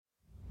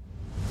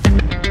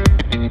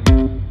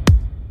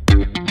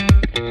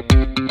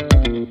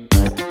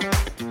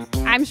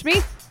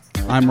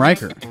I'm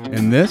Riker,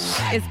 and this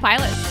is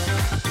Pilot.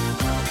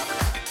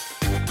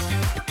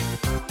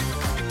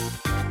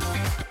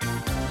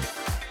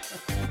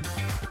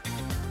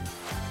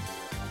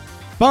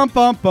 Bum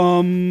bum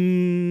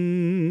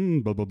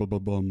bum. Bum, bum, bum,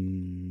 bum,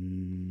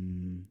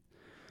 bum.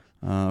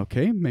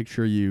 Okay, make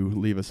sure you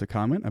leave us a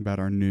comment about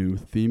our new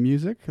theme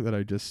music that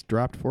I just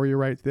dropped for you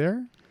right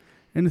there.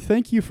 And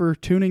thank you for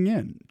tuning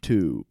in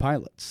to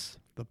Pilots,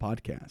 the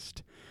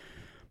podcast.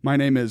 My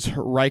name is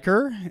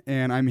Riker,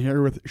 and I'm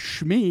here with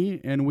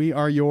Shmi, and we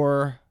are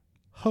your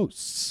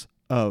hosts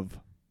of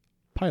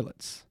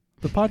Pilots,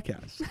 the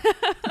podcast.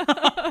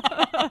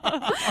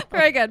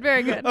 Very good,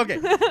 very good. Okay.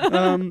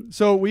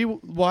 So we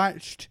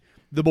watched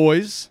The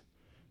Boys.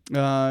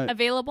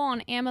 Available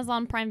on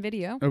Amazon Prime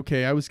Video.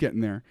 Okay, I was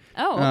getting there.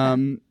 Oh,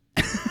 okay.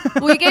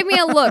 Well, you gave me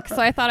a look, so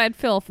I thought I'd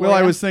fill for you. Well,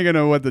 I was thinking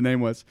of what the name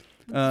was.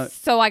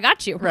 So I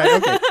got you. Right,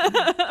 okay.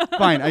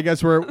 Fine, I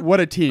guess what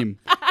a team.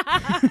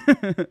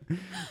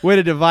 Way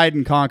to divide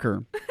and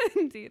conquer.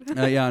 Indeed.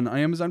 Yeah, on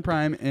Amazon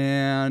Prime,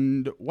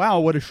 and wow,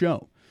 what a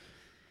show.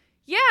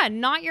 Yeah,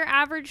 not your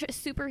average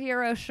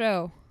superhero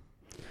show.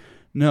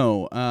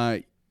 No,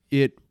 I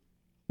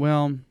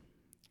want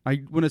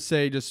to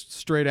say just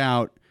straight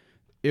out,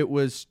 it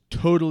was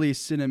totally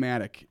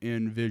cinematic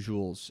in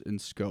visuals and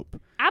scope.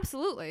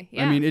 Absolutely,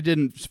 yeah. I mean, it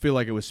didn't feel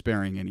like it was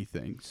sparing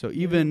anything. So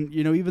even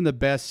the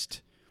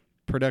best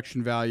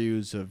production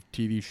values of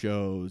TV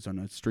shows on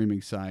a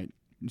streaming site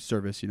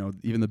service,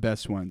 even the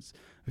best ones,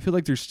 I feel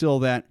like there's still a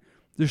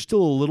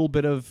little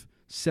bit of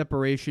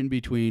separation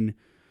between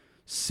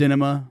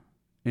cinema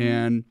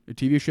and a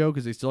TV show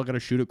because they still got to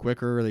shoot it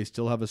quicker, or they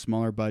still have a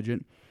smaller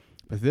budget.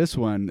 But this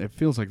one, it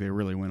feels like they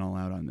really went all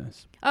out on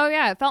this. Oh,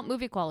 yeah. It felt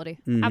movie quality.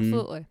 Mm-hmm.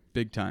 Absolutely.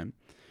 Big time.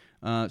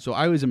 So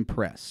I was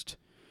impressed.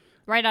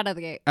 Right out of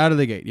the gate. Out of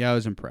the gate. Yeah, I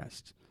was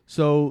impressed.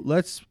 So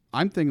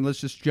I'm thinking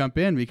let's just jump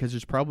in because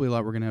there's probably a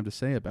lot we're going to have to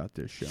say about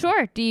this show.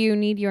 Sure. Do you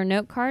need your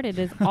note card? It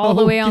is all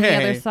the way on the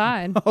other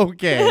side.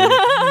 Okay.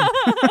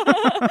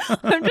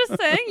 I'm just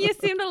saying you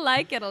seem to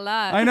like it a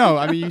lot. I know.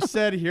 I mean, you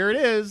said, here it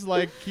is.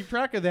 Like, keep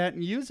track of that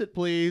and use it,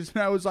 please.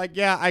 And I was like,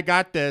 yeah, I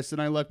got this.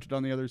 And I left it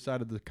on the other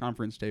side of the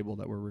conference table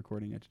that we're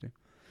recording it today.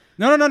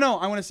 No.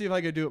 I want to see if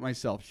I could do it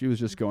myself. She was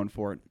just going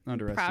for it.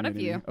 Proud of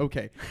you. Me.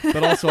 Okay.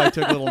 But also I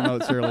took little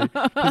notes early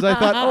because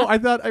I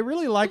thought I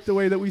really liked the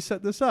way that we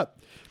set this up,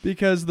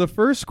 because the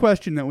first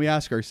question that we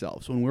ask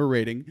ourselves when we're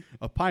rating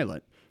a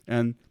pilot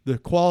and the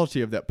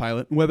quality of that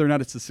pilot, whether or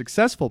not it's a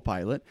successful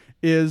pilot,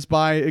 is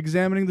by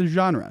examining the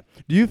genre.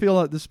 Do you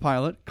feel that this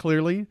pilot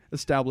clearly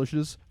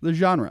establishes the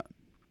genre?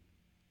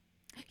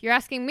 You're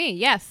asking me.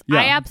 Yes,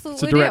 yeah, I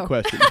absolutely do. It's a direct do.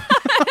 question.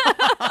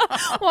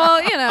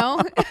 Well,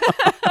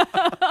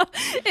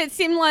 it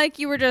seemed like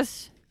you were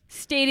just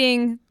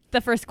stating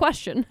the first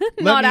question,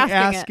 not asking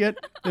Let me ask it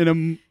in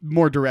a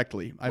more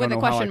directly. I don't know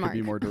how I could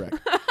be more direct.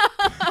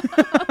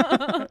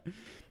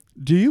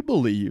 Do you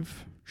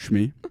believe,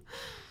 Shmi,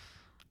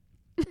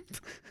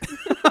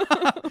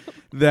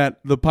 that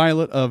the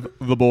pilot of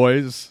The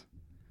Boys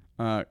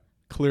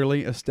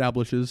clearly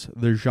establishes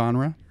the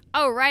genre?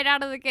 Oh, right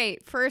out of the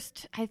gate.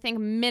 First, I think,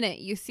 minute,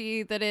 you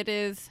see that it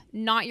is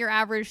not your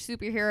average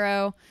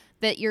superhero,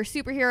 that your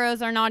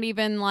superheroes are not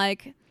even,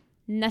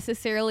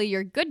 necessarily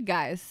your good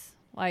guys,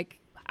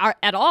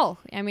 at all.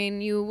 I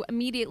mean, you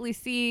immediately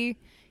see,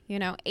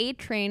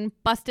 A-Train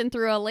busting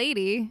through a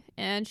lady,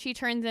 and she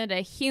turns into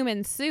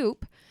human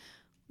soup.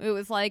 It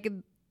was,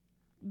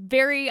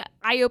 very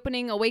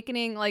eye-opening,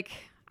 awakening,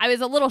 I was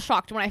a little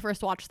shocked when I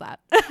first watched that.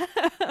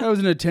 That was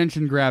an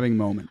attention-grabbing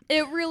moment.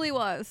 It really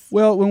was.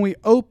 Well, when we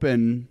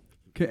open,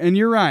 and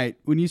you're right,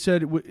 when you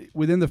said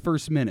within the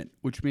first minute,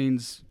 which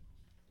means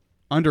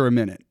under a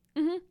minute,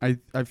 mm-hmm.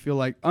 I feel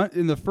like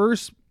in the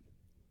first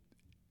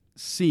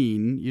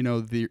scene, you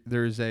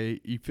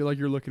feel like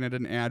you're looking at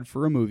an ad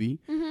for a movie,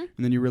 mm-hmm.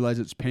 and then you realize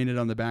it's painted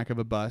on the back of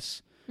a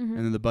bus, mm-hmm.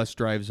 and then the bus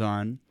drives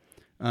on,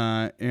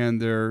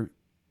 and they're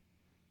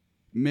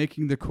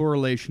making the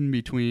correlation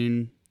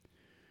between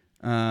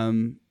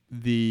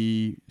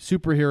the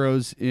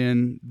superheroes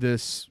in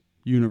this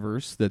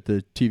universe that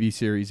the TV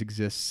series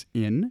exists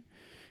in,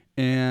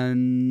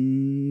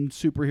 and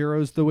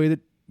superheroes the way that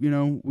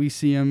we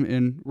see them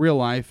in real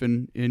life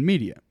and in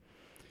media.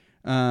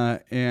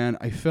 And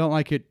I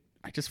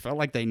just felt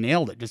like they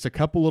nailed it. Just a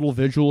couple little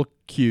visual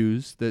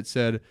cues that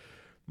said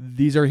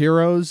these are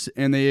heroes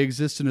and they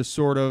exist in a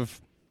sort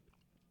of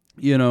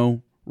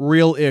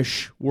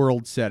real-ish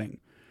world setting.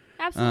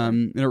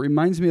 Absolutely. And it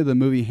reminds me of the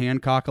movie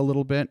Hancock a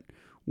little bit,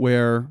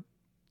 where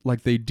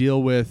they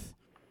deal with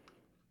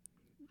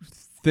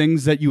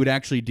things that you would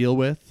actually deal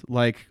with.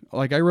 Like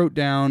I wrote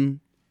down,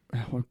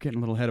 we're getting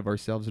a little ahead of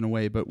ourselves in a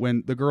way, but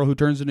when the girl who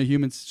turns into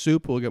human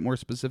soup, we'll get more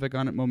specific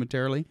on it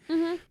momentarily.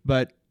 Mm-hmm.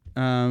 But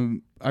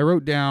I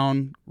wrote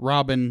down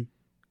Robin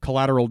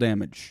collateral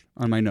damage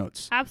on my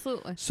notes.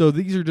 Absolutely. So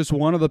these are just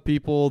one of the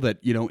people that,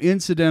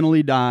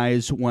 incidentally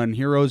dies when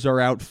heroes are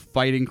out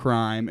fighting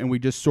crime, and we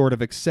just sort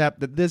of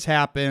accept that this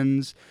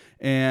happens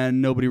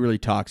and nobody really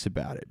talks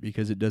about it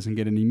because it doesn't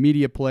get any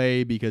media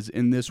play, because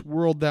in this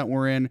world that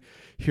we're in,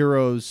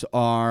 heroes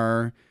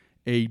are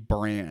a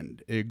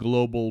brand, a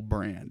global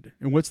brand.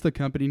 And what's the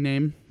company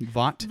name?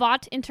 Vought?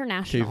 Vought Okay,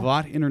 International.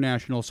 Vought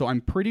International. So I'm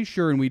pretty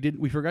sure, and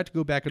we forgot to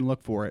go back and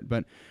look for it,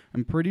 but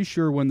I'm pretty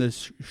sure when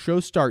this show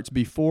starts,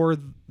 before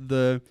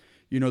the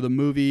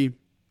movie,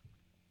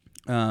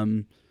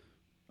 on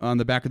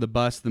the back of the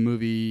bus, the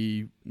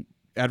movie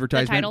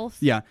advertisement. The titles?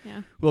 Yeah.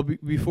 Yeah. Well,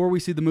 before we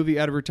see the movie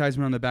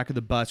advertisement on the back of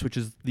the bus, which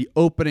is the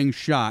opening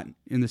shot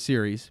in the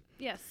series,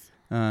 Yes.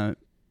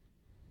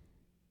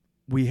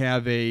 we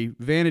have a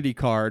vanity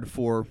card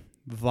for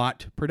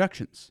Vought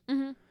Productions.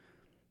 Mm-hmm.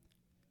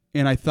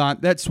 And I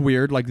thought, that's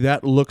weird. Like,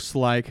 that looks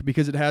like,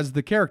 because it has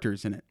the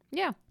characters in it,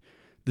 Yeah.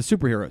 the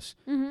superheroes.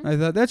 Mm-hmm. I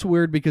thought, that's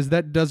weird because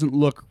that doesn't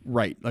look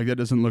right. Like, that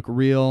doesn't look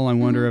real. I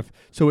wonder if...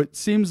 So it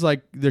seems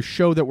like the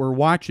show that we're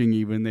watching,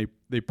 even,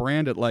 they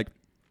brand it like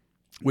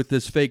with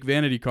this fake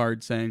vanity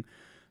card saying,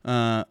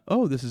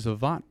 oh, this is a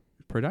Vought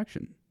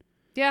production.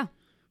 Yeah.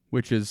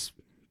 Which is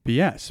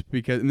BS,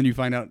 and then you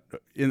find out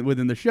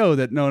within the show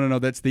that no,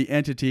 that's the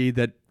entity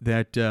that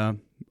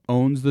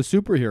owns the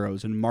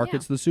superheroes and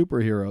markets the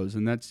superheroes,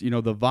 and that's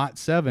the Vought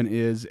 7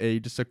 is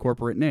just a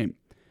corporate name.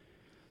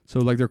 So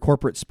like they're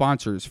corporate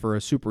sponsors for a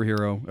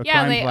superhero.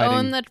 They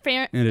own the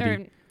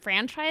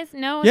franchise.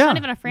 No, it's not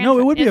even a franchise. No,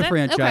 it would be Is a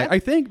franchise. Okay. I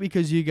think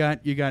because you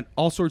got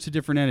all sorts of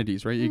different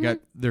entities, right? You got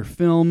their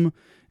film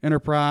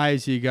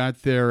enterprise. You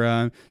got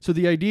their. So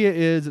the idea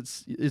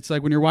is it's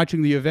like when you're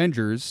watching the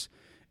Avengers.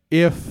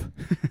 If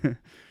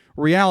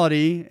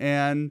reality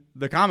and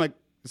the comic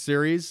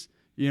series,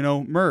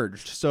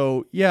 merged.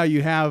 So yeah,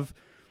 you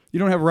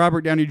don't have Robert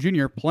Downey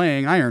Jr.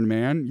 playing Iron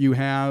Man. You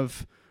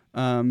have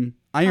Iron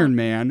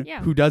Man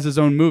who does his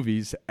own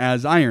movies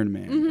as Iron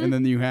Man. Mm-hmm. And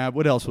then you have,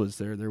 what else was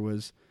there? There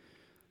was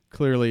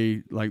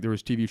clearly there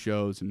was TV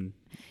shows and.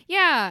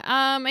 Yeah.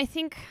 I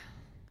think.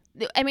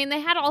 I mean, they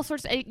had all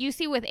sorts. You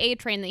see with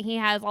A-Train that he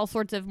has all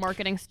sorts of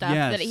marketing stuff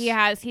that he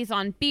has. He's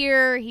on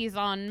beer. He's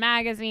on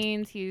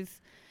magazines. He's.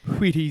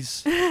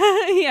 Wheaties.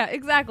 Yeah,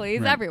 exactly.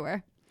 He's Right.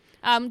 everywhere.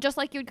 Just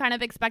like you'd kind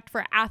of expect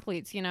for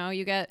athletes, you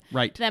get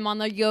them on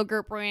the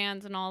yogurt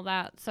brands and all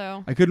that.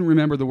 So I couldn't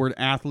remember the word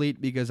athlete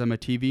because I'm a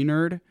TV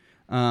nerd.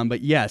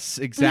 But yes,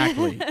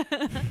 exactly.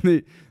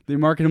 they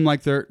market them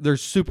like they're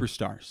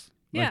superstars.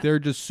 Yeah. Like they're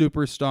just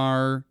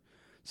superstar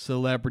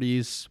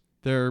celebrities.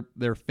 They're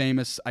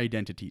famous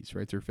identities,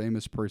 right? They're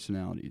famous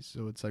personalities.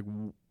 So it's like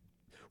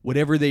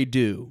whatever they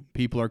do,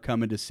 people are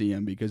coming to see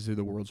them because they're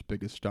the world's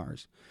biggest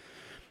stars.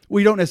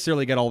 We don't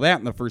necessarily get all that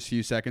in the first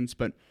few seconds,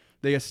 but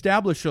they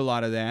establish a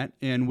lot of that.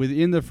 And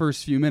within the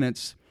first few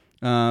minutes,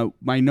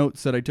 my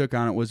notes that I took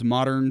on it was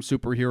modern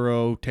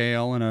superhero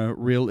tale in a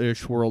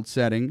real-ish world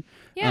setting.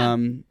 Yeah.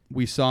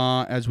 We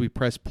saw as we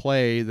press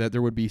play that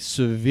there would be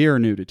severe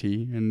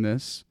nudity in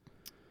this.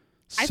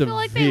 I feel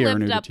like they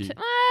lived up to.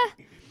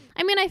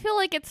 I feel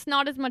like it's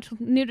not as much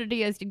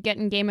nudity as you get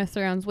in Game of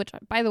Thrones, which,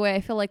 by the way, I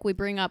feel like we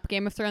bring up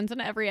Game of Thrones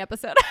in every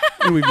episode.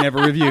 And we've never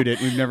reviewed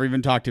it. We've never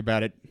even talked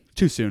about it.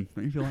 Too soon.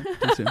 You feel like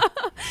too soon.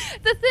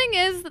 The thing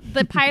is,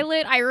 the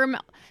pilot,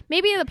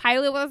 maybe the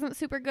pilot wasn't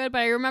super good, but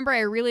I remember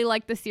I really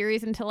liked the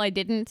series until I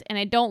didn't, and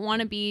I don't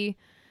want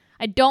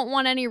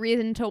any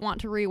reason to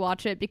want to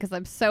rewatch it because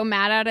I'm so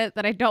mad at it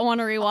that I don't want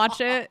to rewatch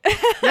it.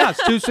 Yeah,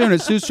 it's too soon.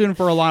 It's too soon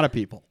for a lot of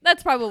people.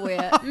 That's probably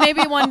it.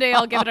 Maybe one day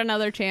I'll give it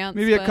another chance.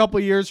 Maybe a couple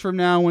years from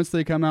now once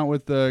they come out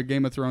with the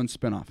Game of Thrones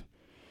spinoff.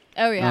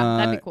 Oh, yeah.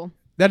 That'd be cool.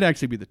 That'd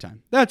actually be the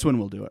time. That's when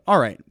we'll do it. All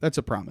right. That's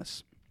a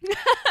promise.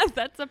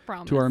 That's a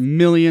promise. To our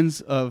millions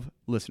of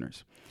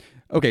listeners.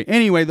 Okay.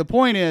 Anyway, the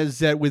point is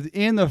that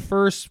within the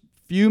first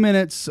few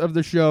minutes of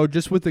the show,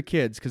 just with the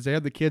kids, because they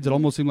had the kids, it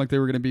almost seemed like they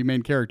were going to be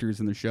main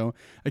characters in the show.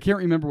 I can't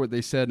remember what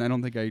they said, and I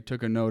don't think I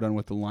took a note on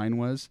what the line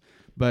was.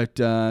 But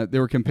they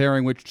were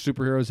comparing which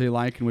superheroes they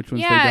like and which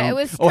ones they don't. Yeah, it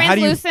was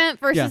translucent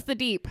versus the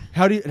deep.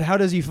 How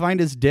does he find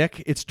his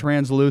dick? It's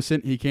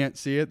translucent. He can't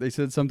see it. They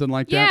said something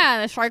like that.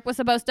 Yeah, the shark was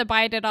supposed to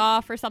bite it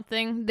off or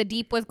something. The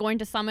deep was going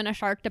to summon a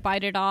shark to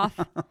bite it off.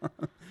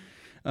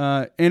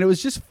 And it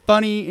was just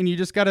funny, and you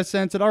just got a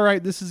sense that, all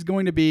right, it's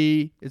going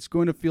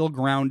to feel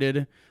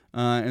grounded,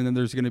 and then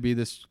there's going to be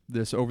this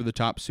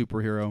over-the-top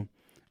superhero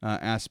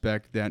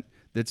aspect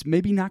that's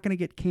maybe not going to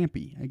get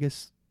campy, I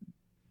guess.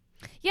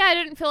 Yeah, I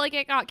didn't feel like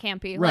it got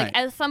campy. Right. Like,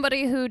 as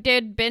somebody who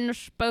did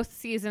binge both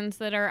seasons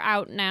that are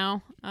out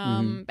now,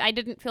 I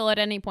didn't feel at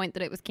any point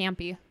that it was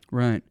campy.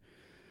 Right.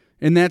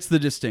 And that's the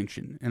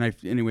distinction. And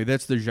anyway,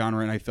 that's the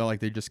genre, and I felt like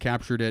they just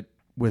captured it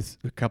with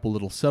a couple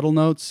little subtle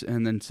notes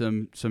and then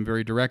some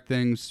very direct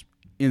things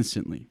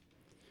instantly.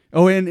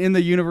 Oh, and in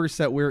the universe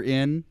that we're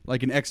in,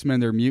 like in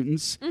X-Men, they're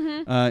mutants.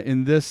 Mm-hmm.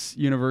 In this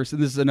universe,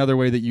 and this is another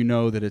way that you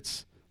know that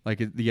it's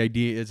like the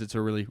idea is it's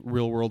a really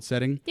real-world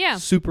setting. Yeah.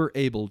 Super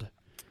abled.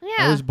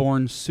 Yeah. I was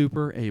born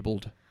super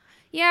abled.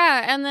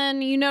 Yeah, and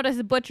then you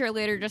notice Butcher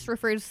later just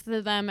refers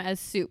to them as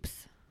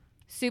soups.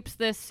 Soups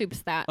this,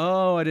 soups that.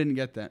 Oh, I didn't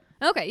get that.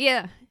 Okay,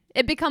 yeah.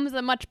 It becomes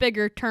a much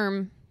bigger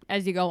term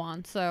as you go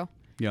on, so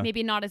yeah.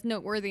 Maybe not as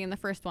noteworthy in the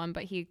first one,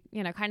 but he,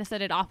 kind of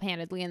said it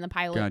offhandedly in the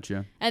pilot.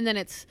 Gotcha. And then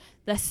it's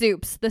the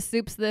soups this,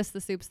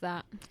 the soups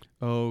that.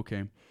 Oh,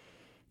 okay.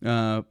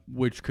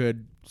 Which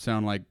could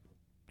sound like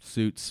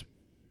Suits.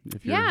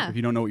 If Yeah.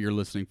 you don't know what you're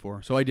listening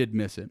for, so I did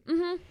miss it.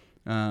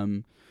 Mm-hmm.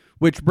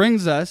 Which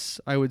brings us,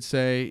 I would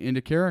say,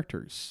 into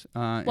characters.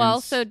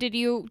 Well, so did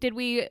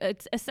we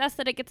assess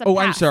that it gets a Oh,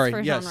 pass I'm sorry. for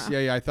Yes,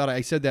 genre? yeah. I thought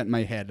I said that in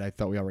my head. I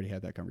thought we already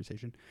had that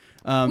conversation.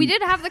 We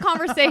did have the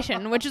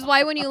conversation, which is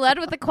why when you led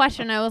with the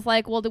question, I was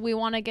like, well, do we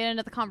want to get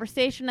into the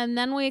conversation and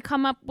then we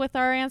come up with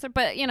our answer?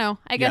 But,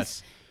 I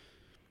guess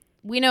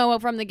we know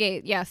from the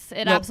gate, yes,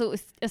 it absolutely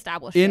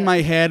established in it.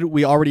 my head,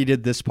 we already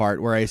did this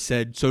part where I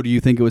said, so do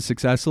you think it was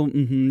successful?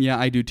 Mm-hmm, yeah,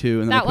 I do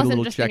too. And then That I put a wasn't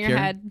little just check in your here.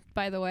 head,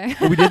 by the way.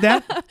 Oh, we did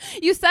that?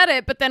 You said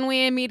it, but then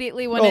we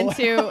immediately went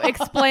into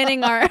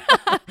explaining our...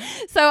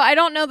 So I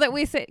don't know that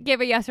we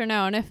gave a yes or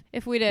no. And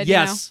if we did,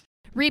 Yes.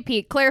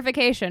 Repeat,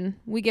 clarification,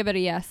 we give it a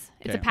yes.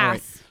 It's a Okay, all right.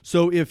 pass.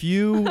 So if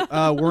you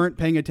weren't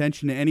paying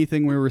attention to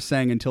anything we were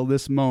saying until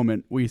this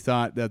moment, we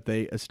thought that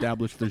they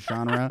established the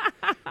genre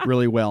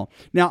really well.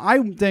 Now,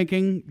 I'm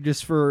thinking,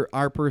 just for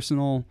our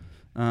personal,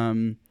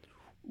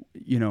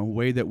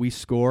 way that we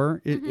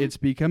score, it's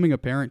becoming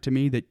apparent to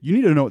me that you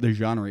need to know what the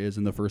genre is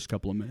in the first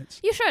couple of minutes.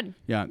 You should.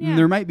 Yeah. And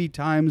there might be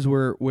times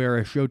where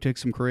a show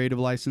takes some creative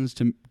license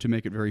to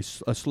make it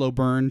a slow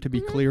burn to be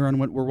clear on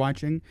what we're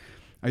watching.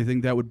 I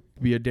think that would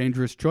be a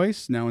dangerous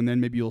choice. Now and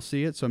then maybe you'll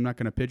see it, so I'm not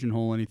going to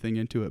pigeonhole anything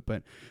into it.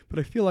 But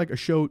I feel like a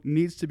show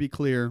needs to be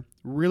clear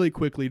really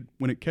quickly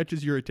when it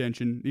catches your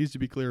attention. It needs to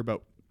be clear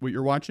about what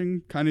you're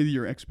watching, kind of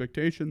your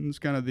expectations,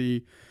 kind of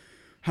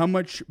how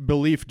much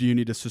belief do you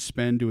need to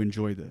suspend to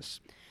enjoy this?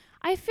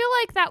 I feel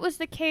like that was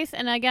the case,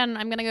 and again,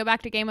 I'm going to go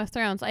back to Game of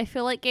Thrones. I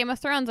feel like Game of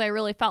Thrones, I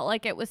really felt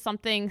like it was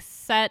something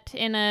set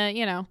in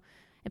a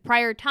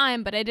prior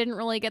time, but I didn't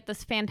really get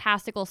this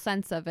fantastical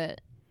sense of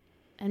it.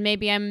 And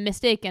maybe I'm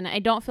mistaken. I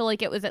don't feel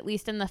like it was at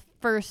least in the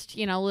first,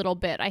 little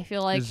bit. I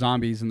feel like... There's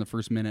zombies in the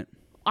first minute.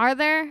 Are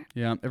there?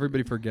 Yeah,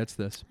 everybody forgets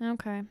this.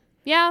 Okay.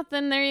 Yeah,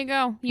 then there you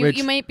go. Which,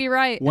 you might be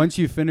right. Once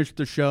you finish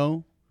the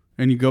show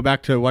and you go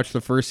back to watch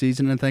the first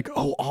season and think,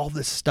 oh, all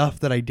this stuff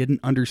that I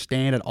didn't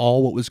understand at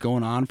all what was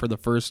going on for the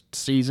first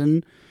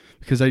season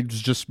because I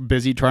was just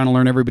busy trying to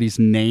learn everybody's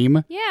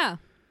name. Yeah.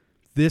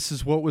 This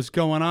is what was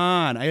going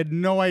on. I had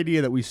no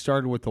idea that we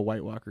started with the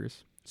White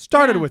Walkers.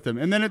 Started with them.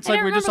 And then it's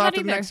like we're just off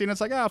to the next scene.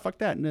 It's like, fuck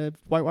that. And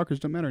White Walkers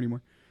don't matter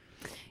anymore.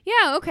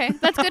 Yeah, okay.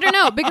 That's good to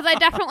know because I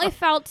definitely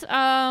felt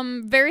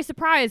very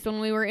surprised when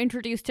we were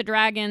introduced to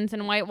dragons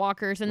and White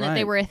Walkers and that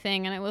they were a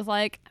thing. And it was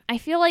like, I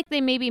feel like they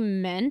maybe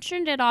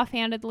mentioned it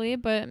offhandedly,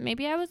 but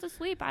maybe I was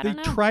asleep. I don't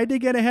know. They tried to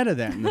get ahead of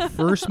that in the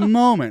first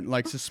moment.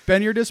 Like,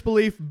 suspend your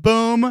disbelief.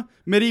 Boom.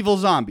 Medieval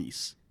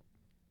zombies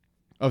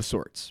of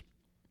sorts.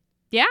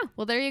 Yeah,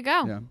 well, there you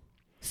go. Yeah.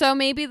 So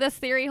maybe this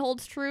theory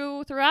holds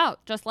true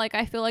throughout. Just like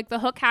I feel like the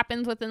hook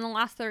happens within the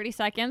last 30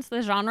 seconds,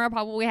 the genre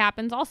probably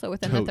happens also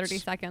within the 30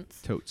 seconds.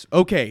 Totes.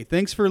 Okay,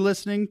 thanks for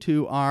listening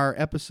to our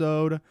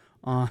episode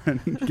on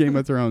Game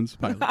of Thrones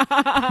pilot.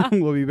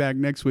 We'll be back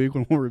next week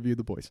when we'll review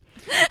The Boys.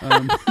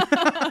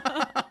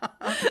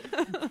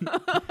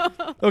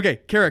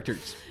 Okay,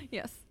 characters.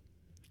 Yes.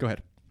 Go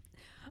ahead.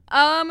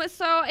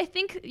 So I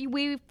think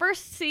we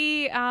first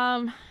see...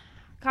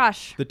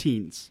 the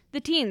teens. The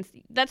teens.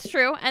 That's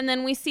true. And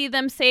then we see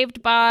them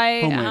saved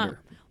by...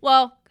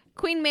 Homelander.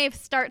 Queen Maeve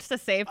starts to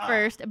save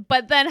first,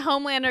 but then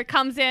Homelander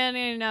comes in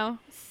and,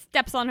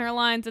 steps on her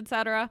lines,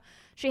 etc.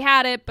 She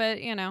had it, but,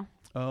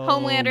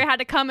 Homelander had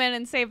to come in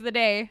and save the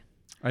day.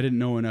 I didn't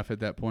know enough at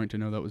that point to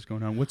know that was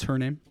going on. What's her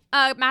name?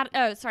 Not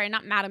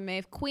Madam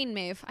Maeve. Queen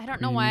Maeve. I don't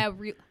know why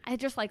I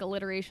just like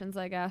alliterations,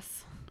 I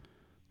guess.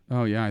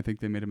 Oh, yeah, I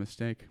think they made a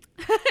mistake.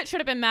 It should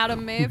have been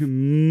Madam Maeve.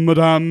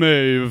 Madame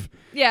Maeve.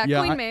 Yeah,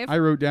 Queen Maeve. I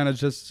wrote down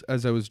as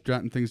I was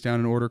jotting things down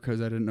in order because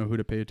I didn't know who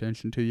to pay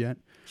attention to yet.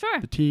 Sure.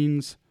 The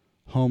teens,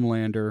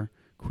 Homelander,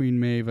 Queen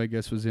Maeve, I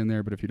guess, was in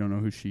there, but if you don't know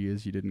who she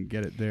is, you didn't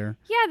get it there.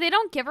 Yeah, they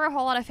don't give her a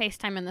whole lot of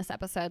FaceTime in this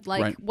episode.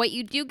 Like, what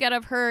you do get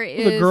of her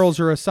is... The girls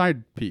are a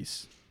side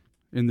piece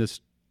in this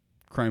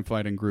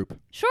crime-fighting group.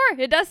 Sure,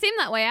 it does seem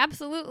that way,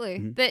 absolutely.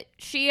 Mm-hmm. That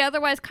she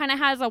otherwise kind of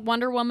has a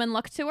Wonder Woman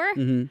look to her.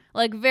 Mm-hmm.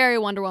 Like, very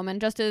Wonder Woman,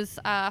 just as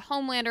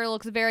Homelander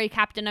looks very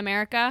Captain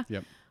America.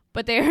 Yep.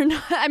 But they're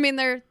not... I mean,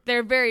 they're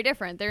very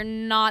different. They're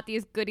not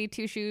these goody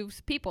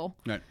two-shoes people.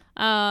 Right.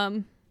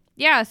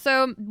 Yeah,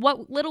 so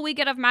what little we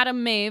get of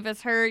Madam Maeve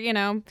is her,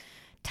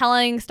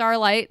 telling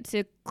Starlight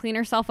to clean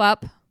herself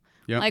up.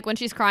 Yep. Like, when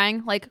she's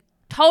crying. Like,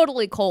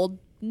 totally cold.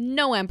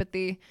 No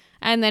empathy.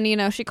 And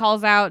then, she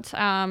calls out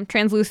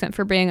Translucent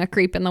for being a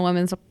creep in the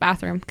women's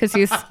bathroom because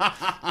he's,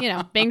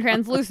 being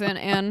translucent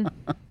and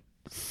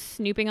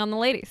snooping on the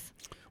ladies.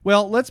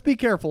 Well, let's be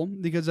careful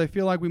because I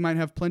feel like we might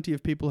have plenty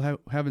of people who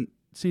haven't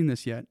seen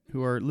this yet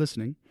who are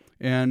listening.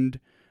 And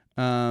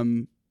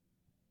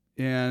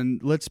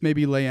let's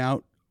maybe lay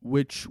out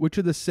which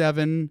of the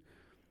 7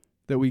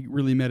 that we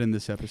really met in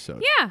this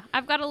episode. Yeah,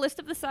 I've got a list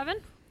of the 7.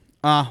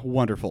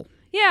 Wonderful.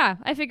 Yeah,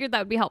 I figured that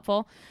would be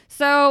helpful.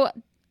 So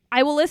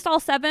I will list all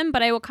 7,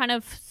 but I will kind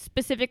of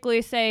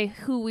specifically say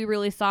who we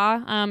really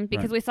saw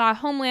because we saw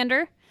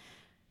Homelander,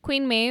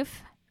 Queen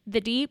Maeve,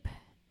 The Deep,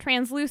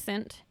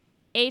 Translucent,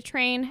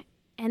 A-Train,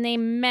 and they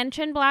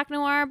mentioned Black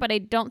Noir, but I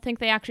don't think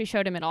they actually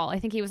showed him at all. I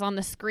think he was on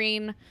the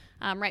screen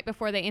right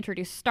before they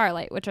introduced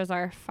Starlight, which is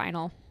our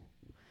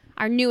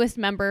newest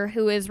member,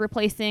 who is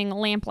replacing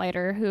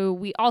Lamplighter, who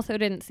we also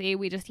didn't see.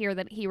 We just hear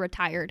that he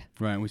retired.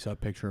 Right, we saw a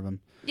picture of him.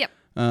 Yep.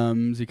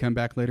 Does he come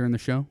back later in the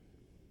show?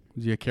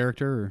 Is he a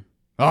character? Or?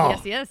 Oh,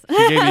 yes, he is.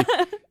 She gave me,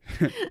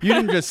 you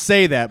didn't just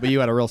say that, but you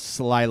had a real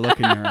sly look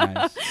in your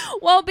eyes.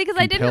 Well, because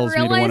I didn't Compels me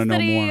to realize wanna know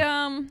that he...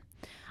 more.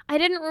 I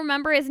didn't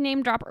remember his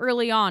name drop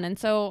early on, and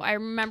so I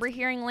remember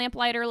hearing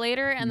Lamplighter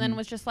later, and then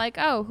was just like,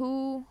 oh,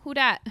 who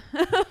dat?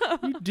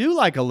 You do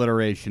like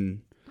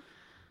alliteration.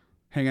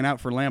 Hanging out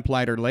for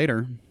Lamplighter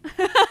later.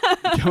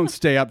 Don't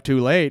stay up too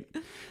late.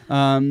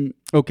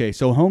 Okay,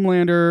 so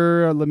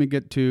Homelander, let me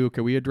get to...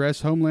 Okay, we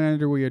address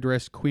Homelander, we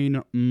address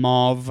Queen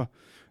Mauve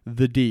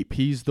the Deep.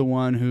 He's the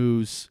one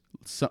who's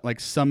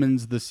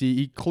summons the sea.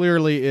 He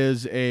clearly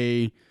is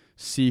a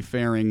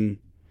seafaring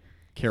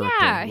character.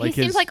 Yeah, like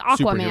he seems like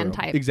Aquaman superhero.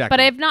 type. Exactly.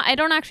 But I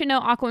don't actually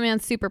know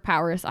Aquaman's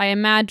superpowers. I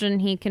imagine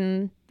he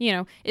can,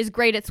 is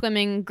great at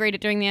swimming, great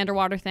at doing the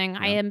underwater thing.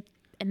 Yeah. I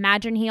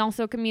imagine he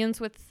also communes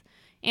with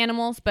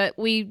animals, but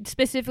we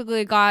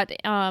specifically got,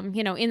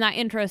 in that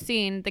intro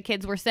scene, the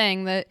kids were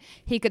saying that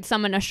he could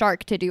summon a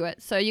shark to do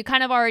it. So you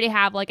kind of already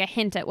have like a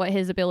hint at what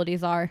his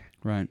abilities are.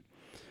 Right.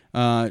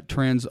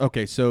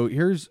 Okay, so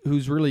here's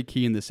who's really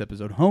key in this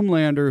episode.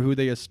 Homelander, who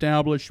they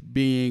establish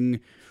being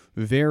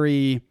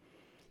very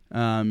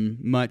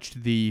much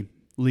the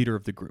leader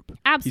of the group.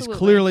 Absolutely. He's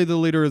clearly the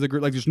leader of the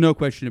group. Like, there's no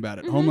question about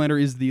it. Mm-hmm.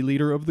 Homelander is the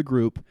leader of the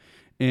group.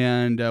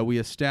 And we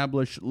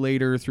establish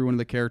later through one of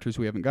the characters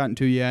we haven't gotten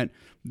to yet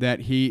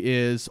that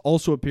he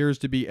also appears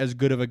to be as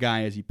good of a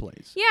guy as he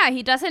plays. Yeah,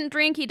 he doesn't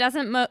drink, he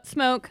doesn't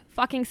smoke.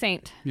 Fucking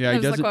saint. Yeah, he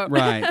doesn't.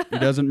 Right, he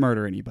doesn't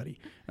murder anybody.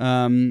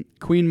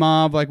 Queen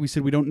Mauve, like we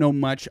said, we don't know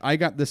much. I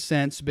got the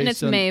sense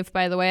based on... And it's Maeve,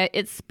 by the way.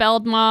 It's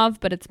spelled Mauve,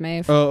 but it's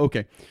Maeve. Oh,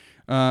 okay.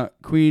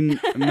 Queen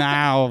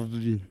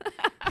Mauve.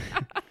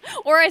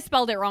 Or I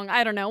spelled it wrong.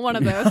 I don't know. One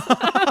of those.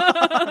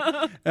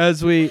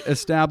 As we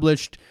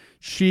established,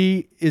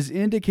 she is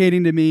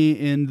indicating to me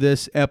in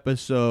this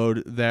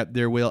episode that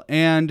there will...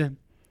 And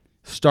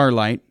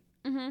Starlight,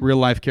 real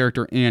life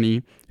character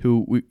Annie,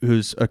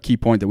 who's a key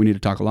point that we need to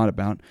talk a lot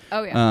about.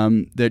 Oh, yeah.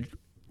 That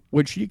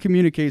what she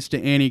communicates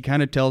to Annie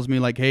kind of tells me,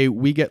 like, hey,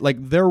 we get...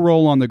 Like, their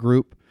role on the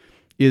group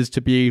is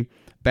to be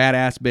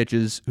badass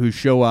bitches who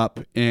show up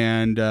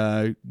and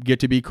get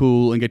to be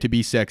cool and get to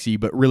be sexy,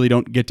 but really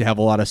don't get to have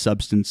a lot of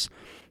substance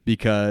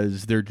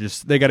because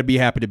they got to be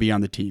happy to be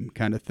on the team,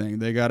 kind of thing.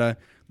 They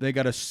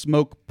gotta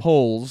smoke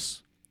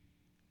poles.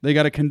 They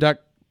gotta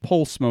conduct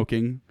pole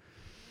smoking.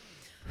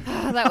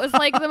 That was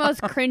like the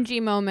most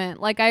cringy moment.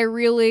 Like, it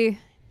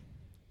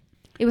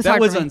was that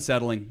hard was for me.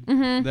 Unsettling.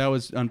 Mm-hmm. That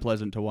was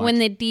unpleasant to watch. When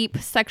the Deep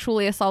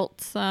sexually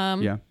assaults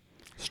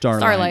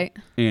Starlight,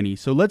 Annie.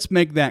 So let's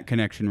make that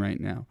connection right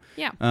now.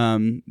 Yeah.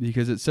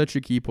 Because it's such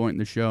a key point in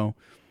the show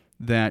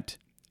that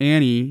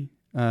Annie,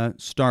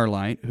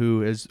 Starlight,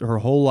 who is her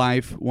whole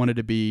life wanted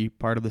to be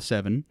part of the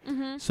Seven,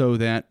 so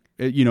that,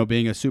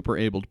 being a super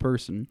abled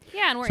person.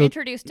 Yeah, and we're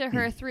introduced to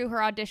her through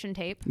her audition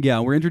tape. Yeah,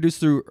 we're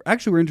introduced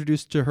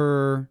to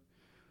her.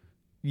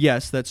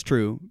 Yes, that's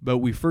true. But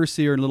we first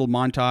see her in a little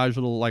montage,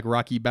 little like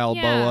Rocky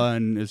Balboa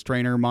and his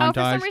trainer montage.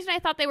 Oh, for some reason I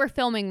thought they were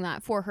filming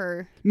that for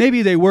her.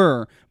 Maybe they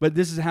were, but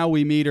this is how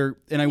we meet her.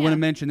 And I want to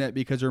mention that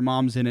because her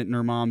mom's in it, and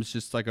her mom's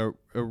just like a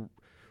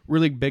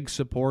really big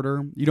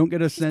supporter. You don't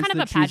get a sense kind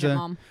that of a pageant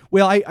mom.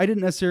 Well, I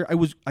didn't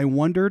necessarily. I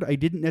wondered. I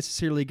didn't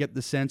necessarily get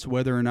the sense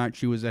whether or not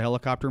she was a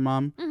helicopter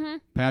mom,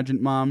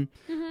 pageant mom,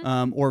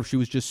 or if she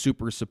was just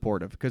super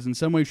supportive. Because in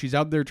some ways, she's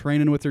out there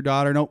training with her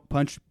daughter. No,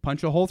 punch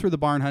a hole through the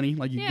barn, honey.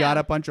 Like you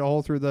gotta punch a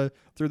hole through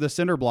the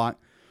cinder block.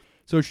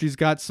 So she's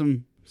got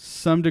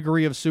some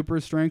degree of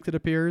super strength, it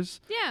appears.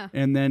 Yeah.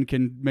 And then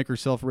can make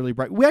herself really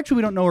bright. We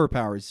don't know her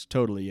powers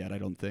totally yet, I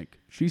don't think.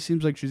 She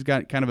seems like she's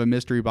got kind of a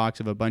mystery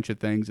box of a bunch of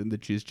things and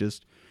that she's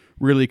just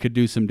really could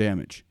do some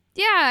damage.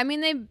 Yeah, I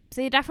mean,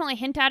 they definitely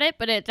hint at it,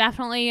 but it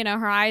definitely,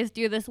 her eyes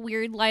do this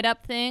weird light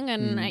up thing,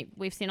 and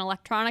we've seen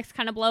electronics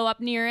kind of blow up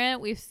near it.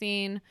 We've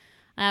seen,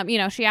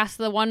 she asked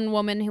the one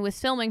woman who was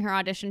filming her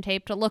audition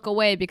tape to look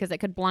away because it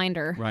could blind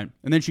her. Right.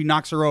 And then she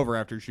knocks her over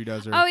after she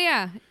does her. Oh,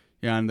 yeah.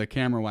 Yeah, and the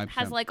camera wipes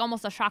Has up. like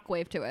almost a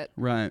shockwave to it.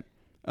 Right.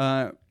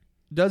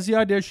 Does her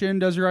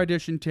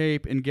audition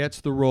tape, and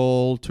gets the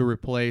role to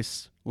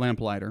replace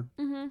Lamplighter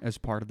as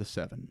part of the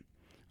Seven.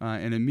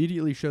 And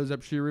immediately shows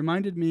up. She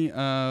reminded me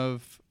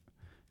of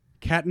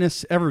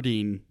Katniss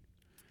Everdeen.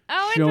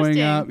 Oh, showing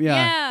interesting. up,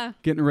 yeah.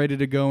 Getting ready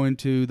to go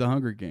into the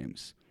Hunger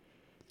Games.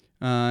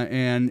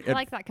 And I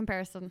like that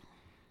comparison.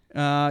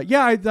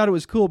 I thought it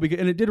was cool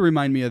and it did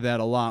remind me of that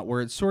a lot,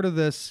 where it's sort of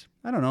this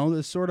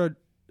sort of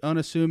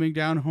unassuming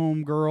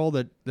down-home girl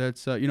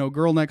that's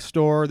girl next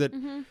door that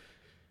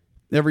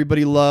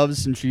everybody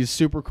loves, and she's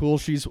super cool.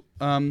 She's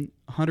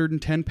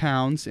 110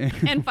 pounds and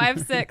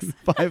 5'6".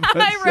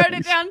 I wrote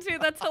it down too.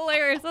 That's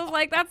hilarious. I was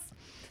like,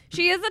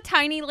 she is a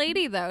tiny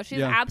lady though.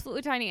 She's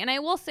absolutely tiny. And I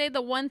will say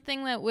the one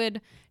thing that would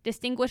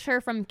distinguish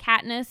her from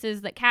Katniss is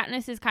that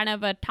Katniss is kind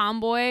of a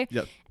tomboy.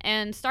 Yep.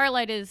 And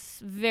Starlight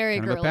is very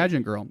kind girly. of a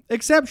pageant girl.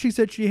 Except she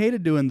said she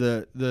hated doing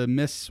the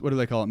Miss, what do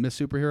they call it? Miss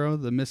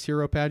Superhero? The Miss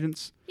Hero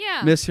pageants?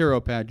 Yeah. Miss Hero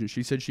pageants.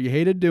 She said she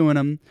hated doing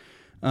them,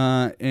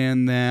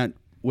 and that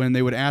when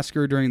they would ask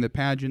her during the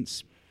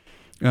pageants,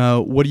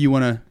 what do you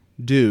want to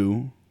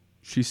do?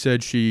 She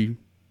said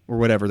or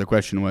whatever the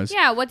question was.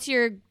 Yeah, what's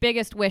your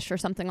biggest wish or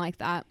something like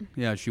that?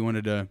 Yeah, she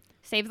wanted to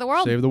Save the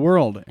world. save the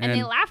world. And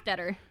they laughed at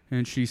her.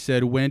 And she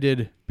said, when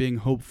did being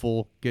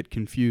hopeful get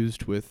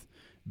confused with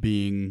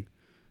being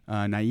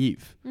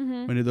naive?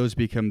 Mm-hmm. When did those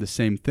become the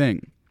same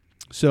thing?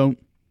 So,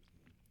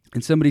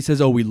 and somebody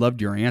says, oh, we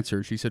loved your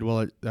answer. She said,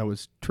 well, that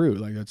was true.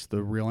 Like, that's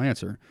the real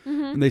answer.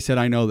 Mm-hmm. And they said,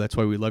 I know, that's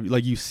why we love you.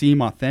 Like, you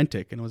seem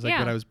authentic. And it was like,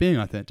 Yeah. but I was being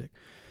authentic.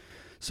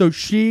 So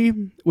she,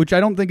 which I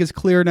don't think is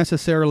clear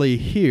necessarily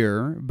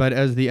here, but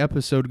as the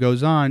episode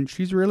goes on,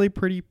 she's really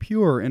pretty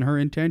pure in her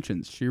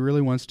intentions. She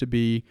really wants to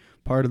be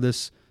part of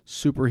this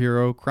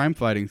superhero crime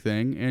fighting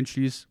thing, and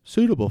she's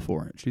suitable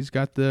for it. She's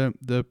got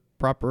the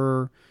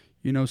proper,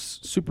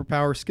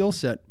 superpower skill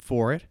set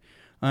for it,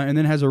 and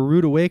then has a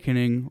rude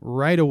awakening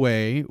right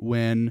away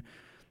when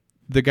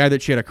the guy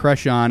that she had a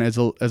crush on as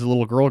a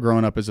little girl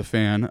growing up as a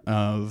fan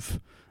of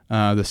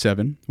the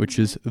Seven, which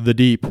is the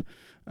Deep,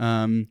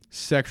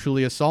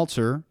 sexually assaults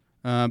her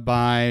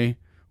by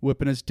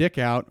whipping his dick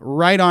out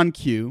right on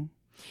cue.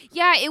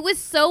 Yeah, it was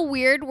so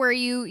weird where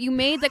you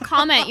made the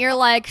comment. You're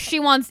like, he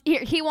wants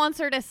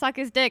her to suck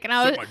his dick, and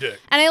I was, Suck my dick.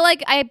 and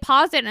I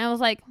paused it and I was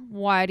like,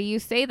 why do you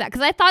say that?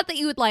 Because I thought that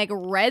you had like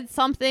read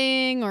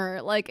something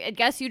or like I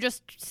guess you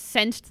just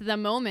sensed the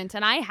moment,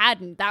 and I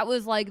hadn't. That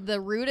was like the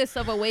rudest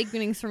of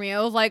awakenings for me.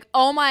 I was like,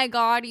 oh my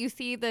god, you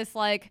see this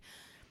like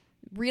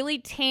really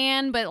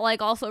tan, but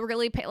like also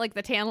really like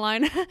the tan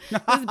line.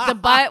 The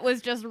butt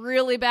was just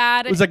really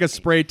bad. It was like a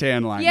spray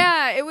tan line.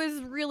 Yeah, it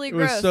was really It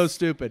gross. was so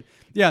stupid.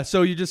 Yeah,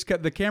 so you just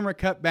cut the camera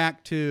cut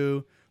back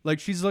to like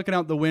she's looking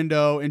out the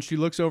window and she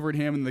looks over at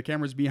him and the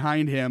camera's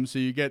behind him, so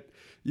you get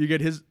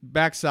his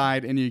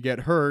backside and you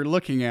get her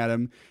looking at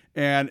him,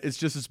 and it's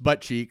just his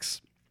butt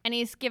cheeks. And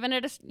he's giving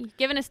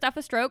his stuff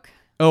a stroke.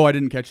 Oh, I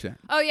didn't catch that.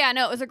 Oh yeah,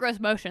 no, it was a gross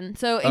motion.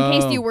 So in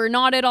case you were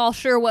not at all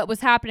sure what was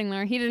happening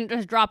there, he didn't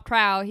just drop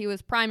trow. He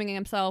was priming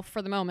himself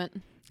for the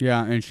moment.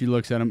 Yeah, and she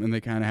looks at him and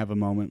they kind of have a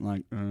moment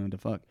like, the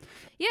fuck.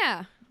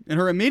 Yeah. And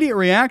her immediate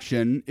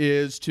reaction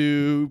is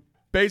to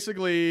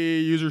basically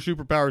use her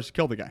superpowers to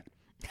kill the guy.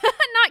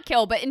 Not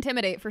kill, but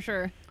intimidate for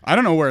sure. I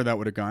don't know where that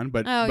would have gone,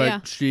 but yeah.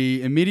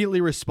 she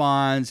immediately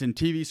responds and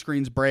TV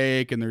screens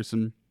break and there's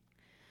some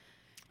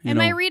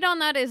my read on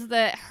that is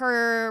that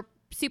her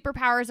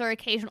superpowers are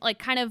occasional, like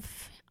kind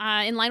of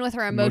in line with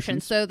her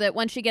emotions, so that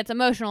when she gets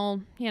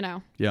emotional,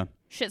 yeah.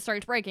 shit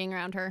starts breaking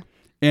around her.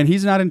 And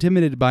he's not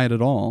intimidated by it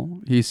at all.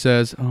 He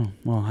says, oh,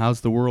 well,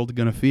 how's the world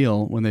going to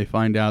feel when they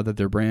find out that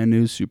their brand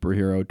new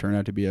superhero turned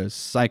out to be a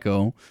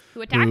psycho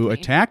Who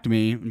attacked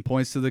me, and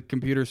points to the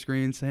computer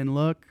screen saying,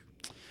 look,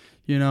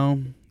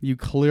 you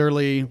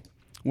clearly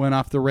went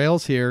off the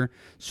rails here.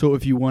 So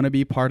if you want to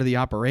be part of the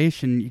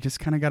operation, you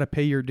just kind of got to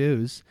pay your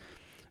dues.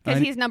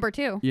 Because he's number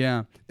 2.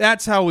 Yeah.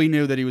 That's how we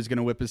knew that he was going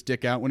to whip his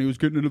dick out when he was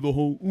getting into the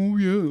whole, oh,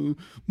 yeah,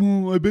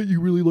 well, I bet you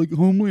really like the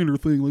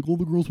Homelander thing. Like, all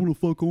the girls want to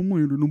fuck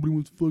Homelander. Nobody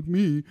wants to fuck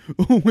me.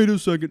 Oh, wait a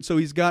second. So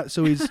he's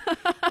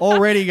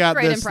already got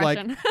Great this,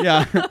 impression. like,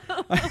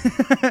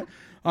 yeah.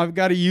 I've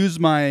got to use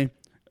my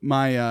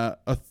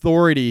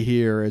authority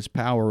here as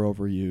power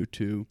over you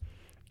to,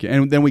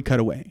 and then we cut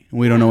away.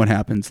 And we don't know what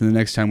happens. And the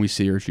next time we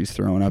see her, she's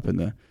throwing up in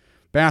the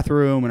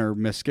bathroom and her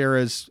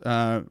mascara's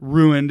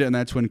ruined, and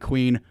that's when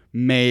Queen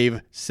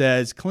Maeve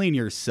says, clean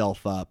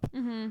yourself up.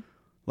 Mm-hmm.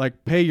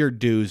 Like, pay your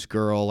dues,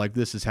 girl. Like,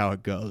 this is how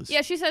it goes.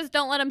 Yeah, she says,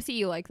 don't let him see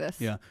you like this.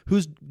 Yeah.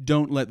 Who's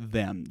don't let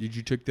them? Did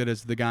you take that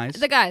as the guys?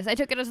 The guys. I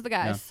took it as the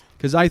guys.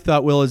 Because I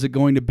thought, well, is it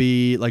going to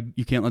be like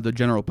you can't let the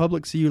general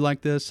public see you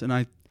like this? And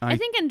I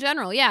think in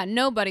general, yeah,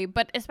 nobody,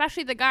 but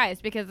especially the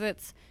guys, because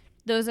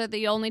those are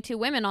the only 2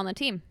 women on the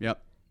team.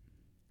 Yep.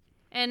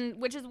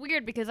 And which is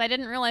weird because I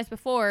didn't realize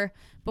before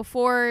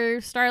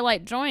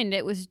Starlight joined,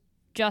 it was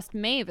just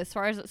Maeve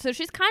so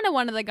she's kind of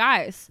one of the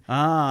guys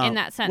in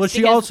that sense. Well,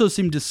 she also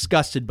seemed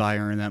disgusted by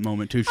her in that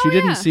moment too. She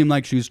didn't seem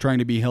like she was trying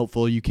to be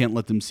helpful. You can't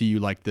let them see you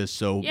like this,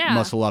 so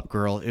muscle up,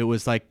 girl. It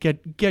was like,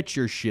 get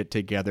your shit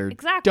together.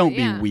 Exactly. Don't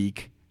be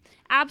weak.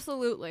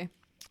 Absolutely.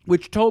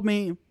 Which told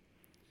me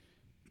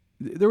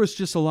there was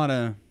just a lot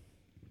of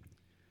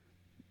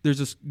there's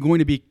just going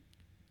to be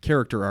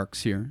character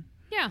arcs here.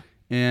 Yeah.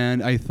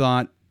 And I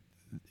thought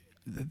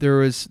there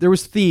was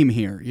theme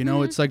here.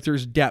 It's like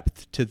there's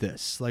depth to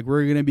this. Like,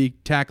 we're going to be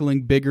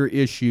tackling bigger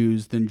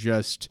issues than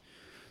just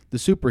the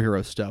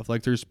superhero stuff.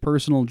 Like, there's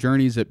personal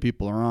journeys that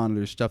people are on.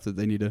 There's stuff that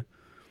they need to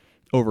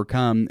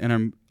overcome.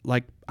 And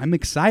I'm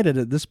excited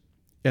at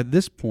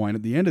this point,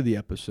 at the end of the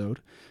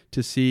episode,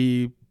 to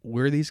see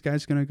where these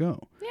guys are going to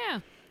go.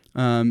 Yeah.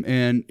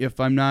 And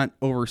if I'm not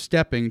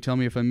overstepping, tell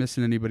me if I'm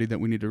missing anybody that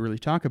we need to really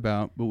talk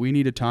about. But we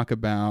need to talk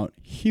about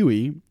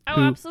Huey.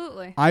 Oh,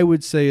 absolutely. I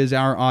would say is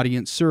our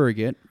audience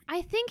surrogate.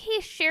 I think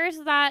he shares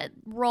that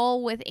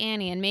role with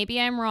Annie, and maybe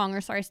I'm wrong,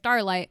 or sorry,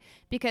 Starlight,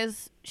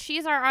 because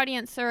she's our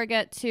audience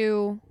surrogate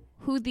to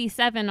who the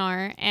Seven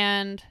are,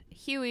 and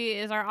Huey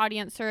is our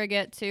audience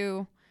surrogate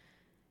to,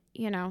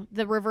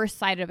 the reverse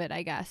side of it,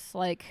 I guess.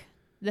 Like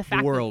the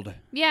fact The world.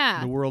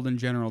 the world in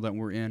general that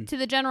we're in. to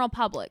the general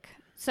public.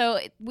 So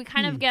we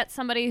kind of get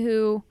somebody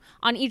who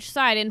on each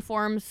side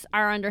informs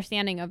our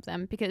understanding of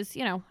them because,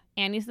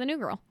 Annie's the new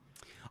girl.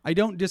 I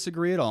don't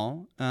disagree at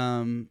all.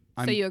 So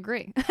you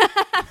agree?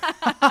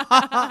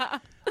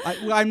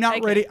 I'm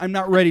not ready. I'm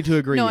not ready to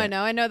agree. No, yet.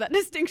 I know that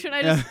distinction.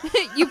 I just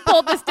you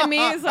pulled this to me,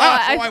 so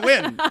I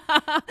win.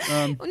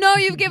 No,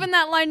 you've given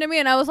that line to me,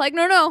 and I was like,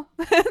 no.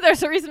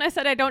 There's a reason I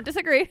said I don't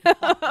disagree.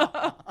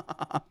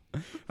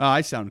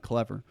 I sound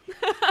clever.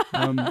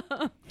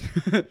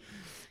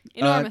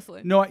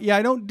 Enormously. No, yeah,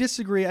 I don't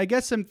disagree. I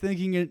guess I'm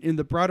thinking in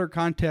the broader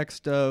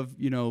context of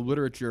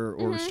literature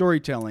or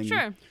storytelling.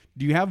 Sure.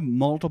 Do you have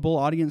multiple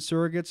audience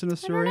surrogates in a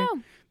story? I don't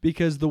know.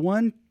 Because the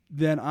one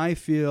that I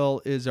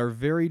feel is our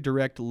very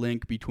direct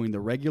link between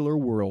the regular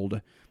world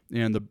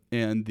and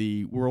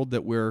the world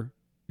that we're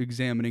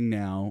examining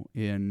now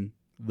in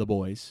The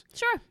Boys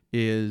Sure.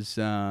 is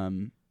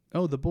The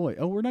Boy.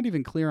 Oh, we're not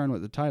even clear on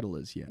what the title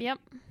is yet. Yep.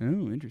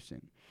 Oh,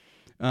 interesting.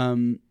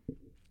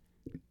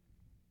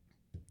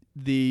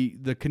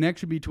 The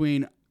connection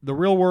between the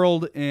real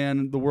world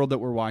and the world that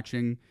we're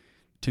watching,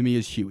 to me,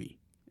 is Huey.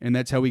 And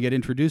that's how we get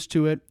introduced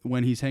to it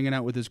when he's hanging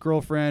out with his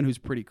girlfriend, who's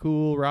pretty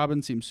cool.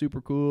 Robin seems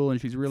super cool,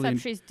 and she's really...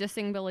 Except she's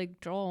dissing Billy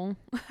Joel.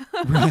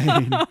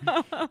 Right.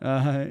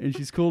 And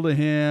she's cool to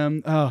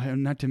him. Oh,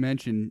 and not to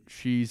mention,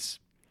 she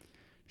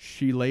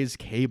lays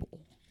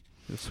cable.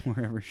 Just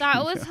wherever That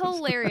she was goes.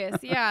 hilarious.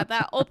 Yeah,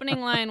 that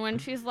opening line when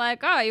she's like,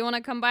 "Oh, you want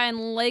to come by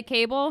and lay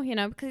cable?"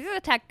 Because he's a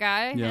tech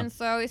guy, Yeah. and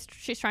so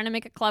she's trying to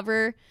make a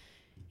clever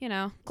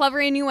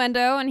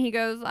innuendo, and he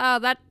goes, "Oh,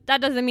 that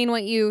doesn't mean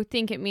what you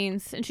think it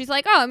means." And she's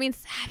like, "Oh, it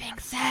means having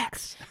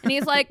sex." And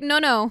he's like,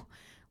 "No.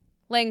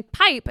 Laying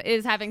pipe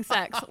is having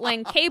sex.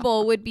 Laying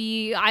cable would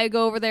be I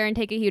go over there and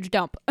take a huge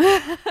dump."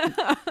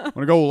 Want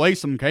to go lay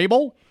some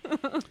cable?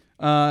 And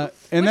that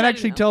I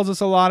actually didn't know. tells us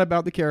a lot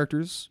about the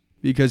characters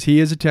because he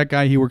is a tech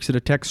guy. He works at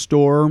a tech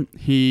store.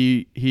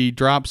 He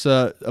drops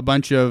a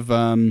bunch of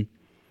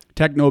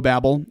techno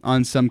babble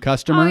on some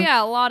customer. Oh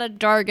yeah, a lot of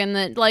jargon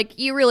that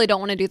you really don't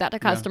want to do that to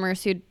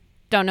customers who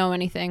don't know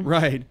anything.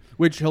 Right.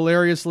 Which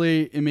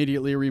hilariously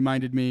immediately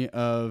reminded me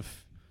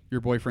of your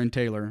boyfriend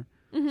Taylor.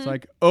 Mm-hmm. It's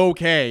like,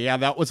 okay, yeah,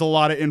 that was a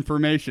lot of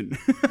information.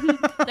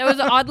 That was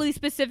oddly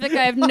specific.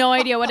 I have no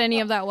idea what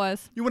any of that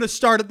was. You want to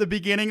start at the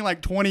beginning,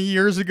 like 20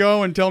 years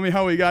ago, and tell me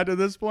how we got to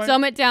this point?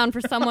 Dumb it down for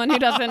someone who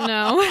doesn't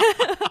know.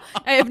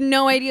 I have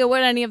no idea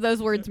what any of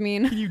those words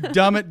mean. Can you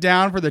dumb it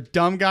down for the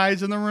dumb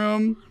guys in the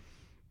room?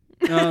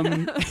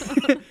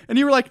 And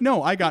you were like,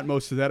 no, I got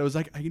most of that. I was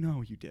like, I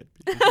know you did.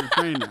 Because you're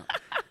trained now.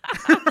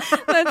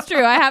 That's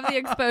true. I have the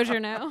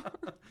exposure now.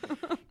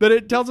 But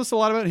it tells us a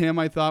lot about him,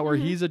 I thought, where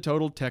he's a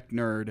total tech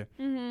nerd.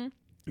 Mm-hmm.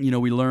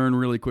 We learn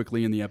really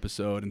quickly in the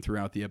episode and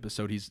throughout the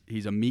episode,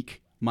 he's a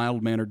meek,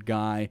 mild-mannered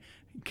guy.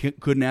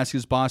 Couldn't ask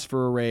his boss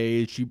for a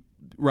raise.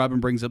 Robin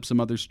brings up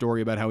some other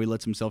story about how he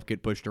lets himself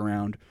get pushed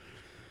around.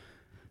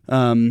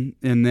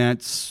 And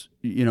that's,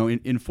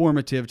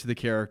 informative to the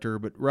character.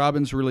 But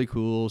Robin's really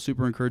cool,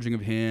 super encouraging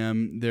of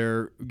him.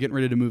 They're getting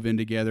ready to move in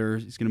together.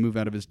 He's going to move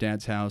out of his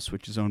dad's house,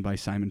 which is owned by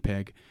Simon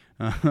Pegg.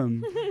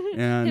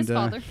 And His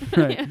father.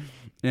 right. Yeah.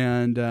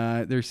 And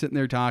they're sitting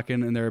there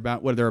talking, and they're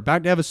about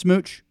to have a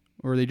smooch,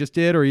 or they just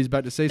did, or he's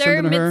about to say They're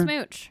something to her.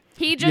 mid-smooch.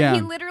 He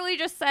literally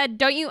just said,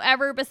 "Don't you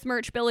ever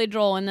besmirch Billy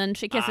Joel," and then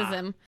she kisses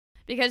him.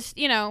 Because,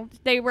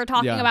 they were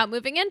talking about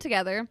moving in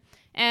together.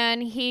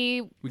 And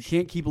we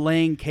can't keep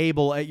laying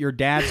cable at your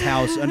dad's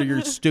house under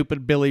your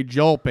stupid Billy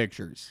Joel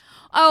pictures.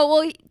 Oh,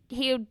 well,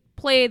 he would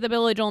play the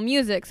Billy Joel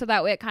music, so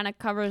that way it kind of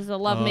covers the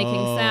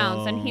love-making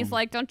sounds. And he's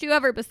like, "Don't you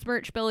ever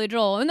besmirch Billy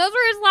Joel." And those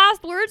were his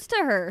last words to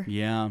her.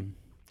 Yeah.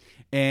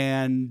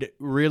 And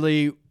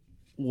really,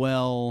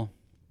 well,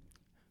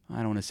 I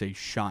don't want to say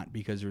shot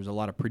because there's a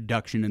lot of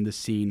production in this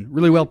scene.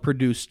 Really well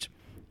produced,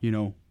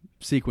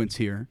 sequence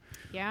here.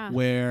 Yeah.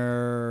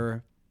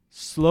 Where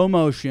slow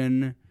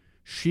motion,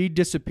 she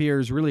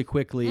disappears really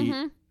quickly,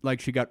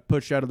 like she got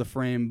pushed out of the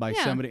frame by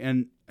somebody.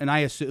 And I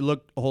assume it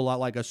looked a whole lot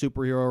like a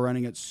superhero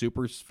running at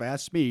super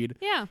fast speed.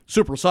 Yeah.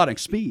 Supersonic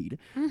speed.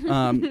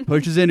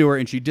 Pushes into her,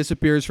 and she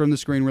disappears from the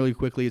screen really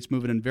quickly. It's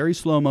moving in very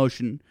slow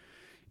motion.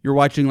 You're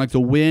watching like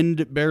the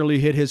wind barely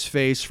hit his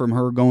face from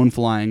her going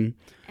flying.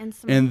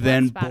 And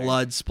then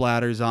blood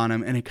splatters on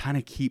him, and it kind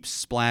of keeps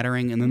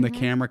splattering, and then the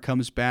camera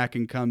comes back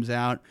and comes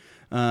out.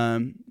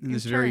 In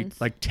this very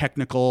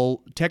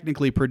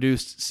technically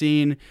produced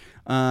scene,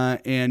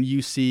 and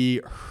you see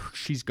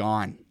she's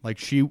gone. Like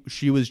she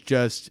was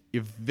just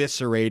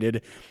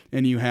eviscerated,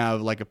 and you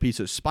have like a piece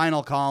of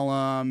spinal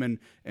column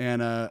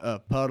and a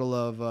puddle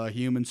of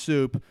human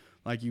soup,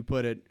 like you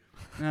put it,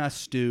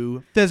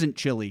 stew, pheasant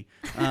chili,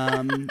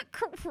 and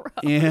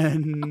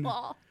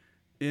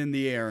in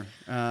the air,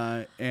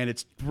 and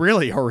it's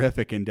really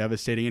horrific and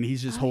devastating. And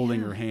he's just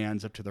holding her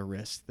hands up to the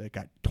wrist that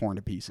got torn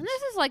to pieces. And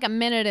this is like a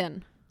minute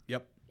in.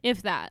 Yep.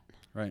 If that.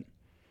 Right.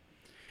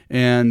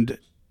 And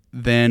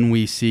then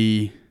we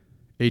see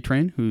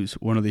A-Train, who's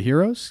one of the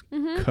heroes,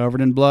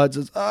 covered in blood,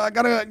 says,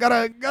 gotta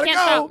Can't go.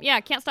 stop. Yeah,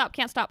 can't stop.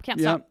 Stop.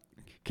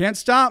 Can't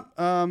stop.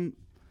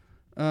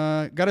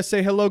 Gotta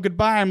say hello,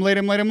 goodbye. I'm late.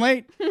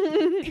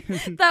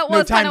 That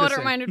was time kind of to what it say.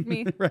 reminded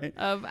me Right.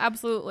 of.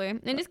 Absolutely.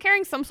 And he's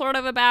carrying some sort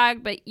of a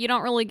bag, but you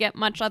don't really get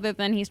much other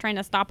than he's trying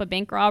to stop a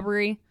bank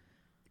robbery.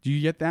 Do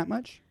you get that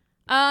much?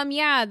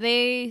 Yeah,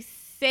 they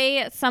say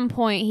at some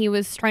point he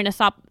was trying to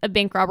stop a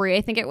bank robbery.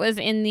 I think it was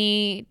in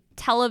the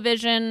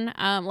television,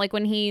 like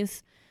when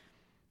he's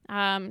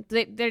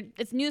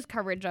it's news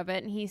coverage of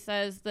it, and he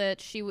says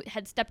that she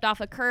had stepped off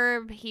a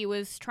curb. He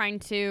was trying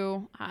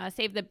to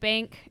save the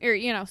bank, or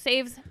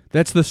saves.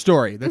 That's the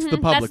story. That's the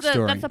public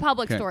story. That's the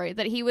public story,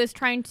 that he was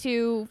trying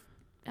to,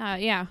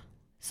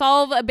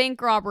 solve a bank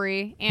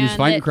robbery, and He was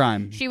fighting that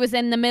crime. she was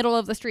in the middle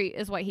of the street,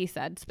 is what he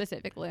said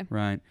specifically.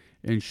 Right.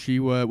 And she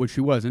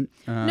wasn't.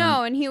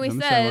 No, and on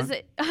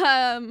the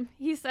sidewalk.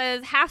 he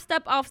says half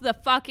step off the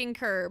fucking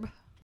curb.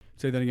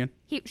 Say that again.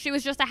 She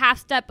was just a half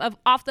step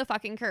off the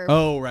fucking curb.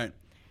 Oh, right.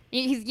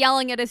 He's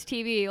yelling at his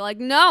TV like,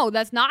 no,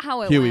 that's not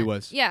how it Huey went.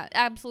 was. Yeah,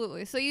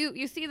 absolutely. So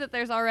you see that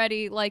there's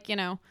already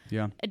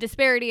Yeah. a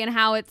disparity in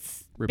how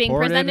it's being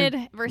Reported.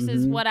 presented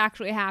versus what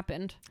actually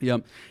happened.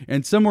 Yep.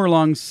 And somewhere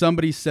along,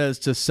 somebody says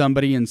to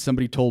somebody, and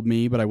somebody told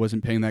me, but I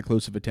wasn't paying that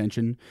close of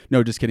attention.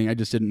 No, just kidding. I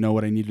just didn't know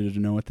what I needed to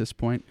know at this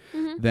point.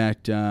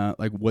 That,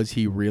 was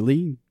he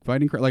really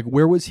fighting crime? Like,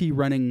 where was he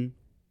running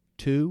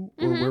to,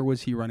 or where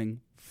was he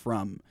running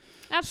from?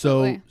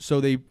 Absolutely.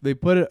 So they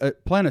plant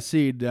a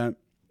seed that,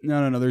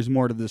 no, there's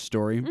more to this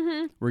story.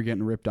 We're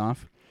getting ripped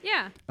off.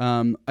 Yeah.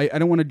 I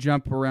don't want to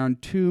jump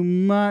around too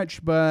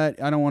much,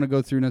 but I don't want to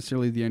go through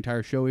necessarily the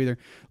entire show either.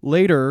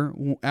 Later,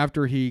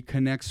 after he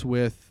connects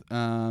with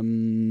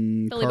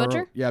Billy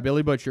Butcher? Yeah,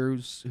 Billy Butcher,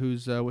 who's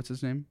what's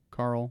his name?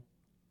 Carl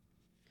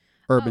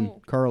Urban.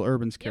 Oh. Carl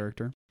Urban's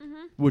character,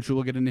 which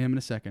we'll get into him in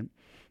a second.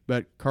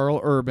 But Carl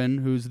Urban,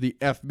 who's the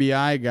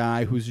FBI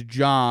guy whose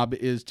job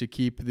is to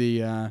keep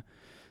the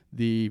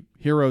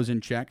heroes in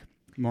check.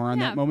 More on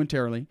that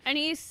momentarily. And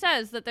he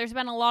says that there's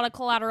been a lot of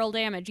collateral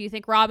damage. You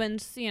think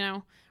Robin's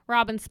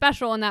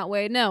special in that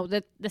way? No,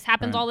 that this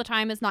happens all the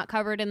time. It's not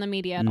covered in the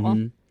media at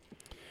all.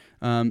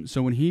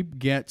 So when he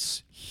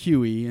gets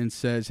Huey and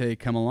says, "Hey,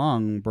 come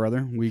along,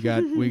 brother. We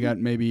got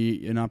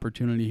maybe an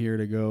opportunity here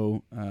to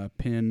go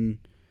pin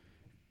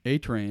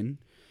A-Train,"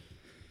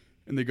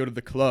 and they go to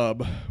the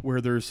club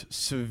where there's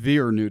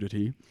severe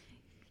nudity.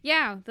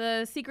 Yeah,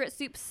 the Secret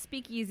Soup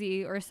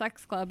Speakeasy or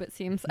Sex Club, it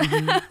seems.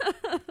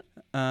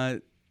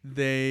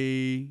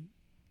 They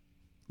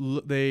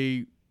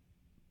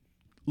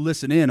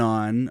listen in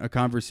on a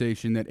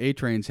conversation that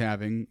A-Train's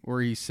having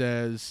where he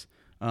says,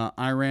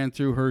 I ran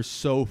through her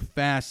so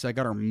fast I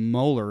got her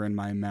molar in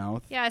my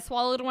mouth. Yeah, I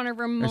swallowed one of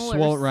her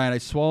molars. I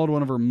swallowed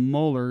one of her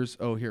molars.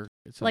 Oh, here.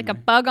 It's like a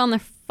bug on the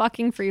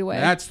fucking freeway.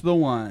 That's the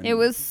one. It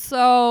was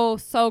so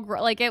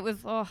gross. Like, it was,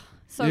 so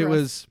It gross.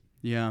 was,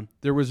 yeah.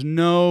 There was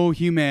no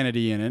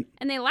humanity in it.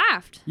 And they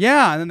laughed.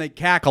 Yeah, and then they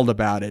cackled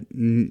about it.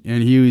 And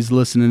he was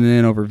listening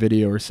in over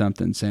video or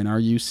something saying, "Are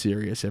you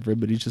serious?"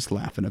 Everybody's just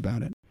laughing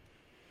about it.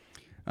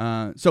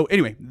 So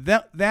anyway,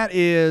 that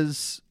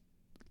is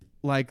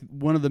like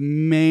one of the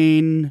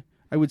main,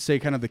 I would say,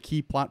 kind of the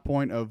key plot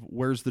point of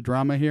where's the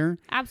drama here.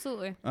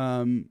 Absolutely.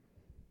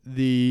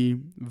 The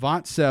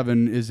Vought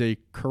 7 is a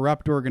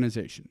corrupt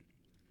organization.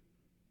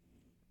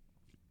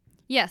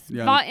 Yes,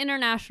 Yeah. Vought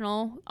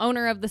International,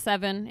 owner of the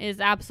Seven, is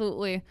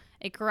absolutely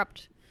a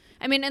corrupt.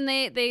 I mean, and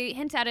they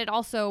hint at it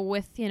also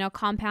with,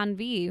 Compound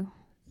V,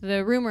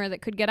 the rumor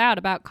that could get out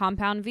about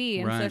Compound V.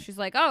 And so Right. she's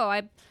like, oh,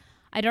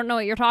 I don't know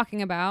what you're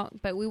talking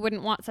about, but we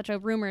wouldn't want such a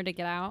rumor to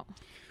get out.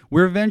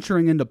 We're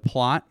venturing into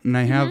plot, and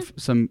I have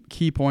some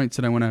key points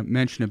that I want to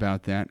mention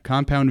about that.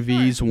 Compound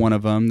V is one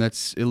of them.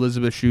 That's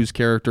Elizabeth Shue's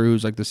character,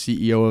 who's like the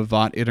CEO of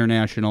Vought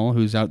International,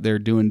 who's out there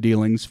doing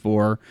dealings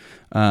for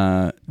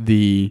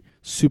the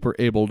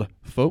super-abled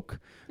folk.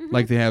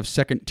 Like they have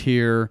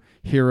second-tier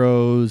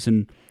heroes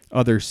and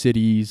other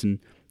cities and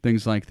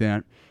things like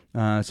that.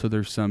 So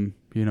there's some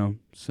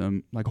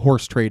like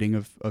horse trading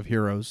of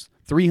heroes.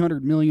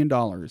 $300 million.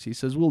 He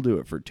says, we'll do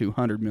it for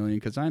 $200 million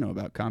because I know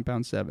about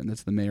Compound 7.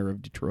 That's the mayor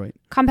of Detroit.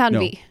 Compound No.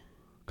 V,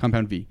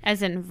 Compound V.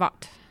 as in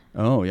Vought,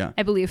 Oh, yeah.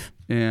 I believe.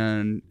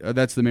 And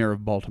that's the mayor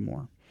of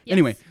Baltimore. Yes.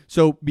 Anyway,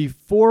 so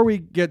before we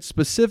get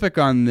specific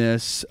on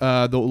this,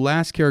 the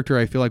last character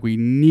I feel like we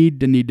need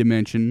to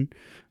mention,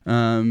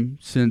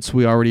 since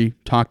we already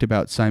talked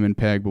about Simon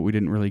Pegg, but we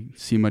didn't really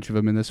see much of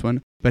him in this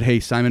one. But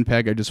hey, Simon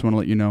Pegg, I just want to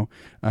let you know,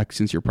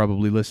 since you're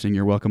probably listening,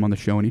 you're welcome on the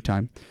show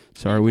anytime.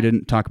 Sorry we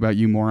didn't talk about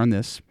you more on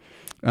this.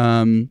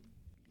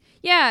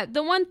 Yeah,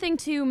 the one thing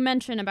to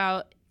mention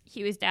about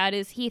Huey's dad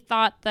is he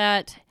thought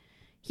that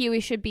Huey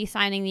should be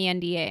signing the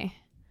NDA.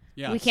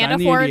 Yeah, We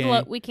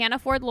can't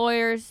afford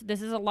lawyers.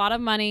 This is a lot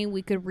of money.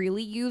 We could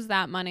really use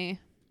that money.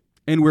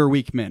 And we're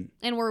weak men.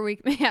 And we're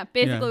weak. Yeah,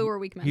 basically Yeah. we're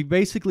weak men. He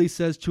basically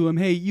says to him,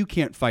 hey, you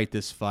can't fight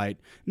this fight.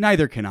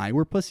 Neither can I.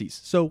 We're pussies.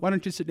 So why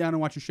don't you sit down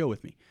and watch a show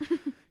with me?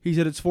 He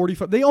said it's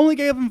 45. They only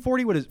gave him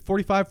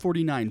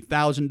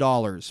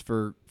 $49,000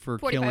 for killing.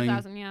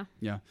 45,000, yeah.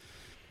 Yeah.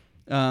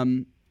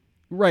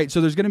 Right.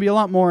 So there's going to be a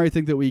lot more, I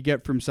think, that we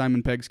get from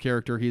Simon Pegg's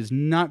character. He is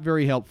not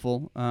very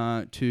helpful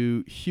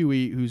to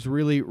Huey, who's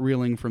really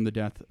reeling from the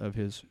death of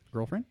his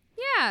girlfriend.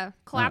 Yeah,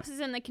 collapses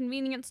in the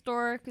convenience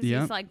store because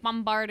Yeah. he's like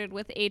bombarded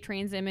with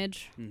A-Train's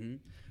image. Mm-hmm.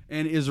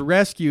 And is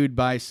rescued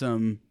by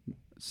some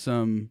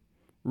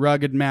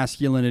rugged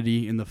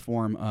masculinity in the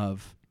form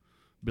of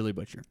Billy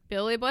Butcher.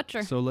 Billy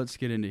Butcher. So let's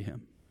get into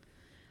him.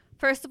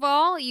 First of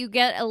all, you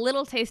get a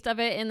little taste of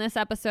it in this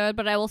episode,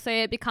 but I will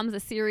say it becomes a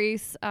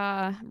series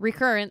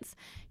recurrence.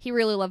 He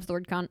really loves the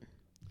word cunt.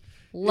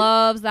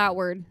 Loves that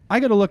word.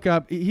 I got to look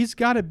up. He's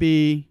got to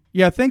be.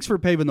 Yeah, thanks for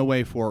paving the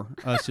way for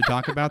us to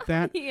talk about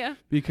that. Yeah.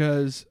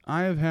 Because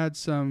I have had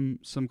some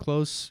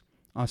close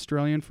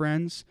Australian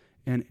friends,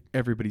 and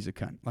everybody's a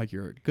cunt. Like,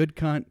 you're a good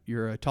cunt,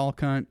 you're a tall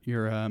cunt,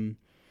 you're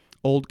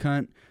old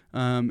cunt.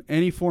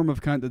 Any form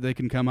of cunt that they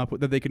can come up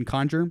with, that they can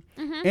conjure.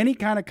 Mm-hmm. Any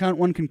kind of cunt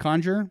one can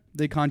conjure,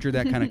 they conjure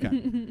that kind of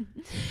cunt.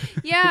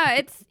 Yeah,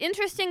 it's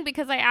interesting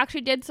because I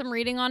actually did some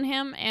reading on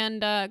him, and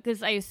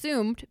because I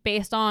assumed,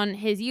 based on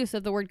his use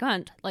of the word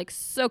cunt, like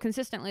so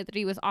consistently, that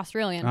he was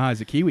Australian.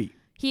 He's a Kiwi.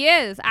 He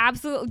is,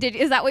 absolutely.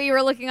 Is that what you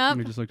were looking up?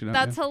 We just looked it up.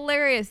 That's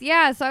hilarious.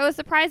 Yeah, so I was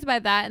surprised by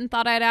that and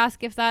thought I'd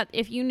ask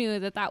if you knew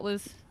that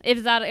was,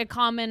 is that a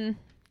common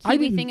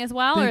Kiwi thing as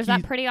well, or is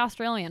that pretty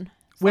Australian?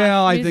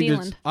 Well, New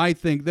Zealand? I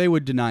think they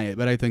would deny it,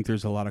 but I think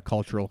there's a lot of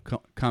cultural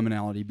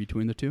commonality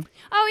between the two.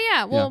 Oh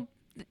yeah, well,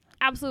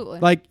 absolutely.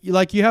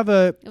 Like you have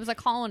a. It was a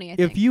colony, I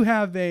think. If you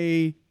have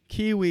a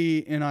Kiwi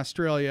in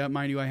Australia,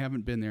 mind you, I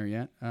haven't been there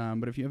yet.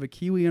 But if you have a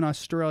Kiwi in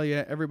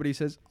Australia, everybody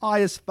says, "Oh,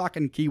 this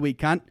fucking Kiwi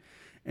cunt."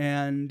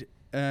 And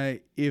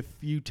if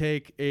you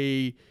take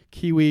a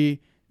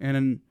Kiwi and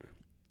an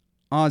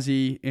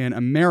Aussie in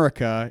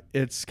America,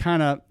 it's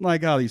kind of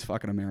like, oh, these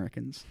fucking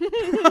Americans.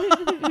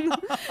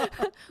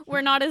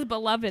 We're not as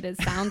beloved,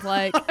 it sounds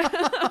like.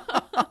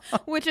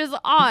 Which is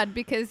odd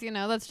because,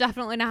 that's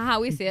definitely not how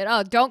we see it.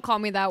 Oh, don't call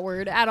me that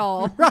word at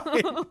all.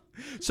 Right.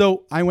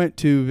 So I went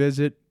to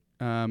visit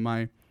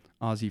my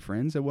Aussie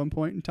friends at one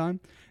point in time,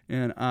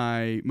 and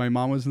my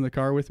mom was in the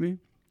car with me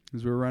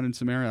because we were running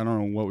some errands. I don't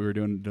know what we were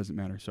doing. It doesn't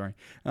matter. Sorry.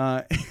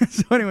 So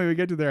anyway, we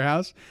get to their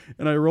house,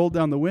 and I rolled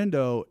down the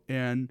window,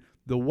 and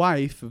the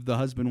wife of the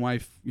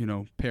husband-wife,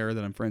 pair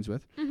that I'm friends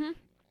with, Mm-hmm.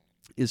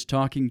 is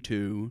talking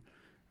to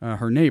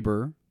her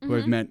neighbor, who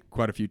I've met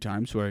quite a few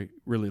times, who I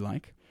really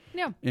like.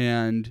 Yeah.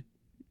 And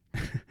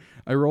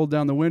I rolled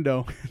down the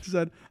window and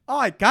said,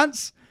 "Hi,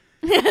 cunts."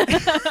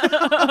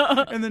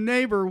 And the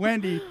neighbor,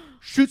 Wendy,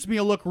 shoots me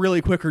a look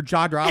really quick. Her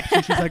jaw drops,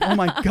 and she's like, "Oh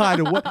my God,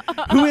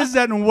 who is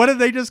that? And what did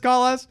they just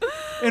call us?"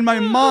 And my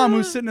mom,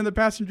 who's sitting in the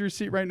passenger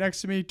seat right next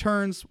to me,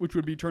 turns, which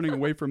would be turning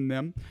away from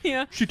them.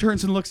 Yeah. She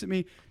turns and looks at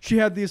me. She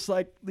had these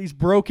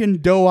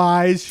broken doe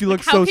eyes. She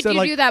looked How so could sad.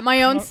 you do that?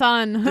 My own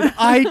son. Did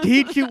I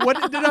teach you?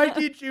 What did I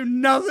teach you?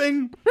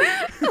 Nothing.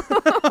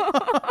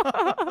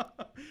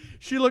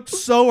 She looked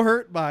so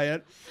hurt by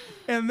it.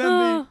 And then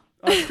the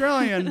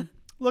Australian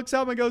looks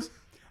up and goes,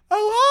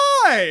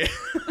 "Oh, hi."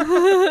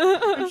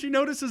 And she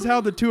notices how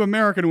the two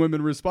American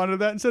women responded to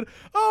that and said,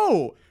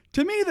 "Oh,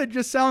 to me that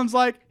just sounds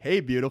like, hey,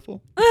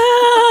 beautiful."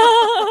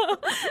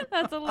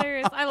 That's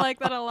hilarious. I like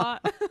that a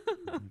lot.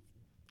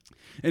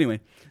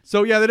 Anyway,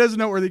 so yeah, that is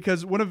noteworthy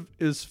because one of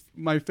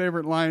my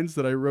favorite lines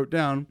that I wrote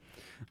down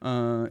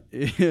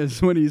is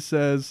when he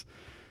says,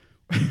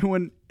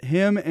 when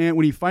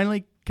he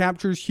finally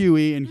captures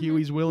Huey, and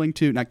Huey's willing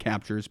to, not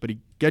captures, but he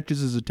catches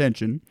his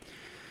attention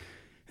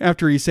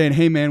after he's saying,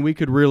 "Hey man, we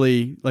could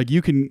really,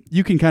 you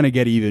can kind of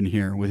get even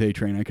here with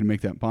A-Train. I can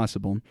make that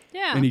possible."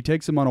 Yeah. And he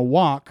takes him on a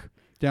walk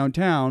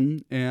downtown,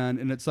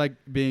 and it's like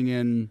being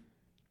in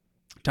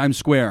Times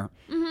Square,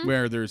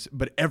 where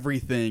but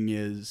everything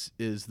is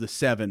the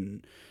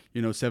seven,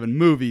 7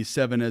 movies,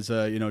 7 as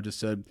a,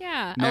 just a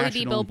Yeah,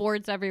 national, LED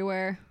billboards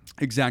everywhere.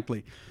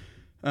 Exactly.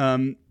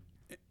 And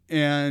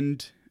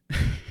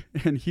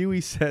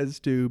Huey says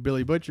to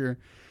Billy Butcher,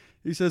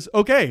 he says,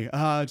 "Okay,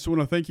 I just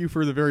want to thank you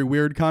for the very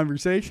weird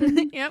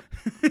conversation." Yep.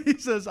 He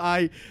says,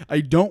 I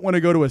don't want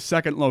to go to a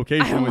second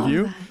location with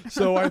you,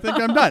 so I think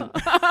I'm done.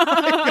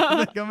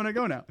 I think I'm going to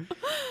go now.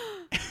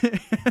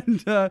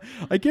 And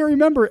I can't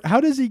remember, how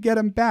does he get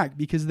him back?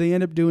 Because they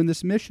end up doing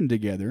this mission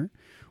together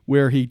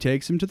where he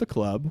takes him to the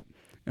club,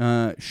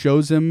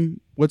 shows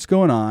him what's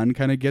going on,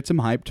 kind of gets him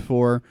hyped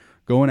for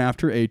going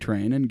after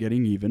A-Train and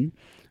getting even.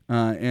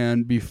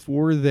 And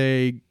before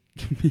they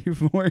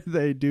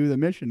do the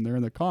mission, they're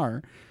in the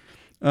car.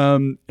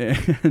 And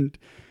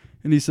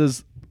he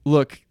says,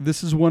 "Look,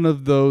 this is one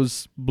of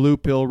those blue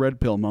pill, red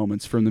pill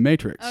moments from The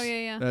Matrix." Oh,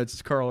 yeah.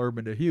 That's Carl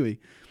Urban to Huey.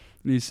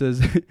 And he says,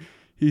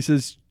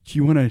 "Do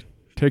you want to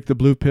take the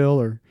blue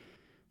pill or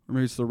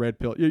maybe it's the red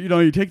pill?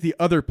 You take the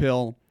other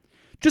pill.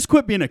 Just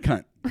quit being a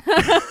cunt."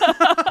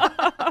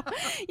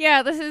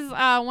 Yeah, this is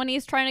when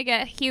he's trying to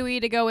get Huey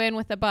to go in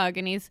with the bug,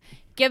 and he's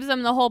gives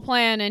him the whole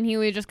plan, and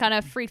Huey just kind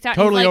of freaks out.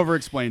 Totally like,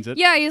 over-explains it.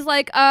 Yeah, he's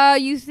like,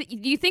 you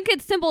think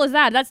it's simple as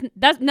that?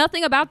 That's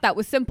nothing about that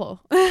was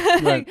simple.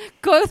 Right.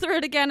 Go through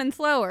it again and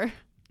slower.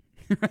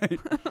 Right.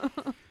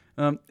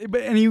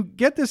 And you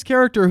get this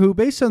character who,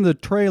 based on the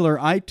trailer,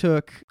 I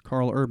took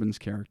Carl Urban's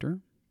character,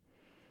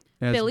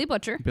 as Billy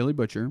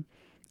Butcher,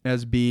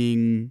 as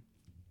being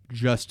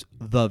just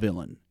the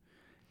villain.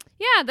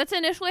 Yeah, that's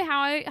initially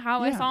how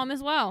I saw him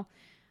as well.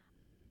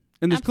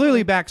 And there's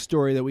clearly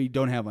backstory that we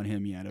don't have on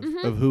him yet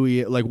of who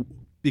he, like,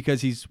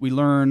 because we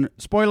learn,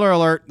 spoiler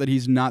alert, that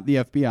he's not the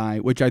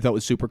FBI, which I thought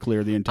was super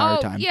clear the entire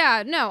time.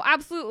 Yeah, no,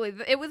 absolutely.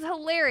 It was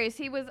hilarious.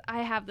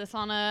 I have this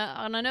on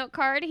a note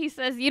card. He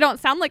says, "You don't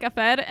sound like a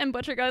Fed," and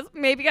Butcher goes,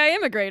 "Maybe I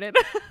immigrated."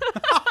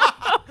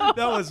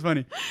 That was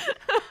funny.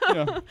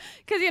 Yeah.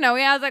 Because, he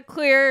has a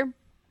clear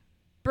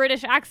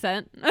British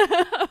accent.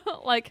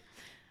 Like,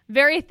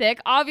 very thick,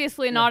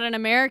 obviously not an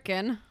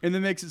American. And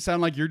then makes it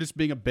sound like you're just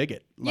being a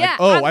bigot. Like, Yeah,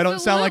 oh, I don't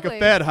sound like a absolutely.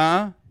 Fed,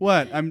 huh?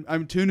 What?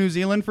 I'm too New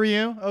Zealand for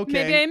you? Okay.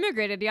 Maybe I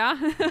immigrated, yeah.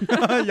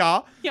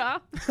 Yeah. Yeah.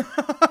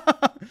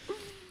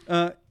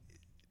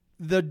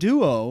 The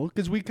duo,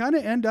 because we kind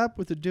of end up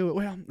with the duo.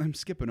 Well, I'm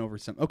skipping over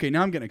some. Okay,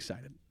 now I'm getting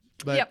excited.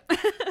 But Yep.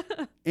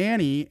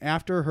 Annie,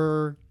 after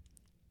her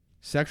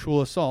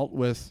sexual assault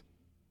with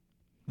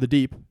the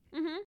Deep,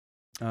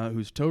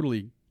 who's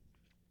totally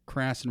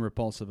crass and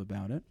repulsive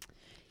about it.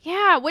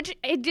 Yeah, which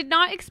I did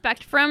not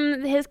expect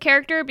from his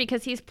character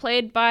because he's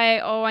played by,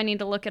 I need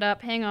to look it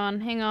up. Hang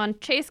on.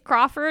 Chase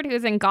Crawford,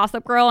 who's in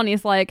Gossip Girl, and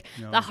he's like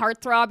the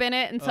heartthrob in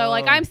it. And so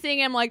I'm seeing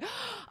him like,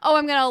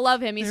 I'm going to love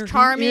him. He's There he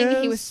charming.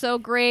 He is. was so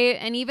great.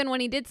 And even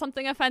when he did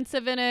something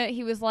offensive in it,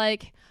 he was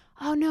like,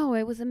 oh no,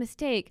 it was a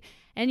mistake.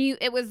 And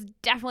it was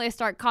definitely a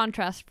stark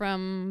contrast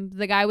from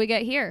the guy we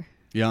get here,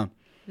 Yeah.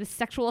 the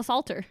sexual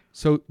assaulter.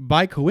 So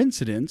by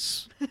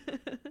coincidence,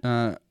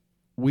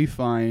 we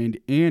find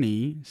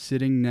Annie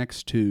sitting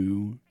next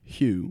to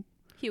Huey,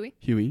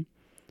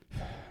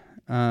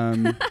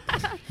 on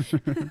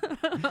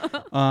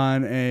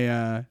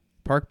a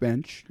park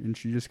bench, and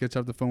she just gets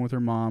off the phone with her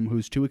mom,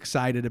 who's too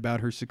excited about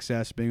her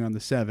success being on the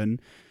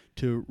 7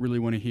 to really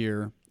want to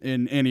hear.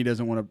 And Annie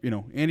doesn't want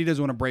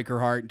to break her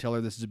heart and tell her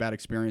this is a bad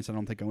experience. I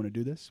don't think I want to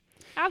do this.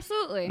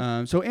 Absolutely.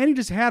 So Annie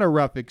just had a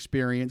rough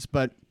experience,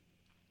 but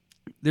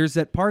there's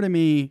that part of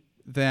me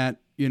that,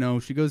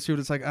 she goes through it.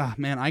 It's like,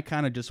 man, I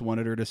kind of just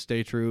wanted her to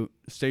stay true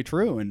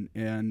and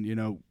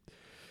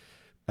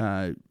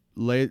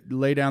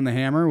lay down the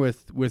hammer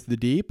with the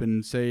Deep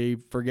and say,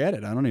 forget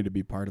it. I don't need to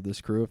be part of this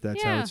crew if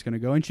that's how it's going to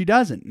go. And she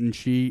doesn't. And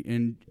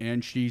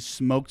she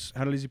smokes.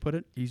 How does he put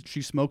it?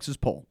 She smokes his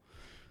pole.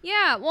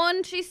 Yeah, well,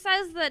 and she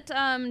says that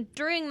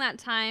during that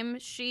time,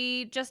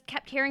 she just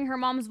kept hearing her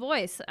mom's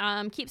voice.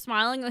 Keep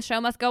smiling, the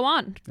show must go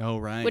on. Oh,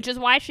 right. Which is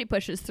why she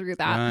pushes through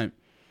that. Right.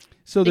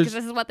 So because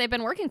this is what they've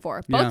been working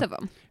for, both of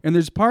them. And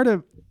there's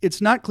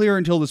it's not clear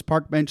until this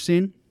park bench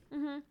scene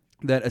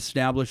that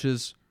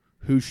establishes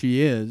who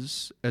she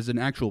is as an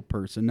actual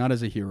person, not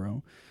as a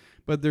hero.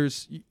 But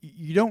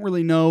you don't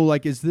really know,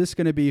 like, is this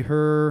going to be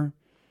her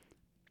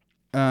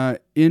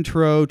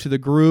intro to the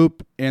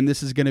group, and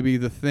this is going to be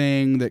the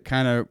thing that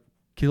kind of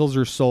kills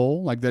her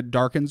soul, like that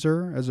darkens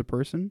her as a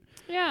person?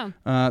 Yeah.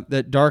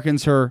 That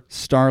darkens her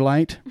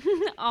starlight.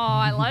 Oh,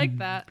 I like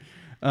that.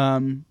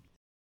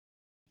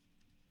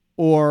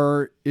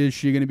 Or is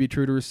she going to be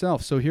true to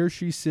herself? So here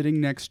she's sitting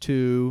next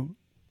to,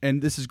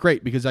 and this is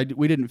great because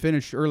we didn't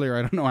finish earlier.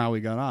 I don't know how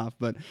we got off,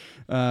 but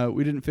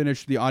we didn't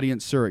finish the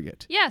audience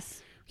surrogate.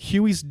 Yes.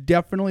 Huey's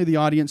definitely the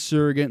audience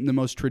surrogate in the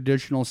most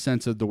traditional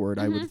sense of the word,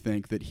 I would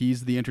think, that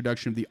he's the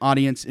introduction of the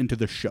audience into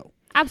the show.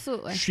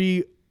 Absolutely.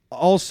 She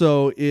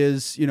also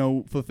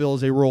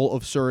fulfills a role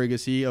of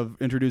surrogacy, of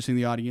introducing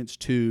the audience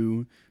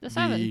to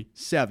the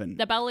seven.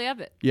 The belly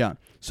of it. Yeah.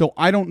 So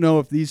I don't know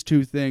if these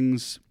two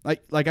things, I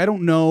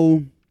don't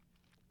know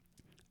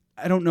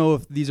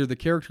if these are the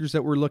characters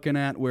that we're looking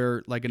at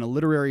where, like, in a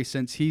literary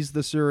sense, he's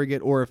the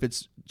surrogate, or if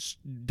it's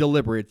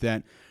deliberate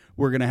that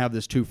we're going to have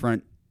this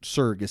two-front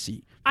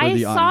surrogacy for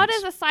the audience. I saw it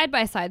as a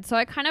side-by-side, so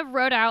I kind of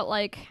wrote out,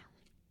 like,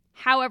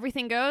 how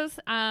everything goes.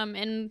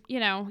 And,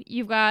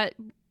 you've got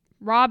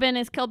Robin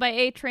is killed by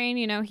A-Train,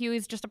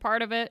 Huey's just a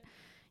part of it,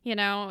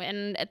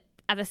 and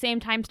at the same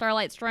time,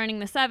 Starlight's joining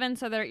the 7,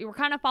 so we're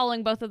kind of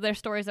following both of their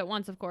stories at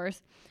once, of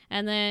course.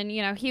 And then,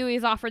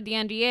 Huey's offered the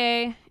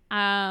NDA,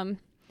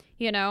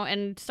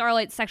 and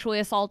Starlight's sexually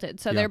assaulted.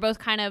 So they're both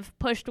kind of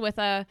pushed with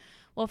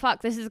well,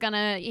 fuck, this is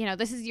gonna,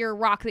 this is your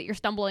rock that you're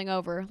stumbling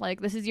over. Like,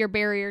 this is your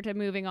barrier to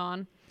moving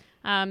on.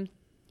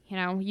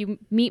 You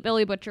meet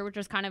Billy Butcher, which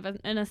is kind of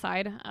an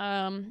aside.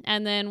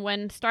 And then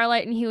when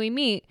Starlight and Huey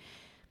meet,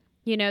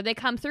 they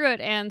come through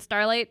it, and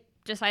Starlight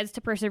decides to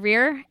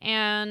persevere,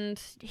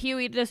 and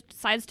Huey just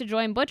decides to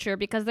join Butcher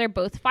because they're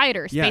both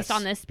fighters based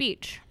on this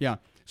speech. Yeah.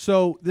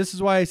 So this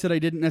is why I said I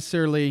didn't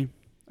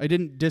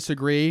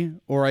disagree,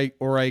 or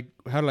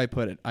how did I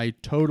put it? I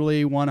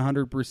totally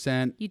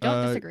 100%. You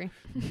don't disagree.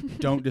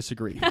 Don't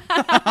disagree.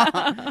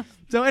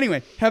 So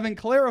anyway, having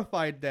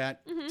clarified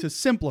that, to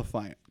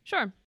simplify it,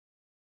 Sure.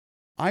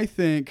 I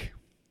think,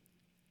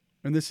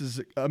 and this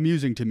is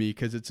amusing to me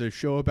because it's a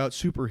show about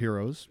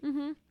superheroes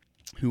Mm-hmm.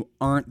 who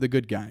aren't the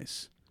good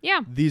guys.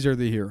 Yeah. These are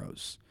the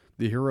heroes.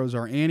 The heroes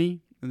are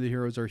Annie and the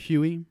heroes are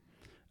Huey,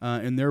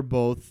 and they're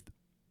both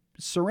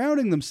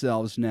surrounding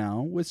themselves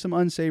now with some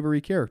unsavory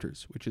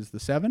characters, which is the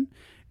Seven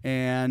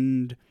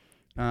and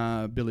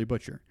Billy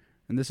Butcher.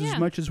 And this is as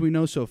much as we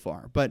know so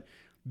far. But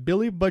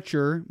Billy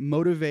Butcher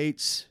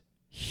motivates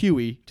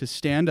Huey to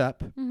stand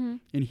up, Mm-hmm.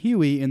 and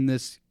Huey, in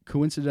this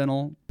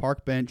coincidental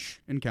park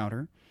bench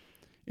encounter,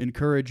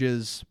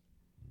 encourages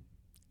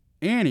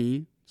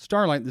Annie,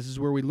 Starlight, this is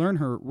where we learn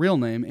her real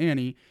name,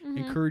 Annie,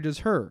 encourages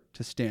her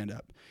to stand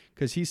up.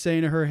 Because he's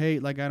saying to her, hey,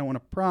 like, I don't want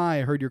to pry.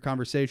 I heard your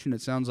conversation.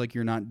 It sounds like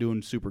you're not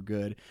doing super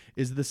good.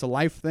 Is this a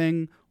life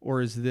thing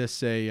or is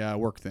this a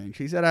work thing?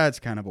 She said, it's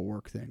kind of a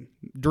work thing.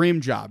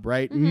 Dream job,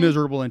 right?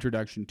 Miserable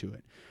introduction to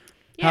it.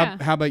 Yeah.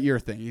 How about your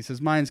thing? He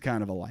says, mine's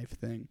kind of a life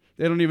thing.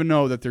 They don't even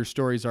know that their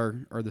stories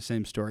are the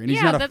same story. And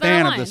he's not a that they're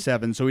fan of the aligned.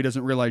 Seven, so he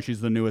doesn't realize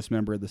she's the newest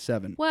member of the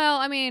Seven. Well,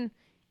 I mean,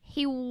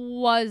 he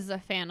was a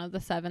fan of the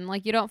Seven.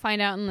 Like, you don't find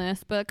out in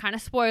this, but kind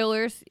of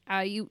spoilers.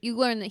 You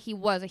learn that he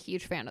was a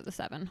huge fan of the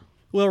Seven.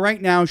 Well,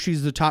 right now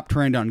she's the top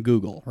trend on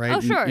Google, right?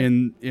 Oh, sure.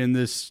 In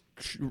this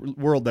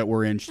world that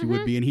we're in, she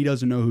would be, and he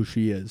doesn't know who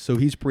she is, so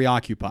he's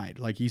preoccupied.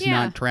 Like he's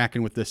not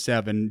tracking with the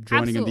Seven,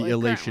 joining in the Absolutely,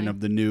 elation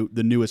currently. of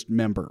the newest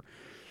member.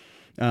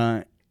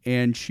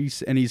 And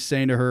he's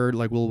saying to her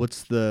like, well,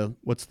 what's the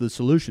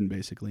solution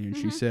basically? And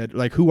she said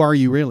like, who are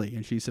you really?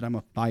 And she said, I'm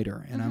a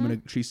fighter,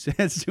 and she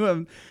says to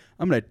him,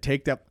 I'm gonna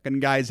take that fucking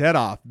guy's head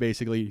off.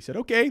 Basically, he said,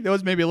 okay, that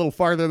was maybe a little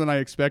farther than I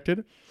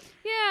expected.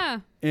 Yeah.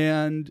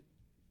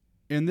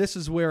 And this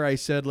is where I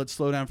said, let's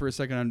slow down for a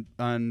second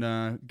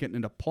on getting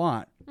into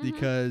plot,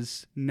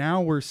 because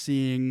now we're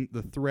seeing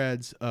the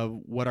threads of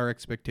what our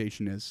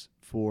expectation is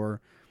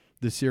for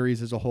the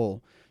series as a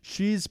whole.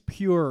 She's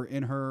pure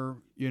in her,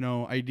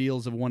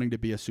 ideals of wanting to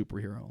be a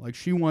superhero. Like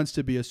she wants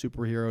to be a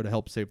superhero to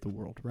help save the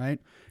world,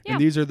 right? Yeah.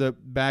 And these are the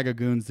bag of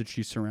goons that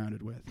she's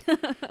surrounded with.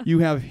 You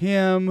have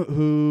him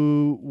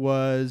who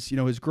was,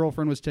 his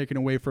girlfriend was taken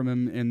away from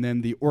him, and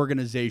then the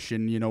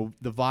organization,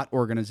 the VOT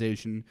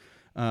organization,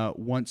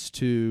 wants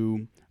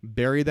to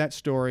bury that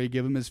story,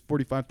 give him his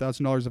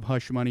 $45,000 of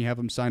hush money, have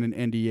him sign an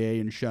NDA,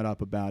 and shut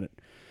up about it.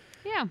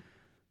 Yeah.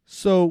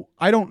 So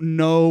I don't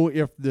know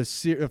if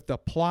the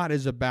plot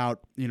is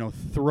about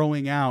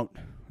throwing out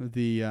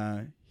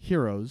the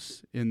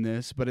heroes in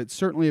this, but it's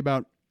certainly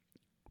about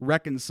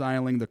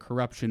reconciling the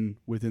corruption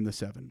within the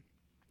Seven.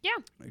 Yeah.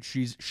 Like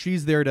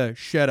she's there to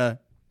shed a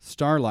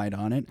starlight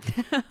on it,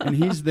 and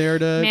he's there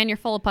to Man, you're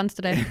full of puns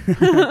today.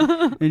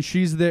 and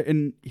she's there,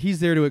 and he's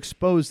there to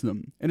expose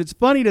them. And it's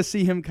funny to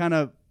see him kind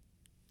of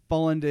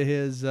fall into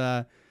his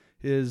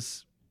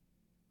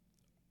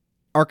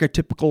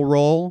archetypical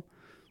role,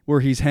 where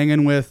he's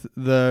hanging with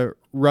the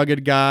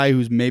rugged guy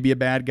who's maybe a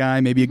bad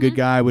guy, maybe a good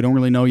guy. We don't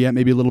really know yet.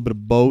 Maybe a little bit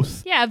of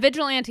both. Yeah, a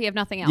vigilante if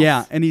nothing else.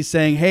 Yeah, and he's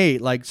saying, "Hey,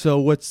 like, so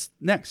what's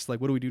next?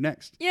 Like, what do we do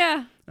next?"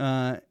 Yeah.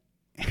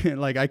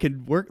 Like, I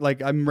could work.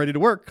 Like, I'm ready to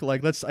work.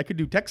 Like, I could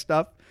do tech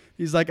stuff.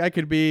 He's like, I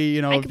could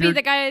be, I could be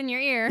the guy in your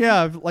ear.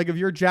 Yeah, if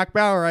you're Jack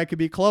Bauer, I could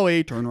be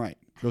Chloe. Turn right,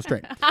 go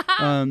straight.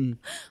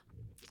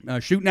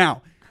 Shoot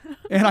now.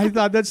 And I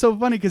thought that's so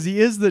funny because he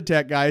is the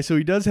tech guy, so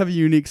he does have a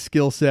unique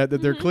skill set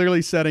that they're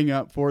clearly setting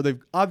up for.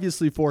 They've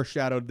obviously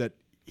foreshadowed that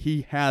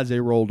he has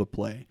a role to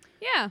play.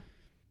 Yeah.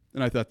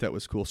 And I thought that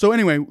was cool. So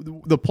anyway,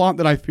 the plot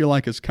that I feel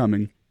like is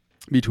coming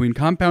between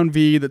Compound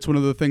V, that's one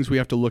of the things we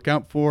have to look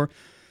out for.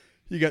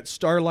 You got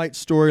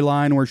Starlight's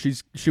storyline where she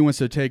wants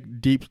to take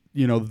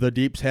the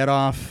Deep's head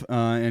off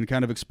and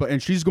kind of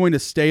and she's going to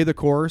stay the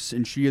course,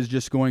 and she is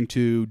just going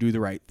to do the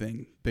right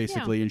thing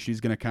basically, and she's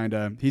going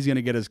to he's going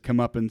to get his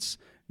comeuppance,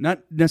 not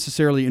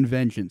necessarily in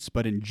vengeance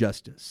but in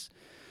justice.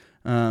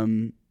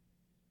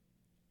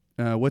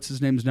 What's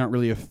his name's not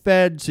really a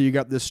Fed, so you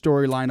got this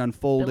storyline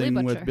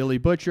unfolding with Billy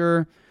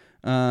Butcher,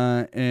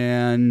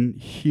 and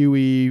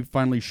Huey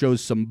finally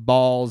shows some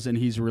balls, and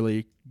he's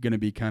really going to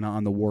be kind of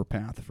on the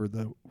warpath for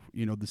the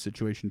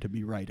situation to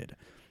be righted.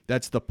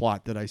 That's the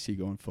plot that I see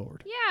going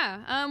forward.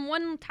 Yeah.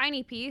 One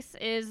tiny piece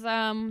is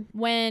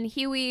when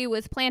Huey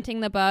was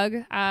planting the bug,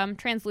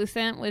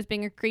 Translucent was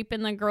being a creep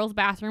in the girls'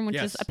 bathroom, which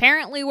is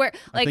apparently where,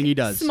 like, I think he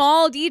does.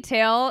 Small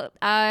detail,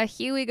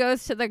 Huey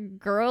goes to the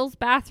girls'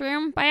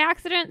 bathroom by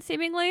accident,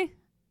 seemingly.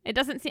 It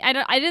doesn't seem,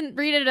 I didn't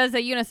read it as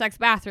a unisex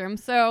bathroom,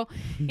 so,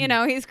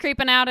 he's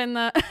creeping out in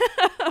the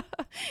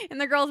in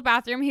the girls'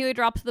 bathroom. Huey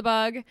drops the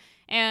bug,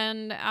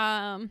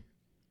 and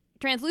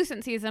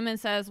Translucent sees him and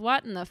says,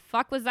 what in the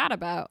fuck was that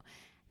about?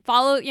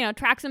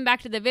 Tracks him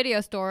back to the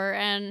video store,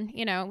 and,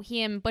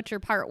 he and Butcher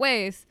part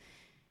ways.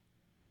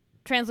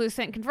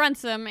 Translucent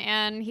confronts him,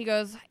 and he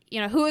goes,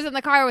 who is in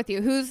the car with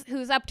you?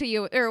 Who's up to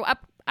you, or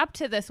up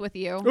to this with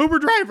you? Uber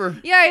driver.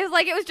 Yeah, he's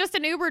like, it was just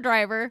an Uber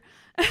driver.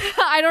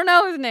 I don't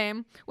know his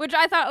name, which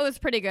I thought was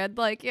pretty good.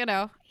 Like,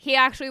 he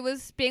actually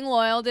was being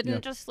loyal,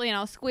 didn't just,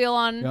 squeal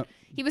on. Yep.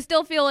 He was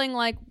still feeling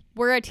like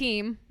we're a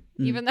team,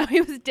 even though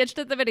he was ditched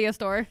at the video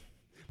store.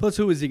 Plus,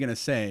 who is he going to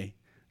say?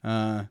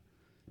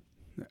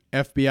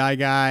 FBI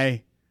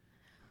guy,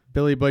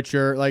 Billy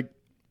Butcher. Like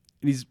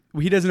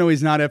he doesn't know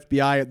he's not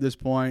FBI at this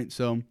point.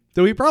 So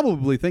though he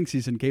probably thinks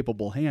he's in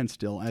capable hands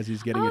still as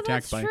he's getting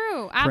attacked by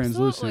true.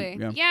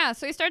 Translucent. Absolutely. Yeah.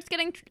 So he starts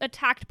getting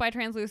attacked by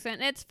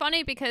Translucent. And it's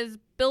funny because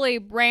Billy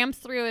rams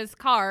through his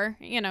car.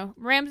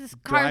 Rams his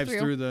car drives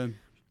through the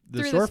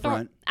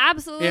storefront.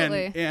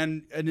 Absolutely.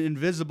 And an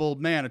invisible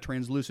man, a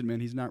translucent man,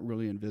 he's not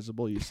really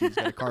invisible. You see he's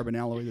got a carbon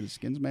alloy that his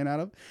skin's made out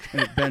of,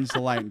 and it bends the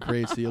light and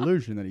creates the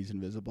illusion that he's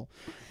invisible.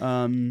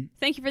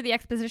 Thank you for the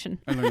exposition.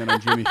 I learned that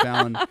on Jimmy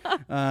Fallon.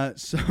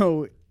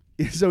 So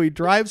he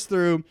drives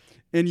through,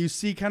 and you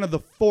see kind of the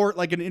fort,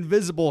 like an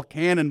invisible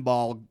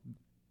cannonball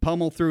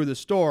pummel through the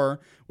store,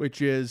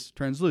 which is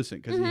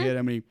Translucent, because he hit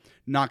him and he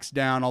knocks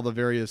down all the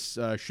various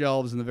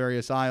shelves in the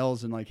various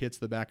aisles and like hits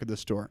the back of the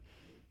store,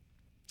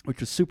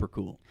 which is super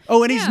cool.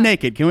 Oh, and he's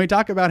naked. Can we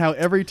talk about how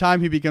every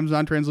time he becomes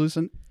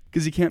non-translucent,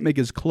 because he can't make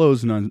his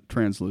clothes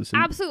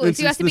non-translucent. Absolutely.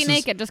 So he has to be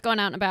naked just going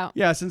out and about.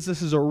 Yeah, since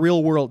this is a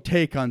real-world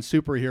take on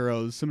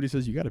superheroes, somebody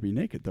says, you got to be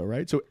naked, though,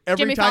 right? So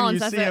every Jimmy time Fallon you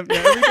says see it. him,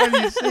 every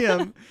time you see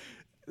him,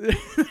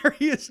 there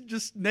he is,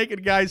 just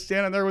naked guy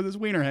standing there with his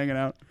wiener hanging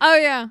out. Oh,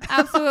 yeah.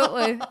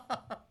 Absolutely.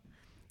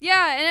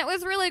 Yeah, and it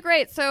was really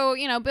great. So,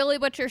 Billy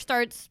Butcher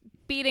starts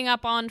beating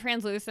up on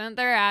Translucent.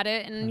 They're at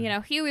it. And,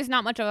 Huey's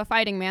not much of a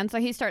fighting man, so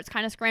he starts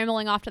kind of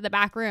scrambling off to the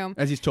back room.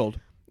 As he's told.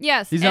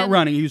 Yes. He's not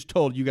running. He was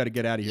told, you got to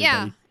get out of here,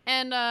 buddy.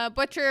 And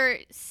Butcher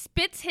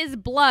spits his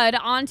blood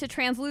onto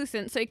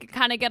Translucent so he can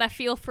kind of get a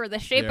feel for the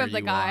shape of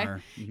the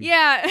guy. Mm-hmm.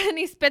 Yeah, and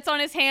he spits on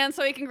his hands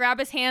so he can grab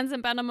his hands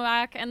and bend them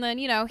back. And then,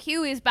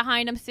 Huey's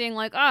behind him saying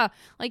like,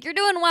 you're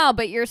doing well,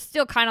 but you're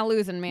still kind of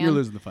losing, man. You're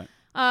losing the fight.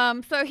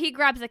 So he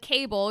grabs a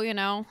cable,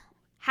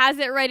 has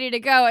it ready to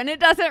go, and it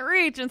doesn't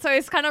reach, and so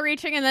he's kind of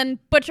reaching, and then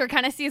Butcher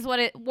kind of sees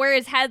where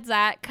his head's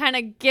at, kind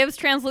of gives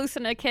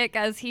Translucent a kick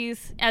as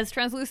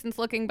Translucent's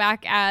looking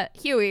back at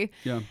Huey,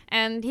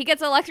 and he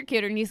gets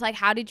electrocuted, and he's like,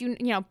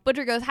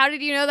 Butcher goes, how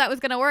did you know that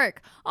was going to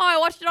work? Oh, I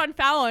watched it on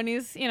Fallon.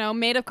 He's,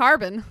 made of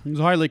carbon. He's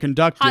highly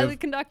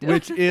conductive.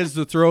 Which is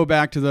the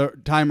throwback to the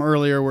time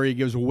earlier where he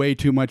gives way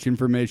too much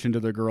information to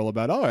the girl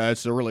about,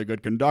 that's a really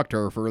good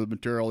conductor for the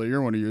material that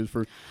you want to use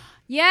for...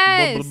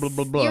 Yes, blah, blah,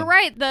 blah, blah. You're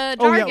right. The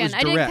jargon. It was I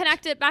didn't direct.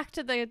 connect it back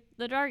to the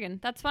jargon.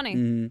 That's funny.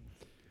 Mm-hmm.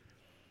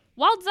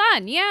 Well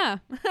done. Yeah,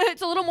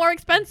 it's a little more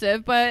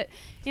expensive, but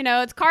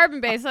it's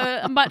carbon based,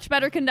 a much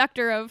better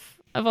conductor of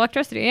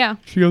electricity. Yeah.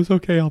 She goes,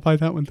 okay, I'll buy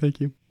that one. Thank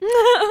you.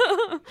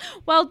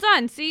 Well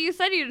done. See, you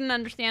said you didn't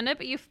understand it,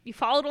 but you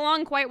followed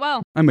along quite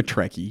well. I'm a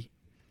Trekkie.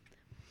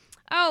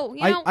 Oh,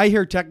 I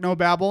hear techno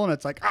babble, and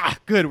it's like,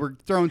 good. We're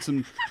throwing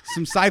some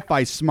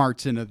sci-fi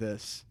smarts into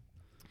this.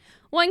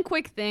 One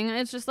quick thing,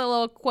 it's just a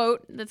little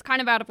quote that's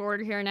kind of out of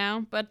order here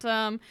now, but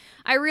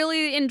I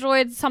really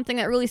enjoyed something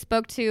that really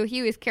spoke to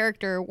Huey's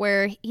character,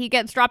 where he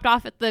gets dropped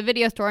off at the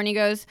video store and he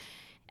goes,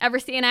 ever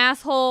see an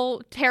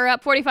asshole tear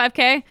up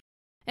 45K?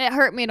 It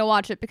hurt me to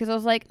watch it because I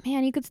was like,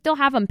 man, you could still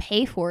have him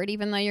pay for it,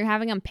 even though you're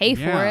having him pay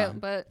for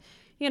it. But,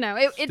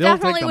 it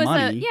definitely was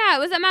it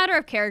was a matter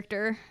of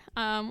character,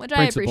 which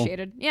I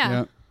appreciated.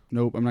 Yeah.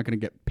 Nope, I'm not going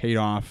to get paid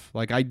off.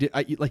 Like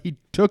he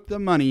took the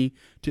money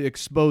to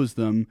expose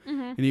them,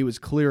 and he was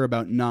clear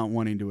about not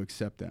wanting to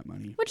accept that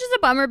money. Which is a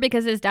bummer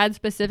because his dad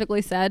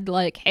specifically said,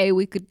 like, "Hey,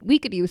 we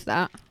could use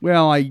that."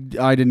 Well, I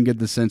didn't get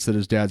the sense that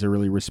his dad's a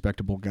really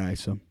respectable guy.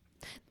 So,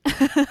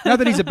 not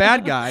that he's a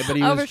bad guy, but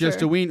he was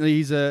just a ween.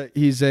 He's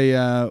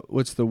a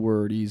what's the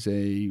word? He's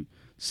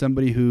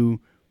somebody who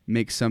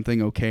makes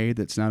something okay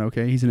that's not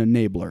okay. He's an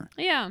enabler.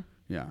 Yeah.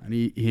 Yeah, and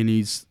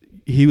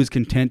he was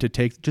content to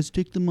take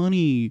the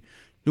money.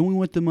 Don't we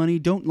want the money?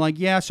 Don't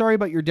sorry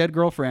about your dead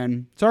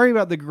girlfriend. Sorry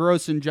about the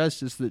gross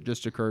injustice that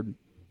just occurred.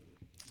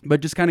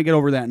 But just kind of get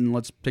over that and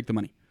let's take the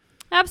money.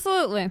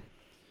 Absolutely.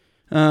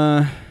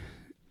 Let's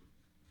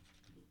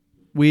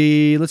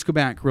go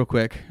back real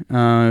quick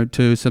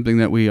to something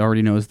that we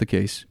already know is the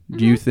case. Mm-hmm.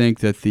 Do you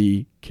think that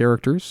the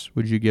characters,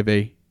 would you give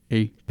a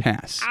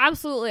pass?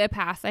 Absolutely a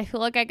pass. I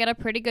feel like I get a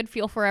pretty good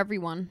feel for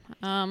everyone.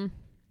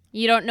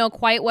 You don't know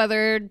quite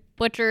whether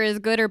Butcher is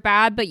good or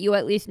bad, but you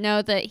at least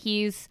know that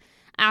he's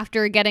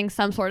after getting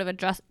some sort of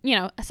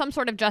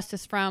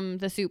justice from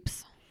the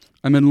Soups.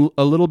 I'm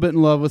a little bit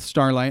in love with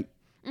Starlight.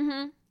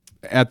 Mm-hmm.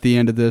 At the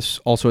end of this,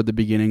 also at the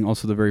beginning,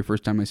 also the very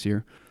first time I see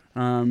her.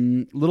 A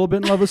little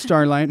bit in love with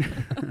Starlight.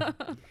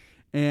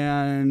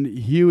 And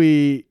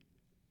Huey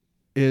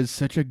is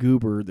such a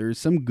goober. There's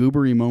some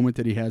goobery moment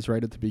that he has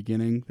right at the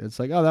beginning. It's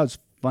like, oh, that was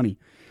funny.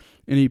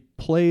 And he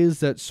plays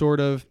that sort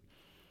of...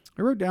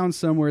 I wrote down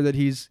somewhere that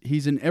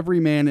he's an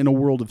everyman in a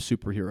world of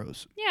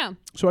superheroes. Yeah.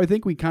 So I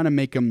think we kind of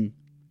make him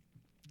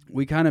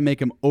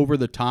over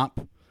the top,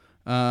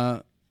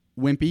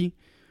 wimpy,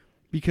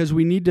 because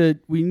we need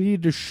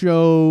to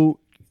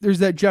show there's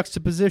that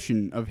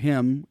juxtaposition of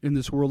him in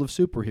this world of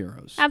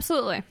superheroes.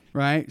 Absolutely.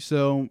 Right.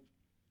 So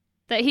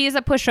that he's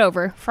a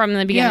pushover from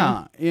the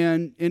beginning. Yeah,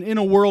 and in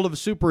a world of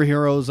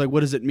superheroes, like, what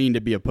does it mean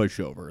to be a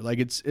pushover? Like,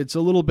 it's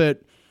a little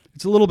bit.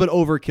 It's a little bit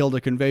overkill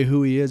to convey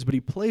who he is, but he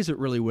plays it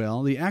really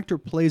well. The actor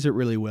plays it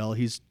really well.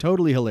 He's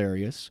totally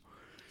hilarious.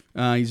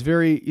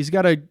 He's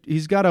got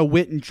a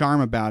wit and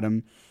charm about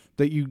him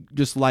that you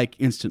just like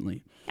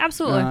instantly.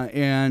 Absolutely.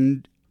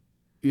 And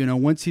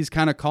once he's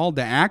kind of called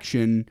to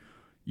action,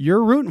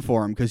 you're rooting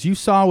for him because you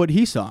saw what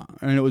he saw,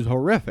 and it was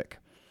horrific.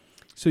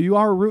 So you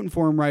are rooting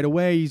for him right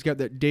away. He's got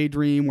that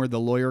daydream where the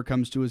lawyer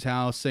comes to his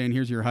house saying,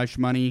 "Here's your hush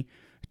money,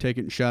 take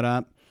it and shut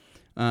up."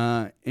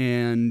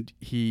 And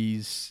he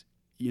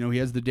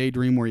has the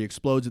daydream where he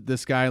explodes at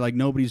this guy like,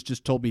 "Nobody's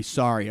just told me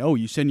sorry. Oh,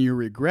 you send your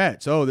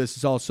regrets. Oh, this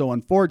is all so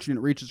unfortunate."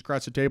 Reaches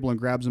across the table and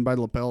grabs him by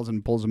the lapels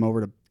and pulls him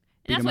over to beat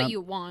and that's him what up. you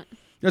want.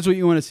 That's what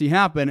you want to see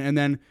happen. And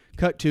then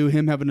cut to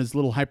him having his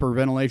little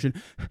hyperventilation,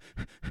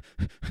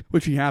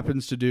 which he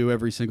happens to do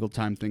every single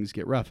time things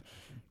get rough.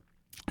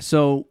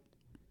 So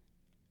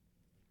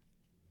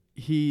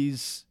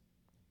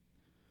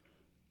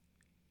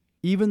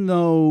even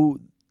though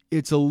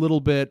it's a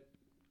little bit,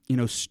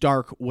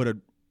 stark what a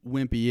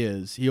wimp he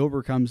is, he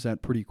overcomes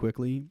that pretty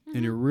quickly,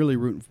 and you're really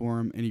rooting for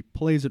him, and he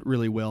plays it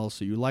really well,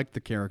 so you like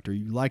the character,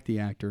 you like the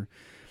actor.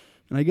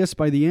 And I guess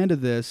by the end of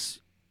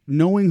this,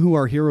 knowing who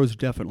our heroes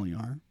definitely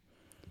are,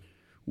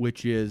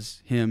 which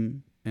is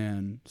him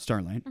and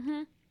Starlight,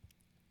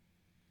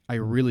 I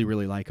really,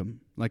 really like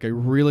them. Like I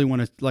really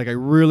want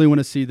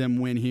to see them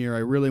win here. I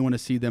really want to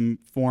see them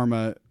form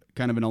a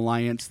kind of an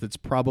alliance that's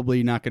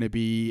probably not going to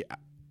be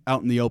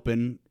out in the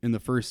open in the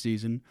first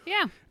season.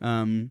 Yeah.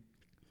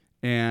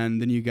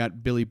 And then you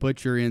got Billy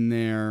Butcher in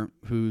there,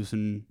 who's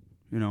an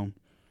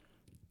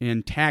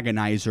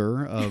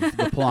antagonizer of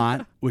the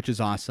plot, which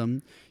is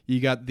awesome. You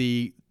got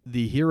the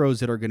heroes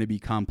that are going to be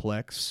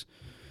complex.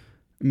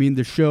 I mean,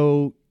 the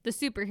show. The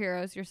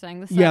superheroes, you're saying?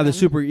 The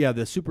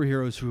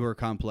superheroes who are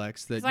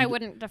complex. That I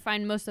wouldn't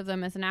define most of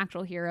them as an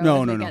actual hero.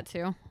 No. Get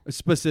to.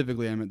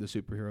 Specifically, I meant the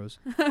superheroes.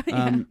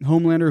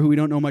 Homelander, who we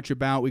don't know much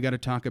about. We got to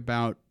talk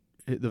about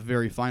the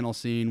very final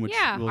scene, which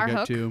we'll get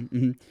Hook.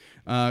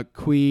 to.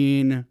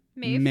 Queen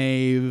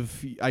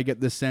Maeve. I get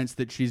the sense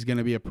that she's going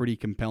to be a pretty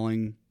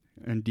compelling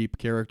and deep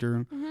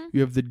character.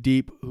 You have the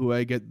Deep, who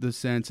I get the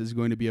sense is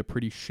going to be a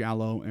pretty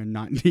shallow and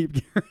not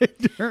deep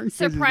character.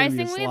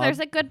 Surprisingly, there's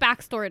a good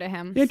backstory to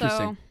him.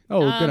 Interesting. So,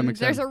 good. I'm excited.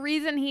 There's a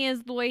reason he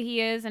is the way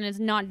he is, and it's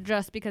not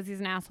just because he's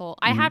an asshole.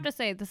 I have to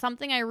say,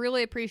 something I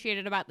really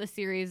appreciated about this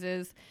series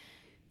is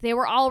they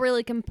were all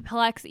really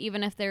complex,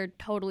 even if they're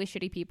totally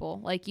shitty people.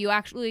 Like, you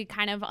actually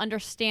kind of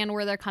understand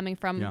where they're coming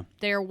from. Yeah.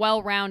 They're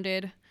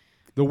well-rounded.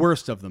 The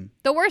worst of them.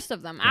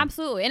 Yeah.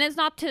 Absolutely. And it's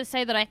not to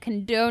say that I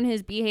condone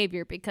his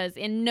behavior, because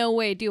in no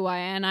way do I,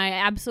 and I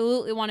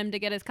absolutely want him to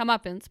get his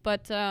comeuppance,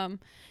 but,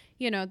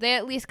 they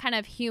at least kind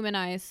of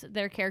humanize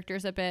their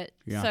characters a bit.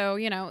 Yeah.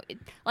 So,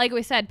 like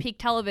we said, peak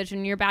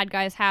television, your bad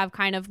guys have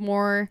kind of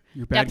more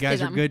Your bad depth guys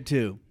to are them. good,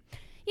 too.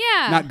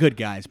 Yeah. Not good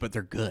guys, but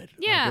they're good.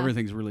 Yeah. Like,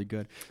 everything's really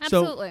good.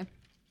 Absolutely. So,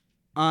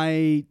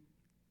 I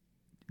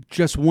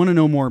just want to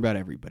know more about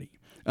everybody.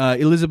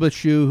 Elizabeth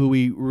Shue, who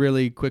we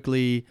really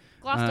quickly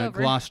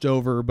glossed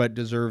over, but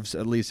deserves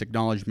at least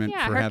acknowledgement for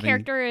having. Yeah, her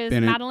character is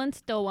Madeline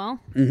Stillwell.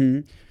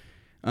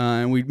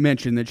 And we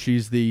mentioned that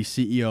she's the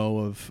CEO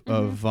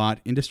of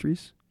Vought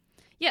Industries.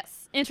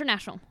 Yes,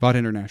 International. Vought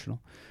International.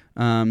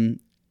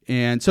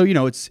 And so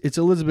it's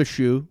Elizabeth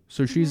Shue.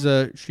 So she's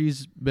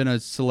been a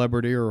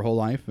celebrity her whole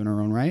life in her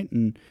own right,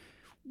 and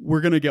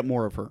we're gonna get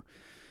more of her.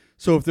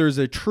 So if there's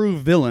a true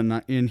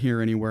villain in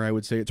here anywhere, I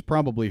would say it's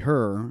probably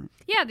her.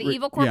 Yeah, the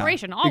evil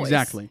corporation, always.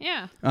 Exactly.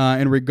 Yeah.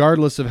 And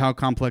regardless of how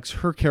complex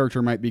her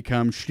character might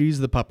become, she's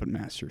the puppet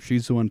master.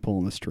 She's the one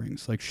pulling the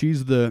strings. Like,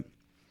 she's the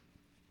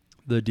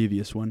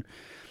devious one.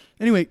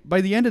 Anyway,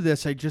 by the end of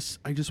this, I just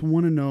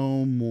want to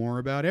know more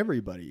about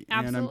everybody.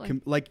 Absolutely.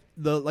 And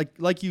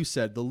like you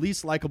said, the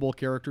least likable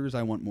characters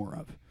I want more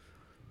of.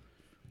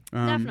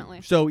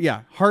 Definitely. So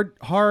yeah, hard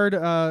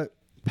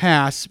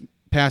pass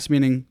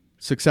meaning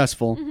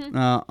successful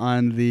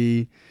on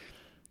the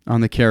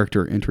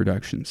character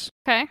introductions.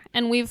 Okay,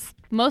 and we've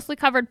mostly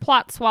covered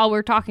plots while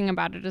we're talking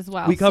about it as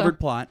well. We covered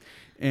plot,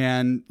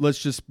 and let's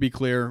just be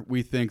clear: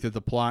 we think that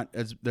the plot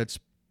that's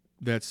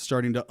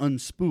starting to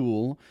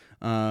unspool,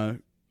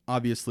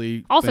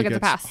 obviously, also gets a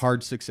pass.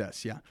 Hard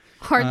success, yeah,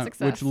 hard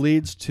success, which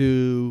leads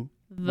to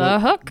the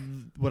hook.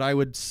 What I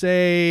would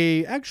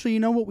say, actually,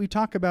 what we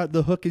talk about,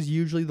 the hook is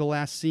usually the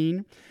last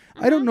scene.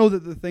 I don't know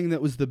that the thing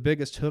that was the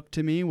biggest hook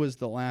to me was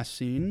the last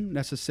scene,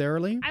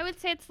 necessarily. I would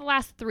say it's the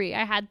last three.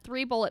 I had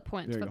 3 bullet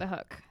points for the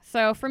hook.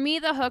 So for me,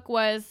 the hook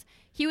was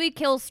Huey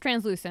kills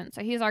Translucent.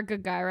 So he's our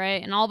good guy,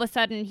 right? And all of a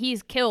sudden,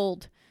 he's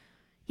killed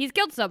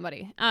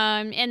somebody.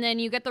 And then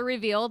you get the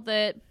reveal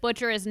that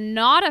Butcher is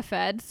not a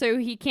Fed, so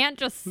he can't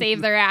just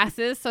save their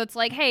asses. So it's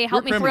like, hey,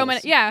 help me throw him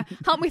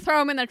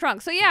in the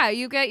trunk. So yeah,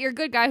 you get your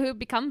good guy who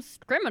becomes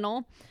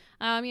criminal.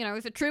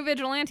 He's a true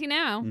vigilante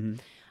now.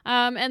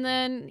 And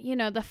then,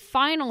 the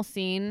final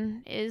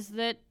scene is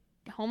that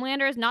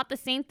Homelander is not the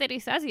saint that he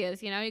says he is.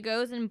 He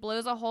goes and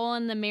blows a hole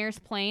in the mayor's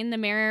plane, the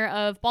mayor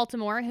of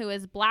Baltimore, who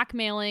is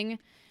blackmailing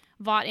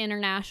Vought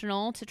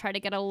International to try to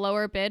get a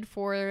lower bid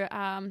for,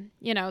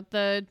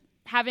 the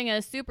having a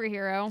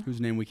superhero.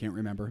 Whose name we can't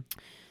remember.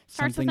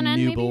 Starts Something with an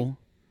N, Nubel.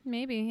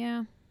 maybe,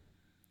 yeah.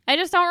 I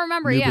just don't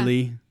remember,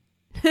 Nubely.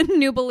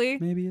 Nubly.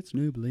 Maybe it's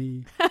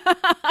Nubly.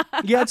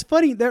 Yeah, it's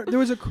funny. There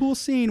was a cool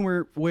scene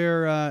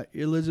where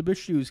Elizabeth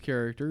Shue's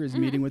character is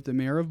meeting with the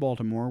mayor of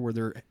Baltimore,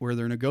 where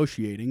they're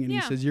negotiating, and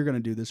he says, "You're going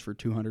to do this for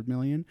 $200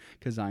 million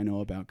because I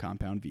know about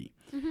Compound V."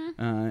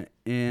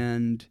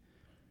 And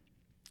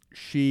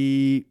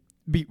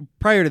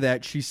prior to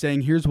that, she's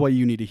saying, "Here's why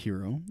you need a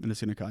hero, and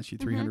it's going to cost you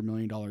 $300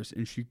 million."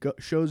 And she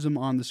shows him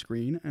on the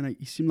screen, and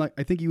he seemed like,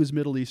 I think he was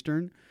Middle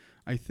Eastern.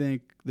 I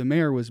think the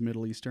mayor was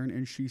Middle Eastern,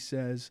 and she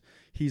says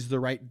he's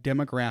the right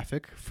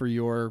demographic for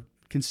your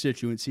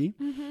constituency,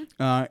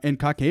 and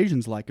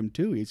Caucasians like him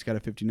too. He's got a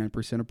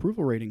 59%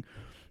 approval rating.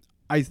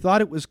 I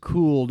thought it was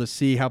cool to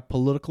see how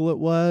political it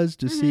was,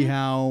 to see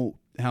how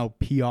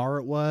PR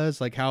it was,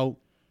 like how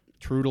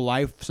true to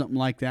life something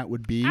like that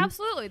would be.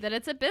 Absolutely, that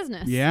it's a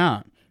business.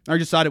 Yeah. I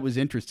just thought it was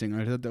interesting.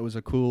 I thought that was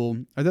a cool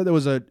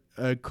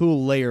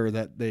layer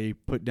that they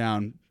put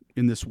down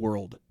in this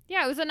world.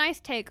 Yeah, it was a nice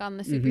take on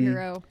the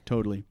superhero.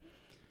 Totally.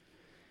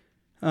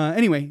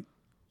 Anyway,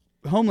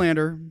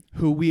 Homelander,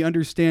 who we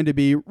understand to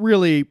be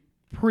really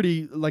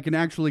pretty, like an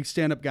actually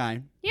stand-up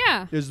guy,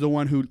 is the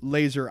one who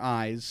laser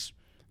eyes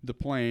the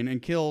plane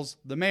and kills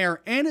the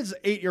mayor and his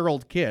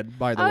 8-year-old kid,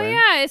 by the way. Oh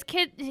yeah,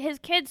 his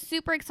kid's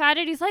super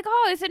excited. He's like,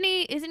 "Oh, isn't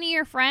he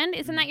your friend?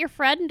 Isn't that your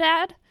friend,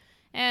 Dad?"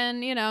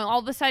 And all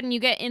of a sudden you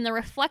get in the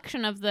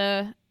reflection of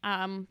the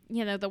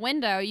the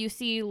window, you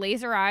see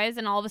laser eyes,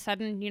 and all of a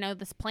sudden,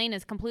 this plane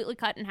is completely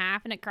cut in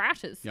half and it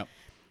crashes. Yep.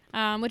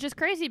 Which is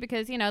crazy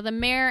because, the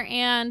mayor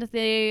and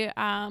the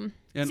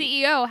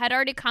CEO had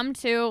already come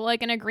to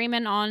like an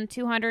agreement on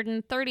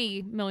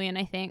 $230 million,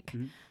 I think.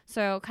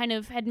 So kind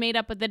of had made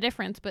up with the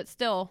difference, but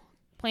still,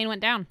 plane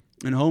went down.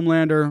 And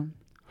Homelander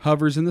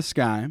hovers in the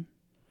sky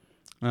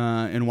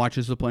and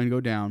watches the plane go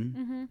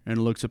down and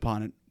looks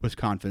upon it with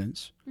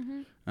confidence.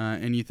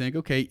 And you think,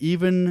 okay,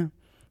 even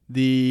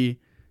the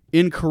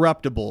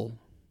incorruptible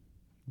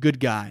good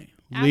guy,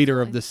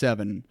 leader of the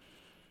Seven,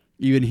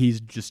 even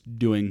he's just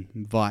doing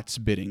Vought's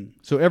bidding.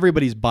 So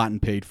everybody's bought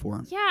and paid for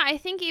him. Yeah, I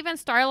think even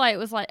Starlight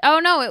was like, oh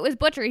no, it was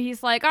Butcher.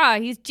 He's like,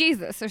 he's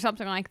Jesus or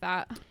something like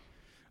that.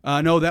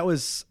 No, that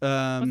was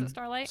it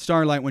Starlight?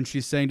 Starlight, when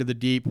she's saying to the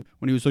Deep,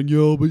 when he was like, "Yeah,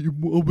 I'll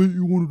bet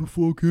you wanted to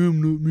fuck him,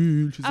 not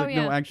me." And she's like,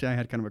 "No, actually, I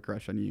had kind of a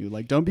crush on you.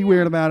 Like, don't be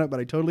weird about it, but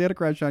I totally had a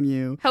crush on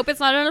you." Hope it's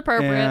not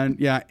inappropriate.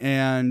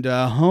 And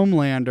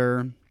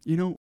Homelander,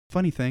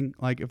 funny thing,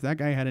 like if that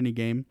guy had any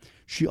game,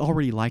 she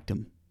already liked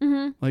him.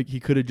 Like he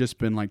could have just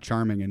been like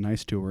charming and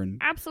nice to her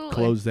and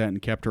closed that and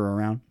kept her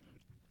around.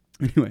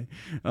 Anyway,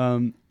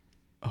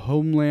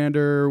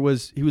 Homelander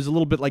was a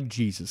little bit like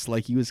Jesus.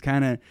 Like he was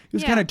kind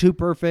of too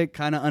perfect,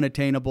 kind of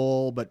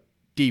unattainable, but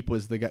Deep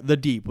was the guy. The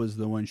Deep was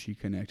the one she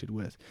connected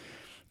with.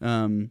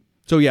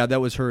 So yeah, that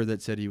was her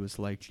that said he was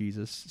like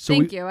Jesus. So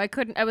Thank you.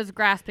 I was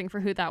grasping for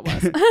who that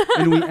was.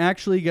 And we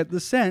actually get the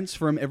sense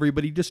from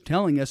everybody just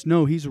telling us,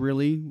 no, he's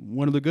really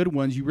one of the good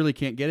ones. You really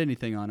can't get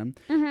anything on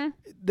him.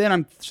 Then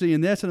I'm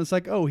seeing this, and it's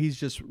like, oh, he's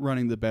just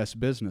running the best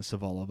business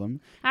of all of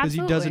them, because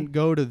he doesn't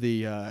go to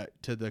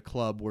the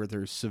club where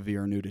there's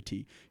severe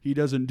nudity. He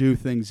doesn't do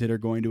things that are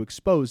going to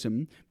expose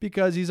him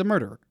because he's a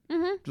murderer,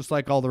 just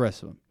like all the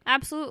rest of them.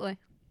 Absolutely.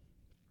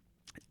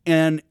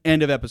 And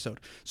end of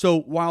episode. So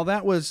while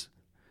that was,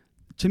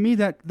 to me,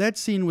 that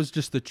scene was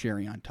just the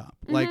cherry on top.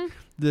 Like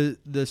the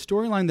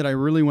storyline that I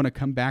really want to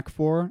come back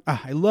for.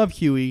 I love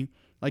Huey.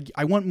 Like,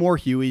 I want more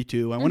Huey,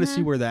 too. I want to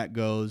see where that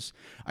goes.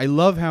 I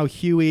love how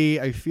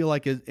Huey, I feel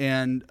like,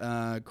 and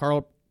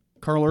Carl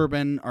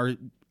Urban are,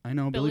 I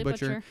know, Billy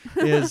Butcher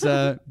is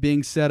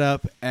being set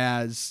up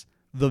as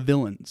the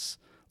villains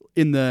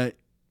in the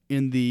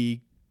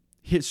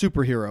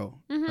superhero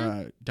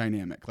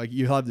dynamic. Like,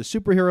 you have the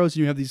superheroes and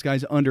you have these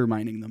guys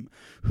undermining them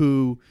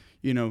who,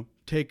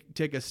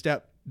 take a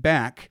step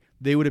back.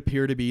 They would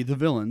appear to be the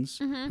villains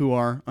who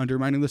are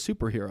undermining the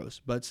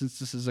superheroes. But since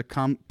this is a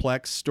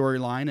complex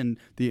storyline in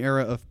the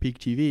era of peak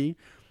TV,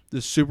 the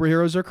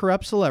superheroes are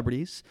corrupt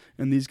celebrities,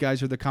 and these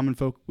guys are the common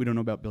folk. We don't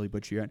know about Billy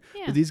Butcher yet,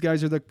 but these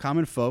guys are the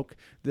common folk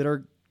that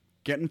are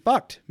getting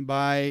fucked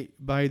by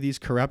these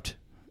corrupt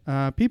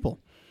people.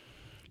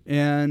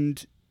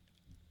 And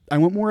I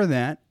want more of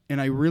that,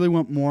 and I really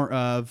want more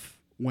of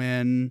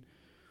when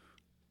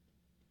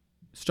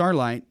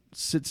Starlight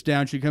sits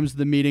down. She comes to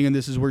the meeting, and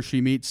this is where she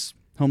meets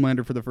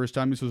Homelander for the first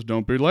time. He says,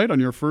 "Don't be late on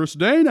your first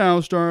day now,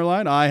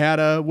 Starlight. I had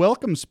a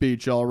welcome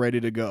speech all ready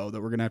to go that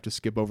we're going to have to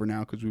skip over now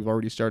because we've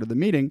already started the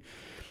meeting."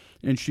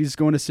 And she's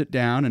going to sit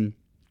down,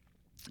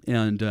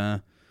 and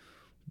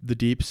the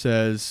Deep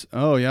says,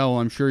 "Oh, yeah,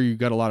 well, I'm sure you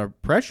got a lot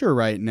of pressure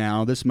right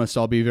now. This must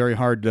all be very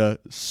hard to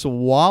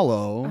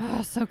swallow."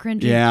 Oh, so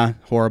cringy. Yeah,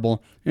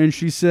 horrible. And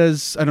she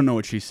says, I don't know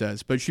what she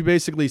says, but she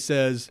basically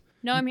says,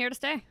 "No, I'm here to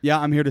stay." Yeah,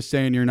 I'm here to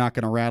stay, and you're not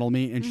going to rattle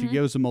me. And she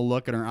gives him a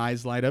look, and her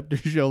eyes light up to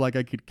show like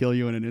I could kill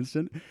you in an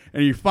instant.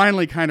 And he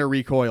finally kind of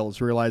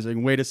recoils,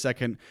 realizing, wait a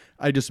second,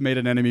 I just made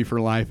an enemy for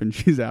life, and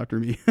she's after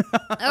me.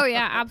 Oh,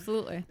 yeah,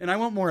 absolutely. And I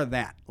want more of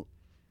that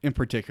in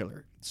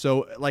particular.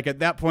 So, like, at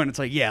that point, it's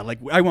like, yeah, like,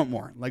 I want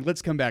more. Like,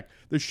 let's come back.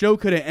 The show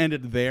could have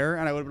ended there,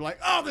 and I would have been like,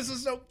 oh, this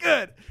is so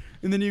good.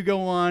 And then you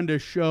go on to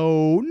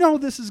show, no,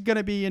 this is going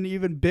to be an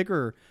even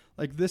bigger,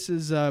 like this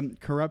is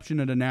corruption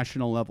at a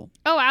national level.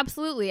 Oh,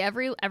 absolutely.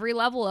 Every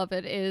level of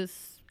it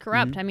is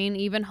corrupt. I mean,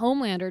 even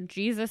Homelander,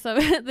 Jesus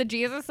of the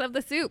Jesus of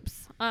the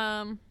soups.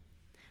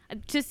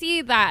 To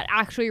see that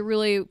actually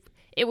really,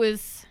 it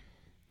was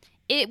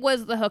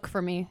the hook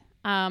for me.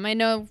 I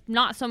know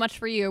not so much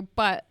for you,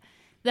 but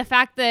the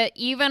fact that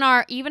even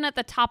at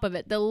the top of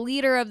it, the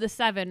leader of the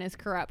seven is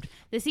corrupt.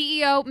 The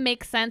CEO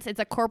makes sense. It's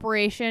a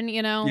corporation,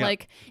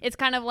 like it's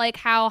kind of like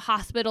how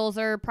hospitals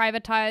are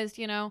privatized,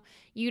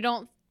 you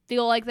don't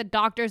feel like the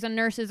doctors and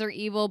nurses are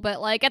evil, but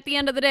like at the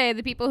end of the day,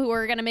 the people who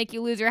are going to make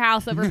you lose your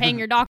house over paying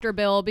your doctor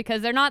bill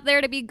because they're not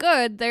there to be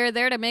good, they're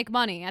there to make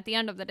money at the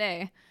end of the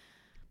day.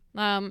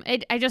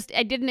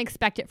 I didn't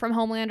expect it from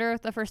Homelander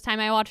the first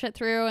time I watched it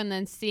through, and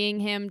then seeing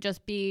him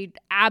just be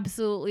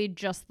absolutely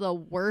just the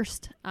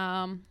worst.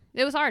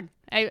 It was hard.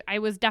 I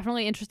was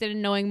definitely interested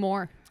in knowing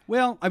more.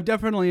 Well, I'm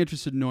definitely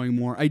interested in knowing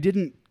more. I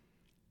didn't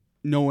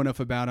know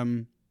enough about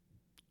him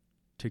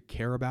to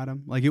care about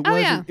him. Like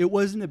it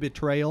wasn't a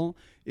betrayal.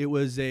 It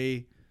was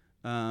a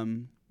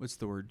what's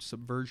the word?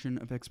 Subversion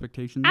of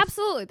expectations.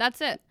 Absolutely,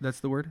 that's it.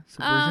 That's the word.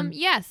 Subversion.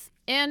 Yes,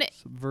 and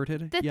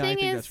subverted. The yeah, thing I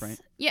think is, that's right.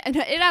 Yeah,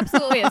 it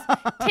absolutely is.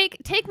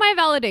 Take my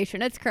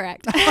validation. It's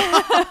correct.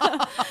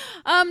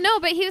 No,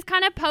 but he was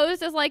kind of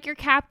posed as like your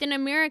Captain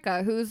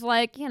America, who's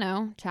like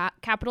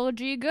capital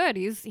G good.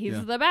 He's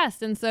the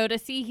best, and so to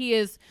see he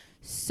is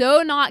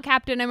so not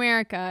Captain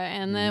America,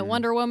 and that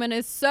Wonder Woman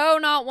is so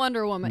not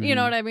Wonder Woman. You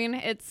know what I mean?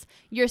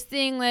 You're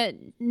seeing that.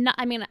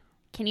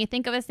 Can you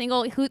think of a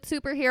single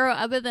superhero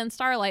other than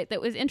Starlight that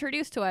was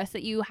introduced to us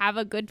that you have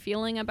a good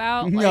feeling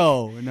about? Like,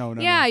 no.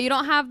 Yeah, you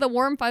don't have the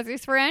warm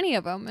fuzzies for any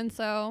of them, and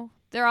so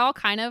they're all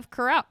kind of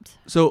corrupt.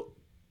 So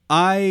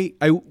I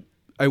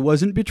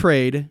wasn't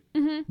betrayed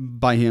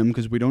by him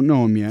because we don't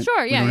know him yet.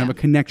 Sure, yeah. We don't have a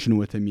connection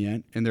with him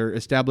yet, and they're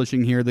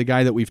establishing here the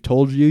guy that we've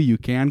told you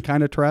can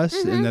kind of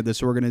trust, and that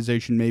this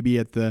organization maybe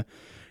at the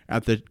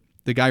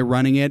guy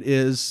running it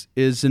is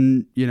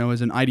an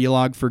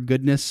ideologue for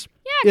goodness.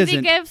 Yeah,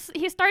 because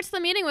he starts the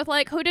meeting with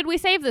like, "Who did we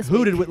save this week?"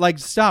 Who did we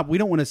stop? We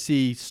don't want to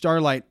see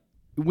Starlight.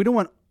 We don't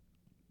want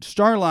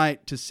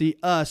Starlight to see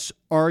us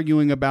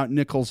arguing about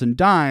nickels and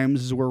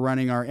dimes as we're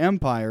running our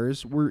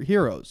empires. We're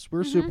heroes.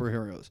 We're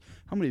superheroes.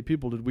 How many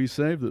people did we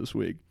save this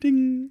week?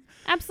 Ding.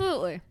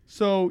 Absolutely.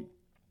 So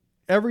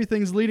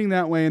everything's leading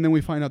that way, and then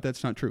we find out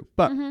that's not true.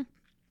 But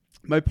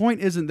my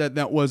point isn't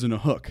that wasn't a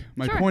hook.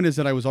 My point is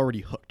that I was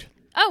already hooked.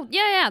 Oh,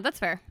 yeah, that's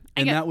fair.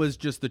 And that was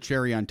just the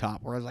cherry on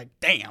top, where I was like,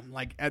 "Damn!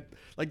 Like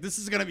this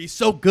is gonna be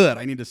so good.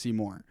 I need to see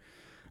more."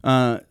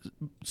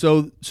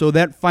 So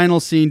that final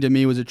scene to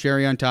me was a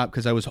cherry on top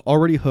because I was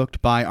already hooked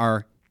by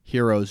our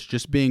heroes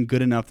just being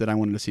good enough that I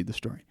wanted to see the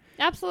story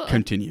absolutely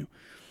continue.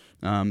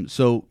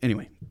 So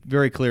anyway,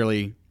 very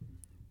clearly,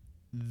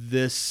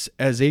 this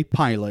as a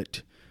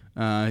pilot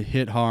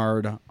hit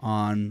hard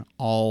on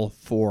all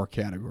 4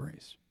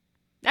 categories.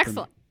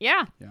 Excellent.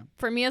 Yeah.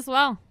 For me as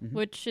well,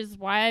 which is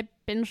why I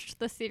binged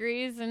the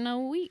series in a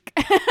week.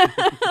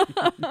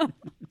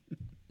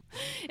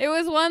 It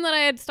was one that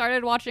I had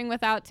started watching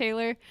without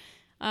Taylor,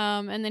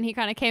 and then he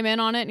kind of came in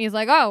on it, and he's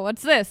like, "Oh,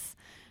 what's this?"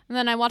 And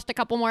then I watched a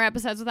couple more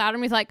episodes without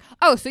him. He's like,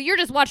 "Oh, so you're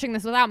just watching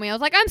this without me?" I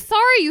was like, "I'm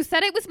sorry, you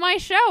said it was my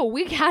show.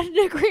 We had an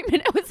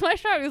agreement. It was my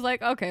show." He was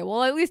like, "Okay,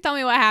 well, at least tell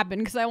me what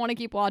happened because I want to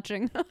keep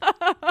watching."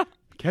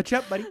 Catch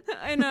up, buddy.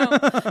 I know.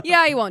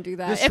 Yeah, he won't do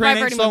that. This train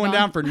ain't slowing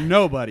down for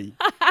nobody.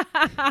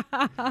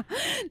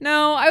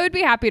 No, I would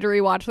be happy to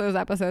rewatch those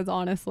episodes,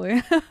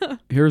 honestly.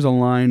 Here's a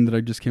line that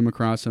I just came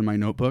across in my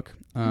notebook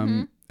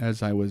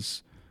as I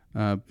was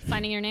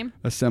signing your name,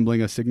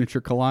 assembling a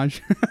signature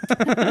collage.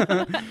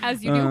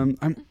 As you do.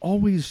 I'm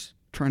always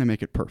trying to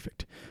make it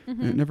perfect,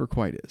 and it never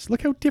quite is.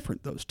 Look how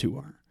different those two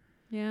are.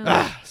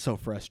 Yeah. So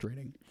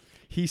frustrating.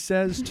 He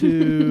says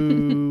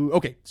to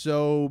okay,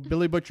 so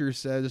Billy Butcher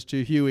says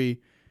to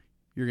Huey,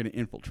 "You're going to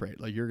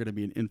infiltrate. Like you're going to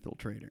be an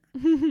infiltrator."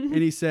 And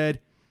he said,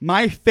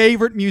 "My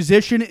favorite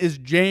musician is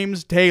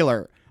James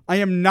Taylor. I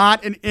am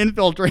not an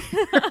infiltrator."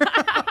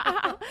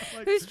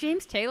 Who's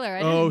James Taylor?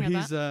 I didn't hear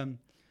he's that.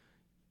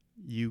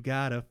 You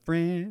got a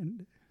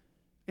friend,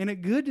 and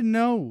it's good to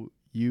know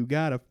you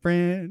got a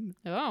friend.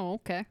 Oh,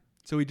 okay.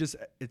 So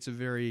it's a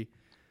very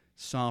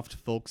soft,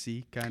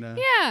 folksy kind of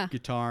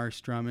guitar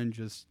strumming,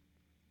 just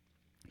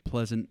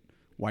pleasant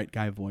white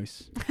guy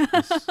voice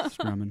just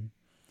strumming.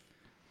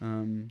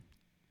 Wait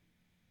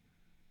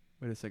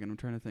a second, I'm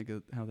trying to think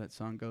of how that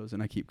song goes,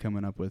 and I keep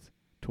coming up with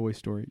Toy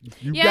Story.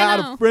 You got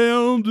a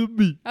friend to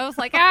be. I was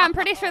like, I'm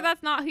pretty sure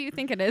that's not who you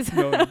think it is.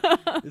 No,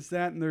 it's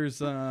that, and there's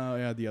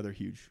the other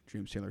huge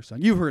James Taylor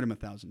song. You've heard him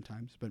 1,000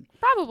 times, but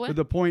probably. But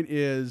the point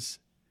is,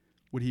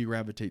 what he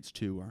gravitates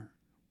to are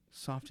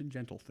soft and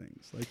gentle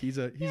things. Like he's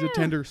a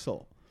tender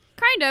soul.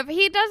 Kind of.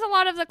 He does a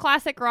lot of the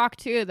classic rock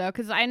too, though,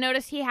 because I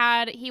noticed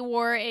he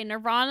wore a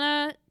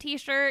Nirvana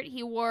T-shirt,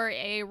 he wore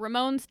a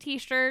Ramones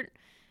T-shirt,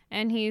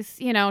 and he's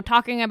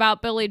talking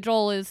about Billy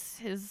Joel is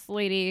his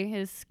lady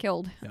is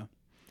killed. Yeah.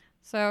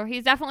 So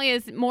he definitely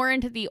is more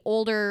into the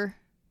older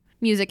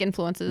music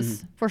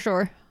influences for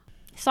sure.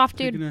 Soft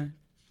dude. Taking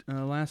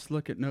a last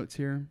look at notes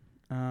here.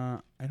 I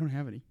don't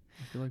have any.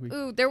 I feel like we.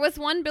 Ooh, there was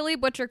one Billy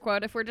Butcher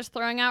quote. If we're just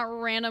throwing out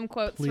random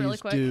quotes really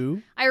quick.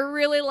 Do. I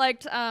really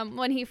liked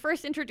when he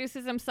first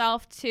introduces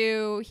himself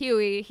to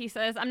Huey. He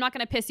says, "I'm not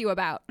going to piss you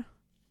about.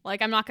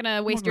 Like, I'm not going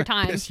to waste your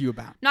time. Piss you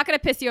about. Not going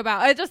to piss you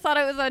about." I just thought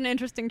it was an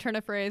interesting turn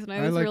of phrase, and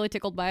I was really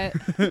tickled by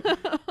it.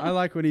 I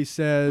like when he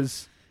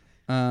says,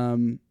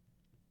 you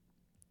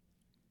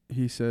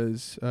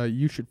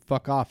should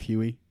fuck off,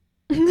 Huey.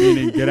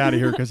 Meaning, get out of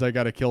here because I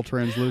got to kill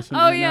Translucent.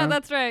 Oh, right yeah, now.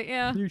 that's right.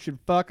 Yeah. You should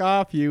fuck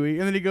off, Huey.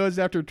 And then he goes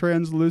after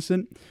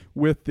Translucent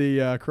with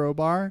the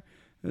crowbar.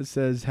 It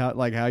says,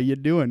 how you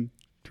doing,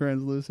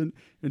 Translucent?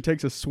 And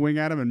takes a swing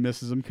at him and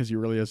misses him because he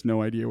really has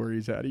no idea where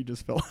he's at. He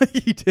just felt like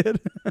he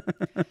did.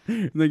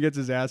 And then gets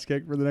his ass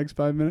kicked for the next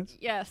 5 minutes.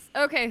 Yes.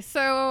 Okay,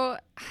 so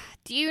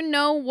do you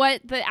know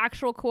what the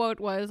actual quote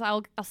was?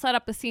 I'll set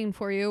up the scene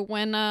for you.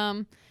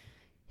 When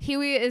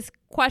Huey is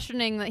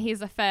questioning that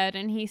he's a Fed,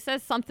 and he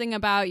says something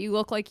about, you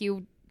look like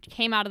you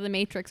came out of the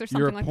Matrix or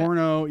something like that. You're a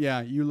porno.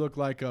 Yeah, you look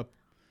like The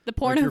like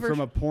porno you're version.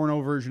 from a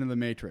porno version of the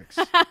Matrix.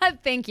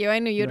 Thank you. I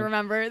knew you'd Yeah.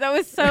 remember. That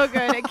was so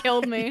good. It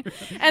killed me.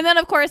 And then,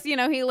 of course, he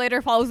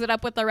later follows it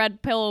up with the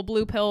red pill,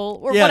 blue pill,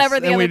 or Yes, whatever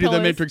the and other we do pill the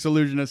is. Matrix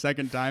illusion a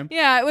second time.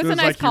 Yeah, it was a nice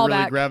like you really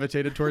callback.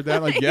 gravitated toward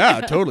that. Like,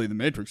 yeah, totally, the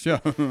Matrix. Yeah,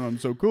 I'm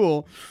so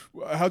cool.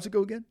 How's it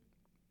go again?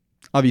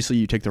 Obviously,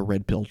 you take the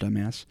red pill,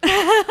 dumbass.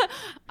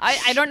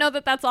 I don't know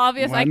that that's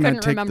obvious. Why I didn't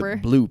couldn't take remember.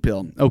 The blue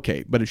pill.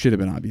 Okay, but it should have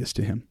been obvious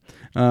to him.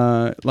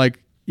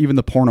 Like, even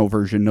the porno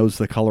version knows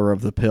the color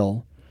of the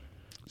pill.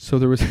 So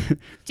there was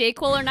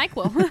Dayquil or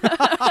NyQuil.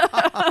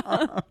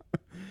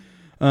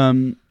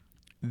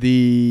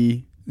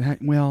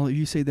 well, if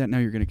you say that now,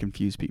 you're going to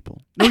confuse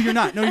people. No, you're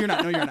not. No, you're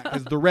not. No, you're not.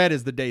 Because the red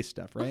is the day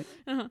stuff, right?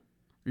 Uh-huh.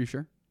 Are you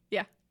sure?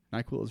 Yeah.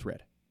 NyQuil is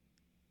red.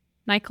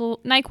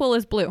 NyQuil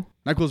is blue.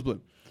 NyQuil is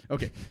blue.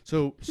 Okay,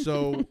 so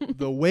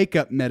the wake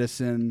up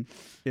medicine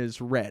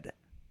is red,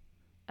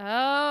 Oh.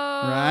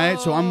 right?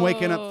 So I'm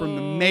waking up from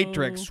the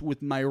Matrix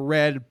with my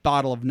red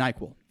bottle of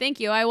NyQuil. Thank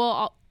you. I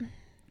will.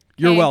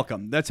 You're Okay.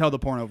 welcome. That's how the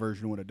porno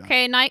version would have done.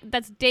 Okay,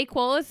 that's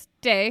Dayquil is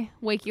day,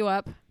 wake you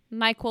up.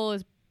 NyQuil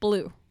is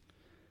blue.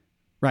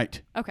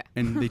 Right. Okay.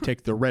 And they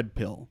take the red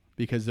pill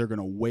because they're going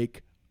to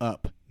wake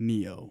up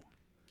Neo.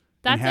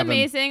 That's have him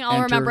amazing. I'll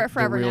enter remember it the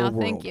forever real now.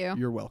 world. Thank you.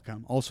 You're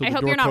welcome. Also, I the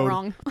hope door you're not code,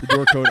 wrong. The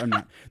door code. I'm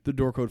not. The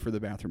door code for the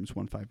bathroom is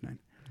 159.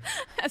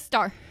 A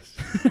star.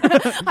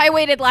 I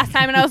waited last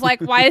time and I was like,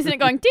 why isn't it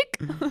going tick?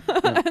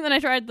 And then I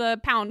tried the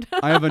pound.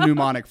 I have a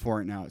mnemonic for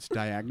it now. It's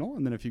diagonal,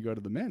 and then if you go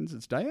to the men's,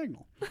 it's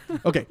diagonal.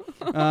 Okay.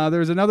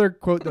 There's another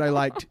quote that I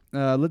liked.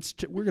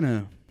 We're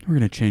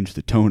gonna change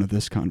the tone of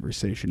this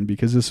conversation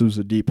because this was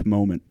a deep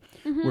moment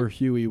where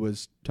Huey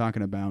was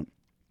talking about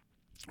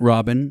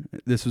Robin.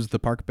 This was the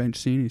park bench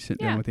scene. He's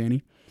sitting down with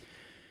Annie,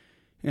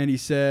 and he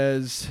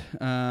says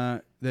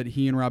that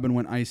he and Robin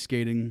went ice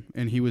skating,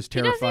 and he was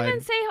terrified. He doesn't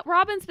even say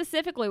Robin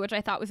specifically, which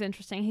I thought was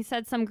interesting. He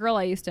said some girl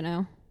I used to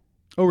know.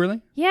 Oh, really?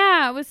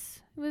 Yeah, it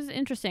was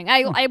interesting.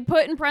 I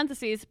put in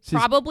parentheses,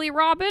 probably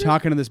Robin.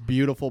 Talking to this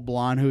beautiful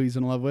blonde who he's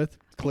in love with,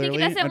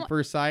 clearly, at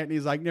first sight. And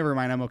he's like, never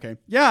mind, I'm okay.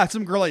 Yeah,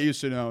 some girl I used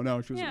to know. No,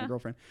 she wasn't my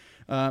girlfriend.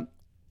 Now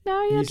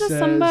you're just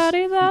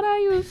somebody that I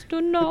used to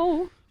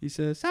know. He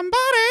says, somebody.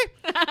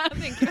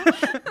 Thank you.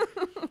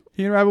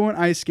 He and Robin went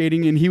ice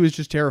skating, and he was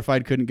just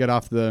terrified, couldn't get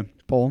off the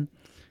pole.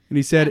 And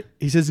he says,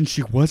 and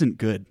she wasn't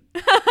good.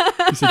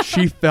 He said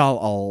she fell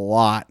a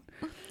lot,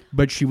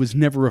 but she was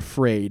never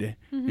afraid.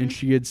 And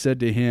she had said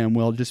to him,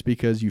 well, just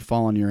because you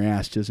fall on your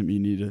ass doesn't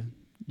mean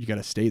you got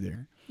to stay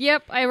there.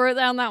 Yep, I wrote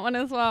down that one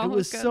as well. It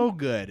was good. so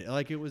good.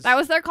 Like, it was. That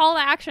was their call to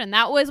action.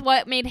 That was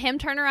what made him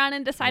turn around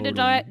and decide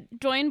to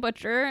join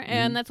Butcher,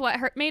 and that's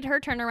what made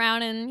her turn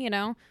around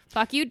and,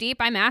 fuck you, Deep,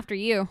 I'm after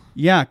you.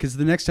 Yeah, because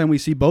the next time we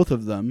see both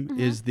of them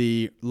is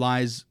the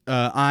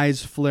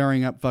eyes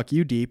flaring up, fuck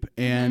you, Deep,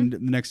 and the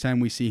next time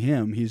we see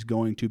him, he's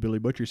going to Billy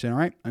Butcher saying, all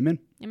right, I'm in.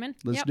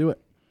 Let's do it.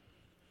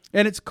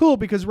 And it's cool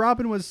because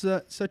Robin was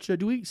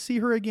do we see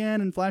her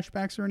again in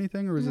flashbacks or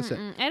anything, or is this it?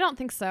 I don't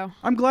think so.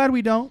 I'm glad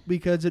we don't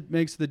because it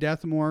makes the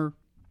death more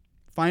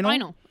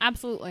final.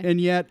 Absolutely. And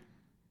yet,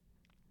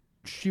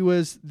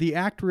 the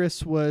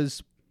actress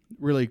was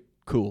really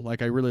cool.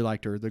 Like, I really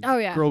liked her. The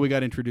girl we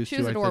got introduced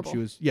to, I thought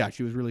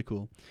she was really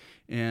cool.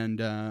 And,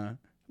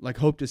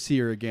 hope to see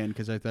her again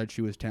because I thought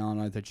she was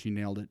talented. I thought she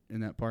nailed it in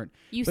that part.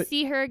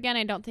 See her again.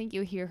 I don't think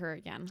you hear her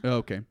again. Oh,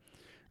 okay.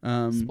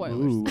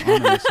 Spoilers. Ooh,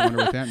 ominous. I wonder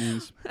what that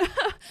means.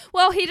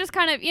 Well, he just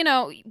kind of,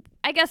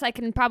 I guess I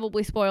can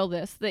probably spoil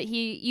this, that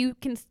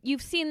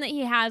you've seen that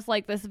he has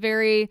like this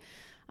very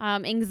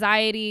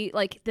anxiety,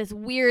 like this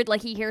weird,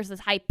 like he hears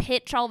this high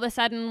pitch all of a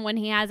sudden when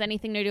he has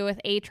anything to do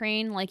with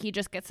A-Train, like he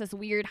just gets this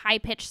weird high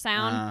pitched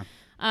sound.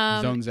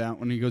 Zones out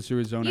when he goes through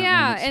his zone out.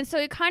 Yeah, moments. and so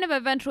it kind of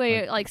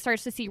eventually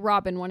starts to see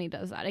Robin when he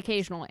does that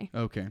occasionally.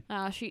 Okay.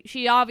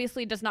 She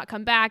obviously does not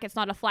come back. It's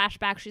not a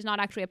flashback. She's not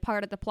actually a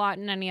part of the plot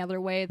in any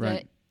other way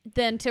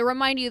than to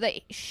remind you that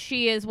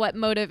she is what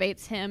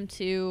motivates him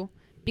to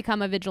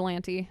become a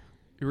vigilante.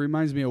 It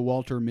reminds me of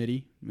Walter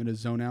Mitty in his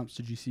Zone Outs.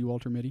 Did you see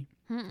Walter Mitty?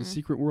 The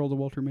Secret World of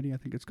Walter Mitty, I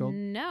think it's called.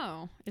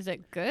 No. Is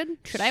it good?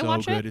 Should I So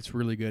watch good. it? It's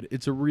really good.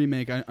 It's a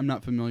remake. I'm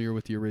not familiar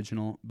with the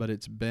original, but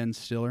it's Ben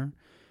Stiller,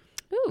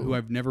 Ooh. who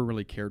I've never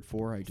really cared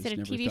for. I just it a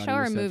never TV thought show he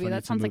or was a that movie? funny. That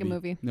It's sounds like a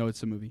movie. No,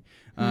 it's a movie.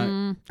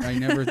 Mm. I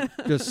never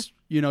just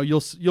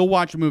you'll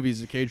watch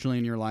movies occasionally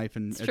in your life,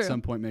 and It's at true.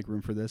 some point make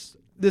room for this.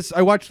 This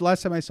I watched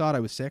last time I saw it. I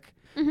was sick,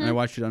 Mm-hmm. and I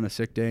watched it on a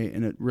sick day,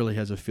 and it really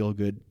has a feel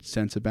good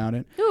sense about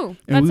it. Ooh,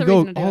 And that's we a go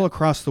reason to do all it.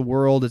 across the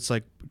world. It's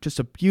like just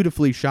a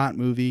beautifully shot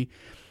movie,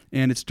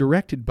 and it's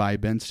directed by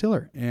Ben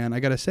Stiller. And I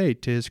gotta say,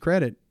 to his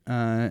credit,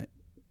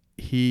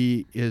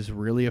 he is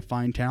really a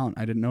fine talent.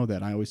 I didn't know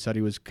that. I always thought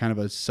he was kind of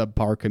a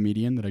subpar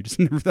comedian that I just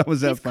never thought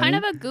was that He's funny.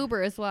 kind of a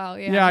goober as well.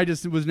 Yeah. Yeah, I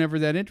just was never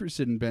that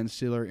interested in Ben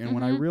Stiller. And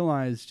when I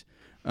realized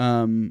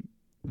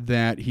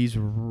that he's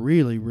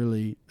really,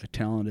 really a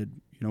talented,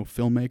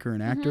 filmmaker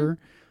and actor,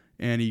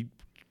 and he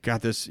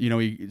got this,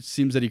 it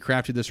seems that he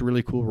crafted this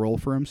really cool role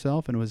for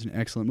himself, and it was an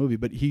excellent movie.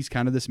 But he's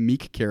kind of this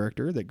meek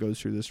character that goes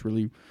through this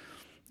really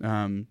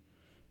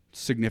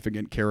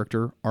significant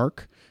character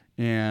arc,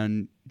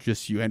 and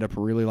just you end up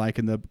really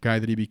liking the guy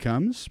that he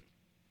becomes.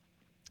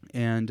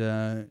 And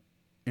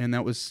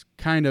that was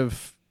kind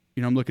of,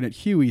 I'm looking at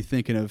Huey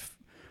thinking of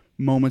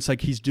moments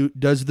like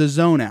does the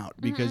zone out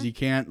because he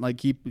can't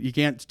he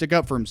can't stick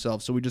up for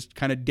himself, so he just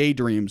kind of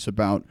daydreams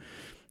about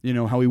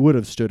how he would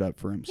have stood up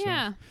for himself.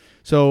 Yeah.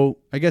 So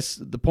I guess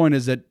the point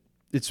is that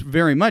it's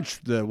very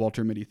much the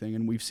Walter Mitty thing,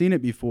 and we've seen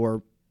it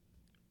before,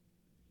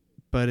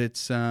 but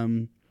it's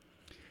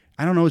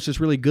I don't know, it's just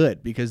really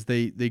good because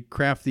they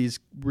craft these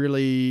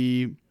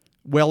really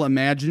well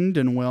imagined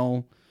and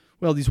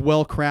these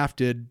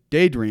well-crafted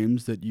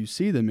daydreams that you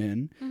see them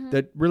in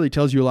that really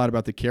tells you a lot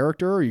about the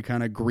character. You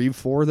kind of grieve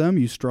for them.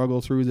 You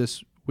struggle through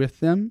this with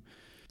them.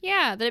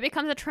 Yeah, that it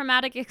becomes a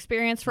traumatic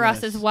experience for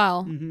us as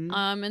well.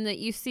 And that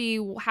you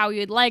see how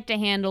you'd like to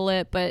handle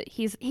it, but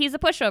he's a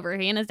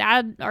pushover. He and his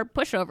dad are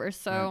pushovers.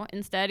 So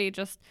instead he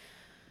just,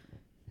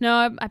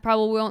 no, I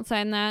probably won't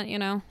sign that,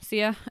 see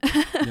ya.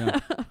 Yeah.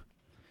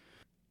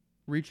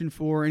 Reaching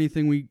for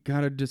anything we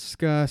got to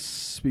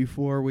discuss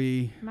before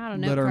we I'm out of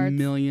let note our cards.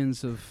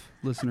 millions of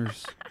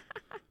listeners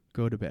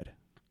go to bed.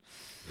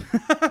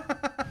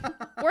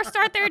 Or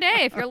start their day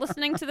if you're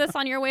listening to this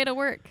on your way to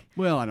work.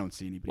 Well, I don't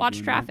see anybody. Watch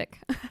doing traffic.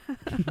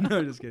 that.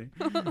 No, just kidding.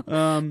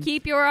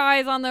 Keep your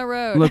eyes on the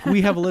road. Look,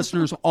 we have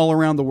listeners all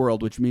around the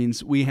world, which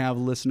means we have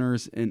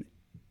listeners in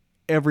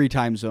every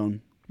time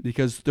zone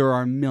because there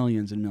are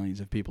millions and millions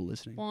of people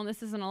listening. Well, and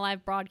this isn't a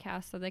live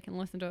broadcast, so they can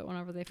listen to it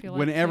whenever they feel like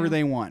Whenever to.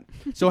 they want.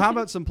 So how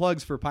about some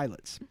plugs for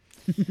pilots?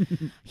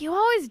 You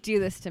always do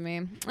this to me.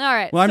 All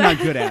right. Well, I'm not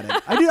good at it.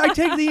 I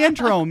take the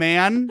intro,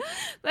 man.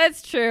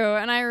 That's true.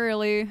 And I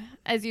really,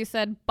 as you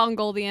said,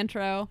 bungle the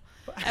intro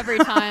every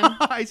time.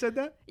 I said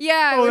that?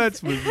 Yeah. Oh,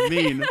 that's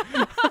mean.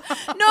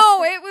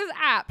 No, it was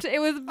apt. It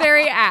was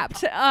very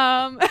apt.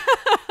 I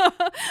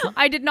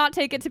did not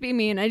take it to be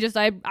mean.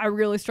 I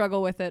really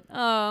struggle with it.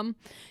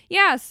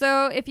 Yeah,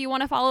 so if you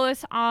want to follow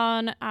us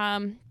on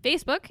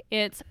Facebook,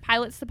 it's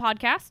Pilots the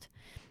Podcast.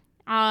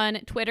 On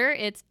Twitter,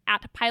 it's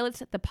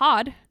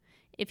 @PilotsThePod.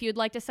 If you'd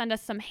like to send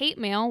us some hate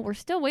mail, we're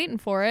still waiting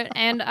for it.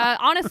 And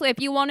honestly, if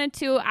you wanted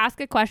to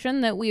ask a question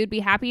that we would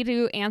be happy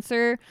to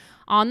answer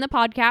on the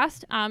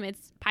podcast,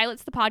 it's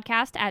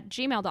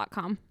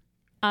pilotsthepodcast@gmail.com.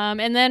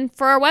 And then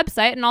for our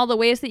website and all the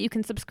ways that you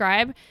can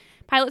subscribe,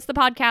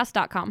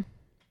 pilotsthepodcast.com.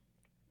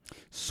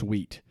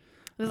 Sweet.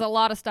 There's a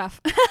lot of stuff.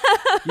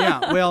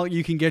 Yeah, well,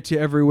 you can get to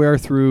everywhere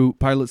through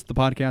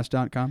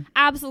pilotsthepodcast.com.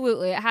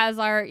 Absolutely. It has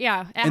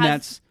And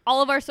that's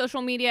all of our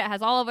social media. It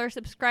has all of our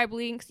subscribe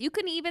links. You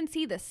can even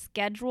see the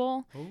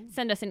schedule.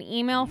 Send us an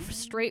email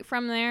straight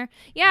from there.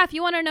 Yeah, if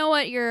you want to know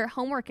what your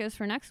homework is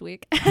for next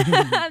week,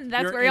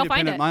 that's where you'll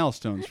find it.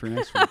 Milestones for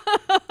next week.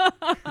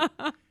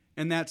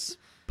 And that's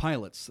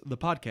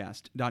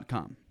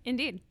pilotsthepodcast.com.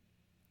 Indeed.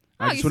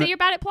 I Oh, just you wanna- say you're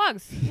bad at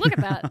plugs. Look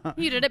at that.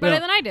 You did it better Well,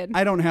 than I did.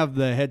 I don't have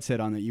the headset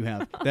on that you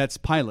have. That's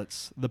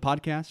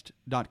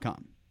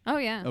pilotsthepodcast.com. Oh,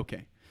 yeah.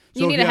 Okay.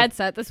 You So need if a have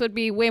headset. This would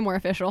be way more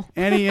official.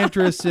 any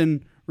interest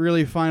in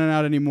really finding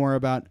out any more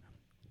about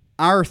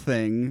our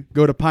thing,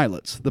 go to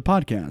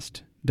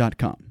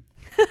pilotsthepodcast.com.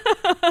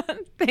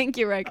 Thank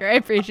you, Riker. I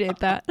appreciate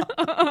that.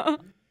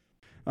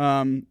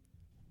 I'm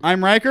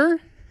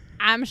Riker,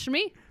 I'm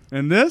Shmi.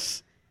 and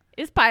this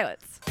Is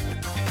Pilots.